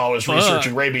found while I was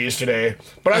researching rabies today.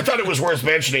 But I thought it was worth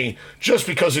mentioning just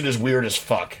because it is weird as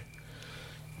fuck.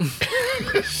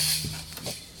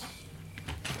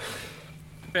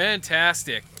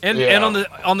 Fantastic. And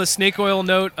on the snake oil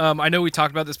note, I know we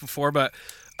talked about this before, but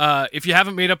if you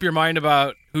haven't made up your mind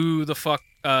about who the fuck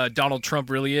Donald Trump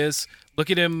really is, look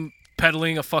at him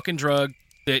peddling a fucking drug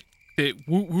that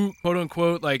quote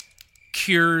unquote like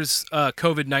cures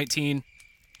COVID-19,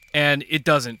 and it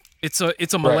doesn't.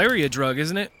 It's a malaria drug,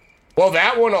 isn't it? Well,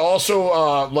 that one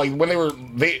also, like when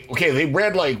they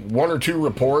read like one or two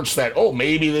reports that, oh,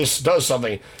 maybe this does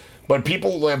something. But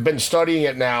people have been studying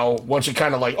it now once it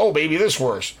kind of like, oh, maybe this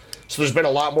works. So there's been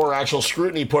a lot more actual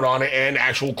scrutiny put on it and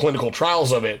actual clinical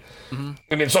trials of it. Mm-hmm.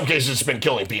 And in some cases, it's been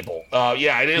killing people.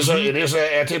 Yeah, it is an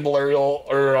anti-malarial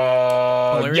or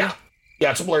malaria?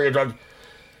 Yeah, it's a malaria drug.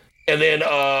 And then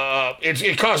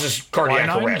it causes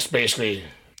cardiac arrest, basically.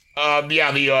 Not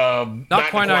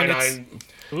quinine.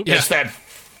 It's that.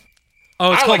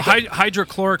 Oh, it's called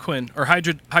hydrochloroquine or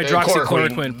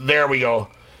hydroxychloroquine. There we go.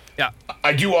 Yeah.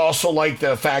 I do also like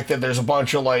the fact that there's a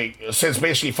bunch of since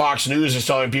basically Fox News is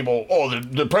telling people, oh,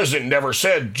 the president never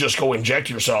said just go inject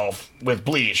yourself with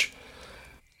bleach.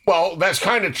 Well, that's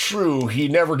kind of true. He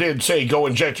never did say go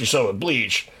inject yourself with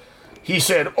bleach. He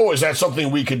said, oh, is that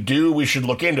something we could do? We should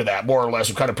look into that, more or less.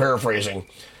 I'm kind of paraphrasing.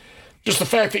 Just the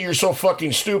fact that you're so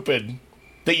fucking stupid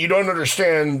that you don't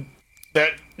understand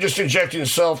that just injecting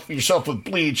yourself with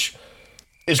bleach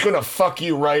is going to fuck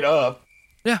you right up.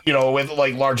 Yeah. You know, with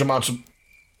like large amounts of,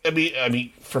 I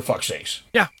mean, for fuck's sakes.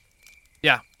 Yeah.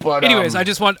 Yeah. But anyways, I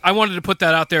wanted to put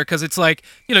that out there because it's like,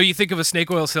 you know, you think of a snake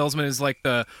oil salesman as like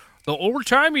the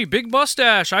old-timey big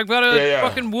mustache. I've got a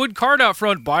fucking wood cart out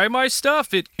front. Buy my stuff.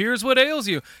 Here's what ails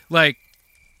you. Like,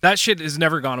 that shit has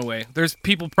never gone away. There's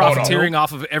people profiteering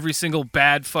off of every single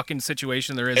bad fucking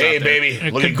situation there is out there. Hey, baby.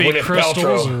 It Look could at be Gwyneth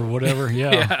crystals Paltrow. or whatever.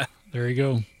 Yeah. There you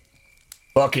go.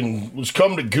 Fucking, let's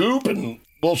come to Goop and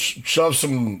we'll shove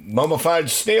some mummified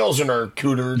snails in our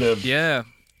cooter to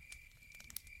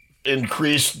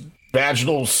increase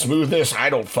vaginal smoothness. I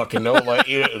don't fucking know. Like,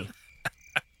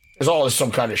 there's always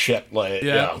some kind of shit. Like,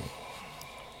 yeah.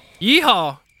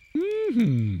 Yeehaw.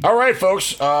 Mm-hmm. All right,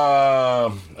 folks.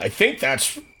 I think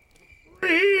that's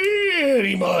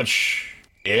pretty much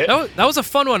it. That was a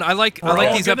fun one. I like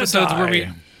these episodes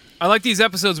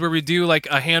where we do like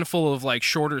a handful of like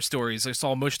shorter stories. It's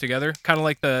all mushed together, kind of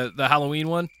like the Halloween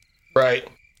one. Right.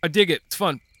 I dig it. It's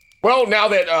fun. Well, now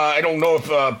that I don't know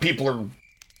if people are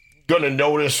gonna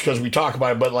notice because we talk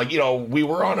about it, but like, you know, we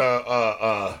were on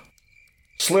a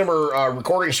slimmer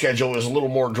recording schedule. It was a little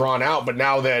more drawn out, but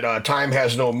now that time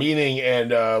has no meaning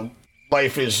and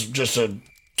life is just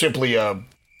simply a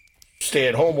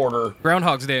stay-at-home order.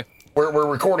 Groundhog's Day. We're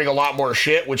recording a lot more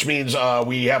shit, which means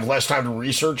we have less time to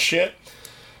research shit.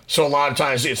 So a lot of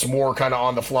times it's more kind of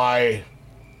on the fly,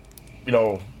 you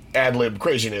know, ad-lib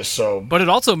craziness. So, but it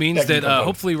also means that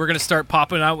hopefully we're going to start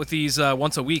popping out with these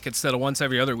once a week instead of once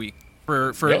every other week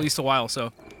for at least a while.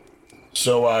 So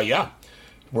yeah,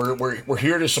 we're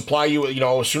here to supply you. You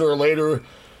know, sooner or later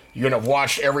you're going to have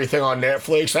watched everything on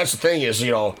Netflix. That's the thing is,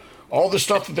 you know, all the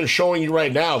stuff that they're showing you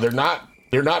right now, they're not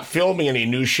filming any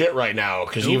new shit right now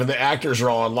because even the actors are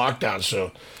all on lockdown.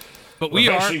 So, but we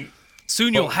are.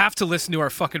 Soon you'll have to listen to our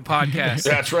fucking podcast.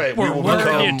 That's right. We're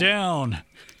wearing you down.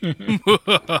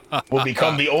 We'll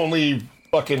become the only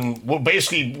fucking. Well,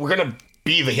 basically, we're gonna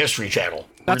be the History Channel.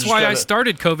 That's why I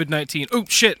started COVID-19. Oh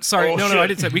shit! Sorry, no, I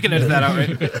didn't say. We can edit that out,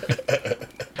 right?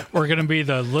 We're gonna be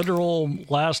the literal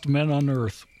last men on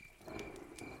Earth.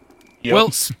 Yep.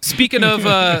 Well, speaking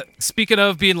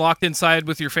of being locked inside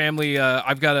with your family,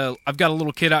 I've got a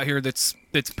little kid out here that's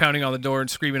pounding on the door and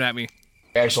screaming at me.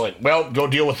 Excellent. Well, go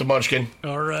deal with the munchkin.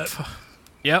 All right.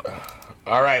 Yep.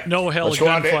 All right. No hell Let's go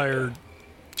on, gunfire.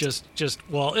 Just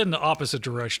in the opposite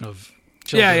direction of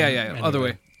Yeah. children. Other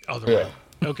way. Other way.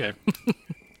 Okay.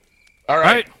 All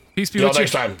right. Peace be See y'all with you.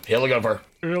 next time. Hail the gunfire.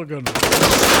 Hail gunfire.